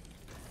that.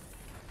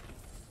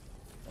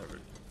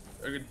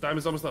 Okay, time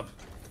is almost up.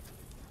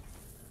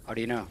 How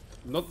do you know?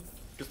 Not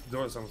just the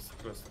door is almost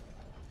closed.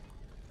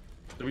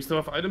 Do we still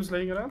have items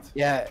laying around?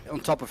 Yeah,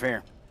 on top of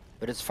here.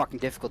 But it's fucking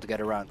difficult to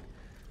get around.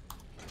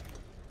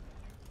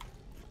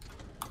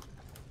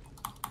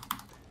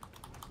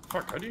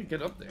 Fuck, how do you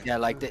get up there? Yeah,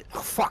 like this. Oh,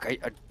 fuck, I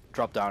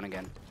dropped down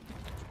again.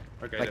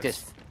 Okay, Like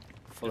that's- this.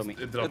 Follow me.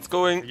 It dropped. It's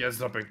going. Yeah, it's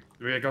dropping.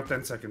 We got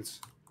 10 seconds.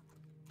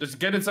 Just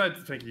get inside,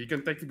 Frankie. You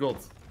can take the gold.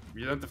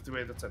 You don't have to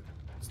wait, that's it.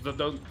 So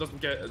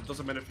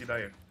doesn't matter if you die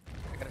here.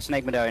 I got a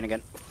snake medallion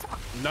again.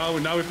 Now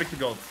we pick the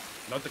gold.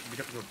 Now we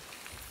get the gold.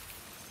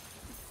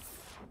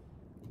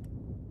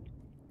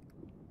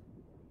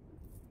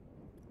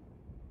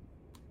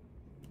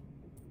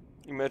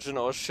 Imagine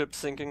our ship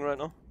sinking right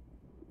now.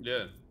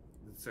 Yeah,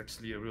 it's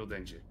actually a real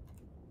danger.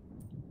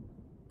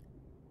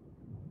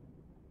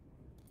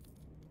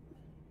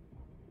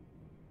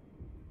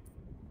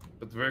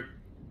 But we're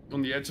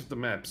on the edge of the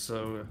map,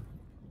 so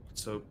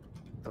let's hope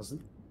it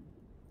doesn't.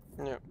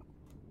 Yeah.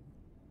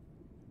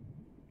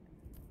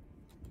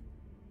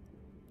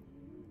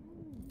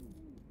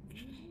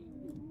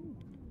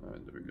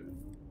 Alright, there we go.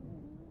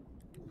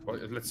 Well,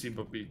 let's see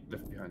what we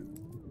left behind.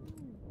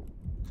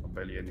 Not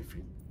barely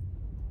anything.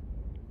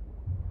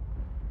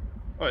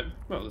 Alright,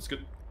 well, that's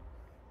good.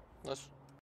 Nice.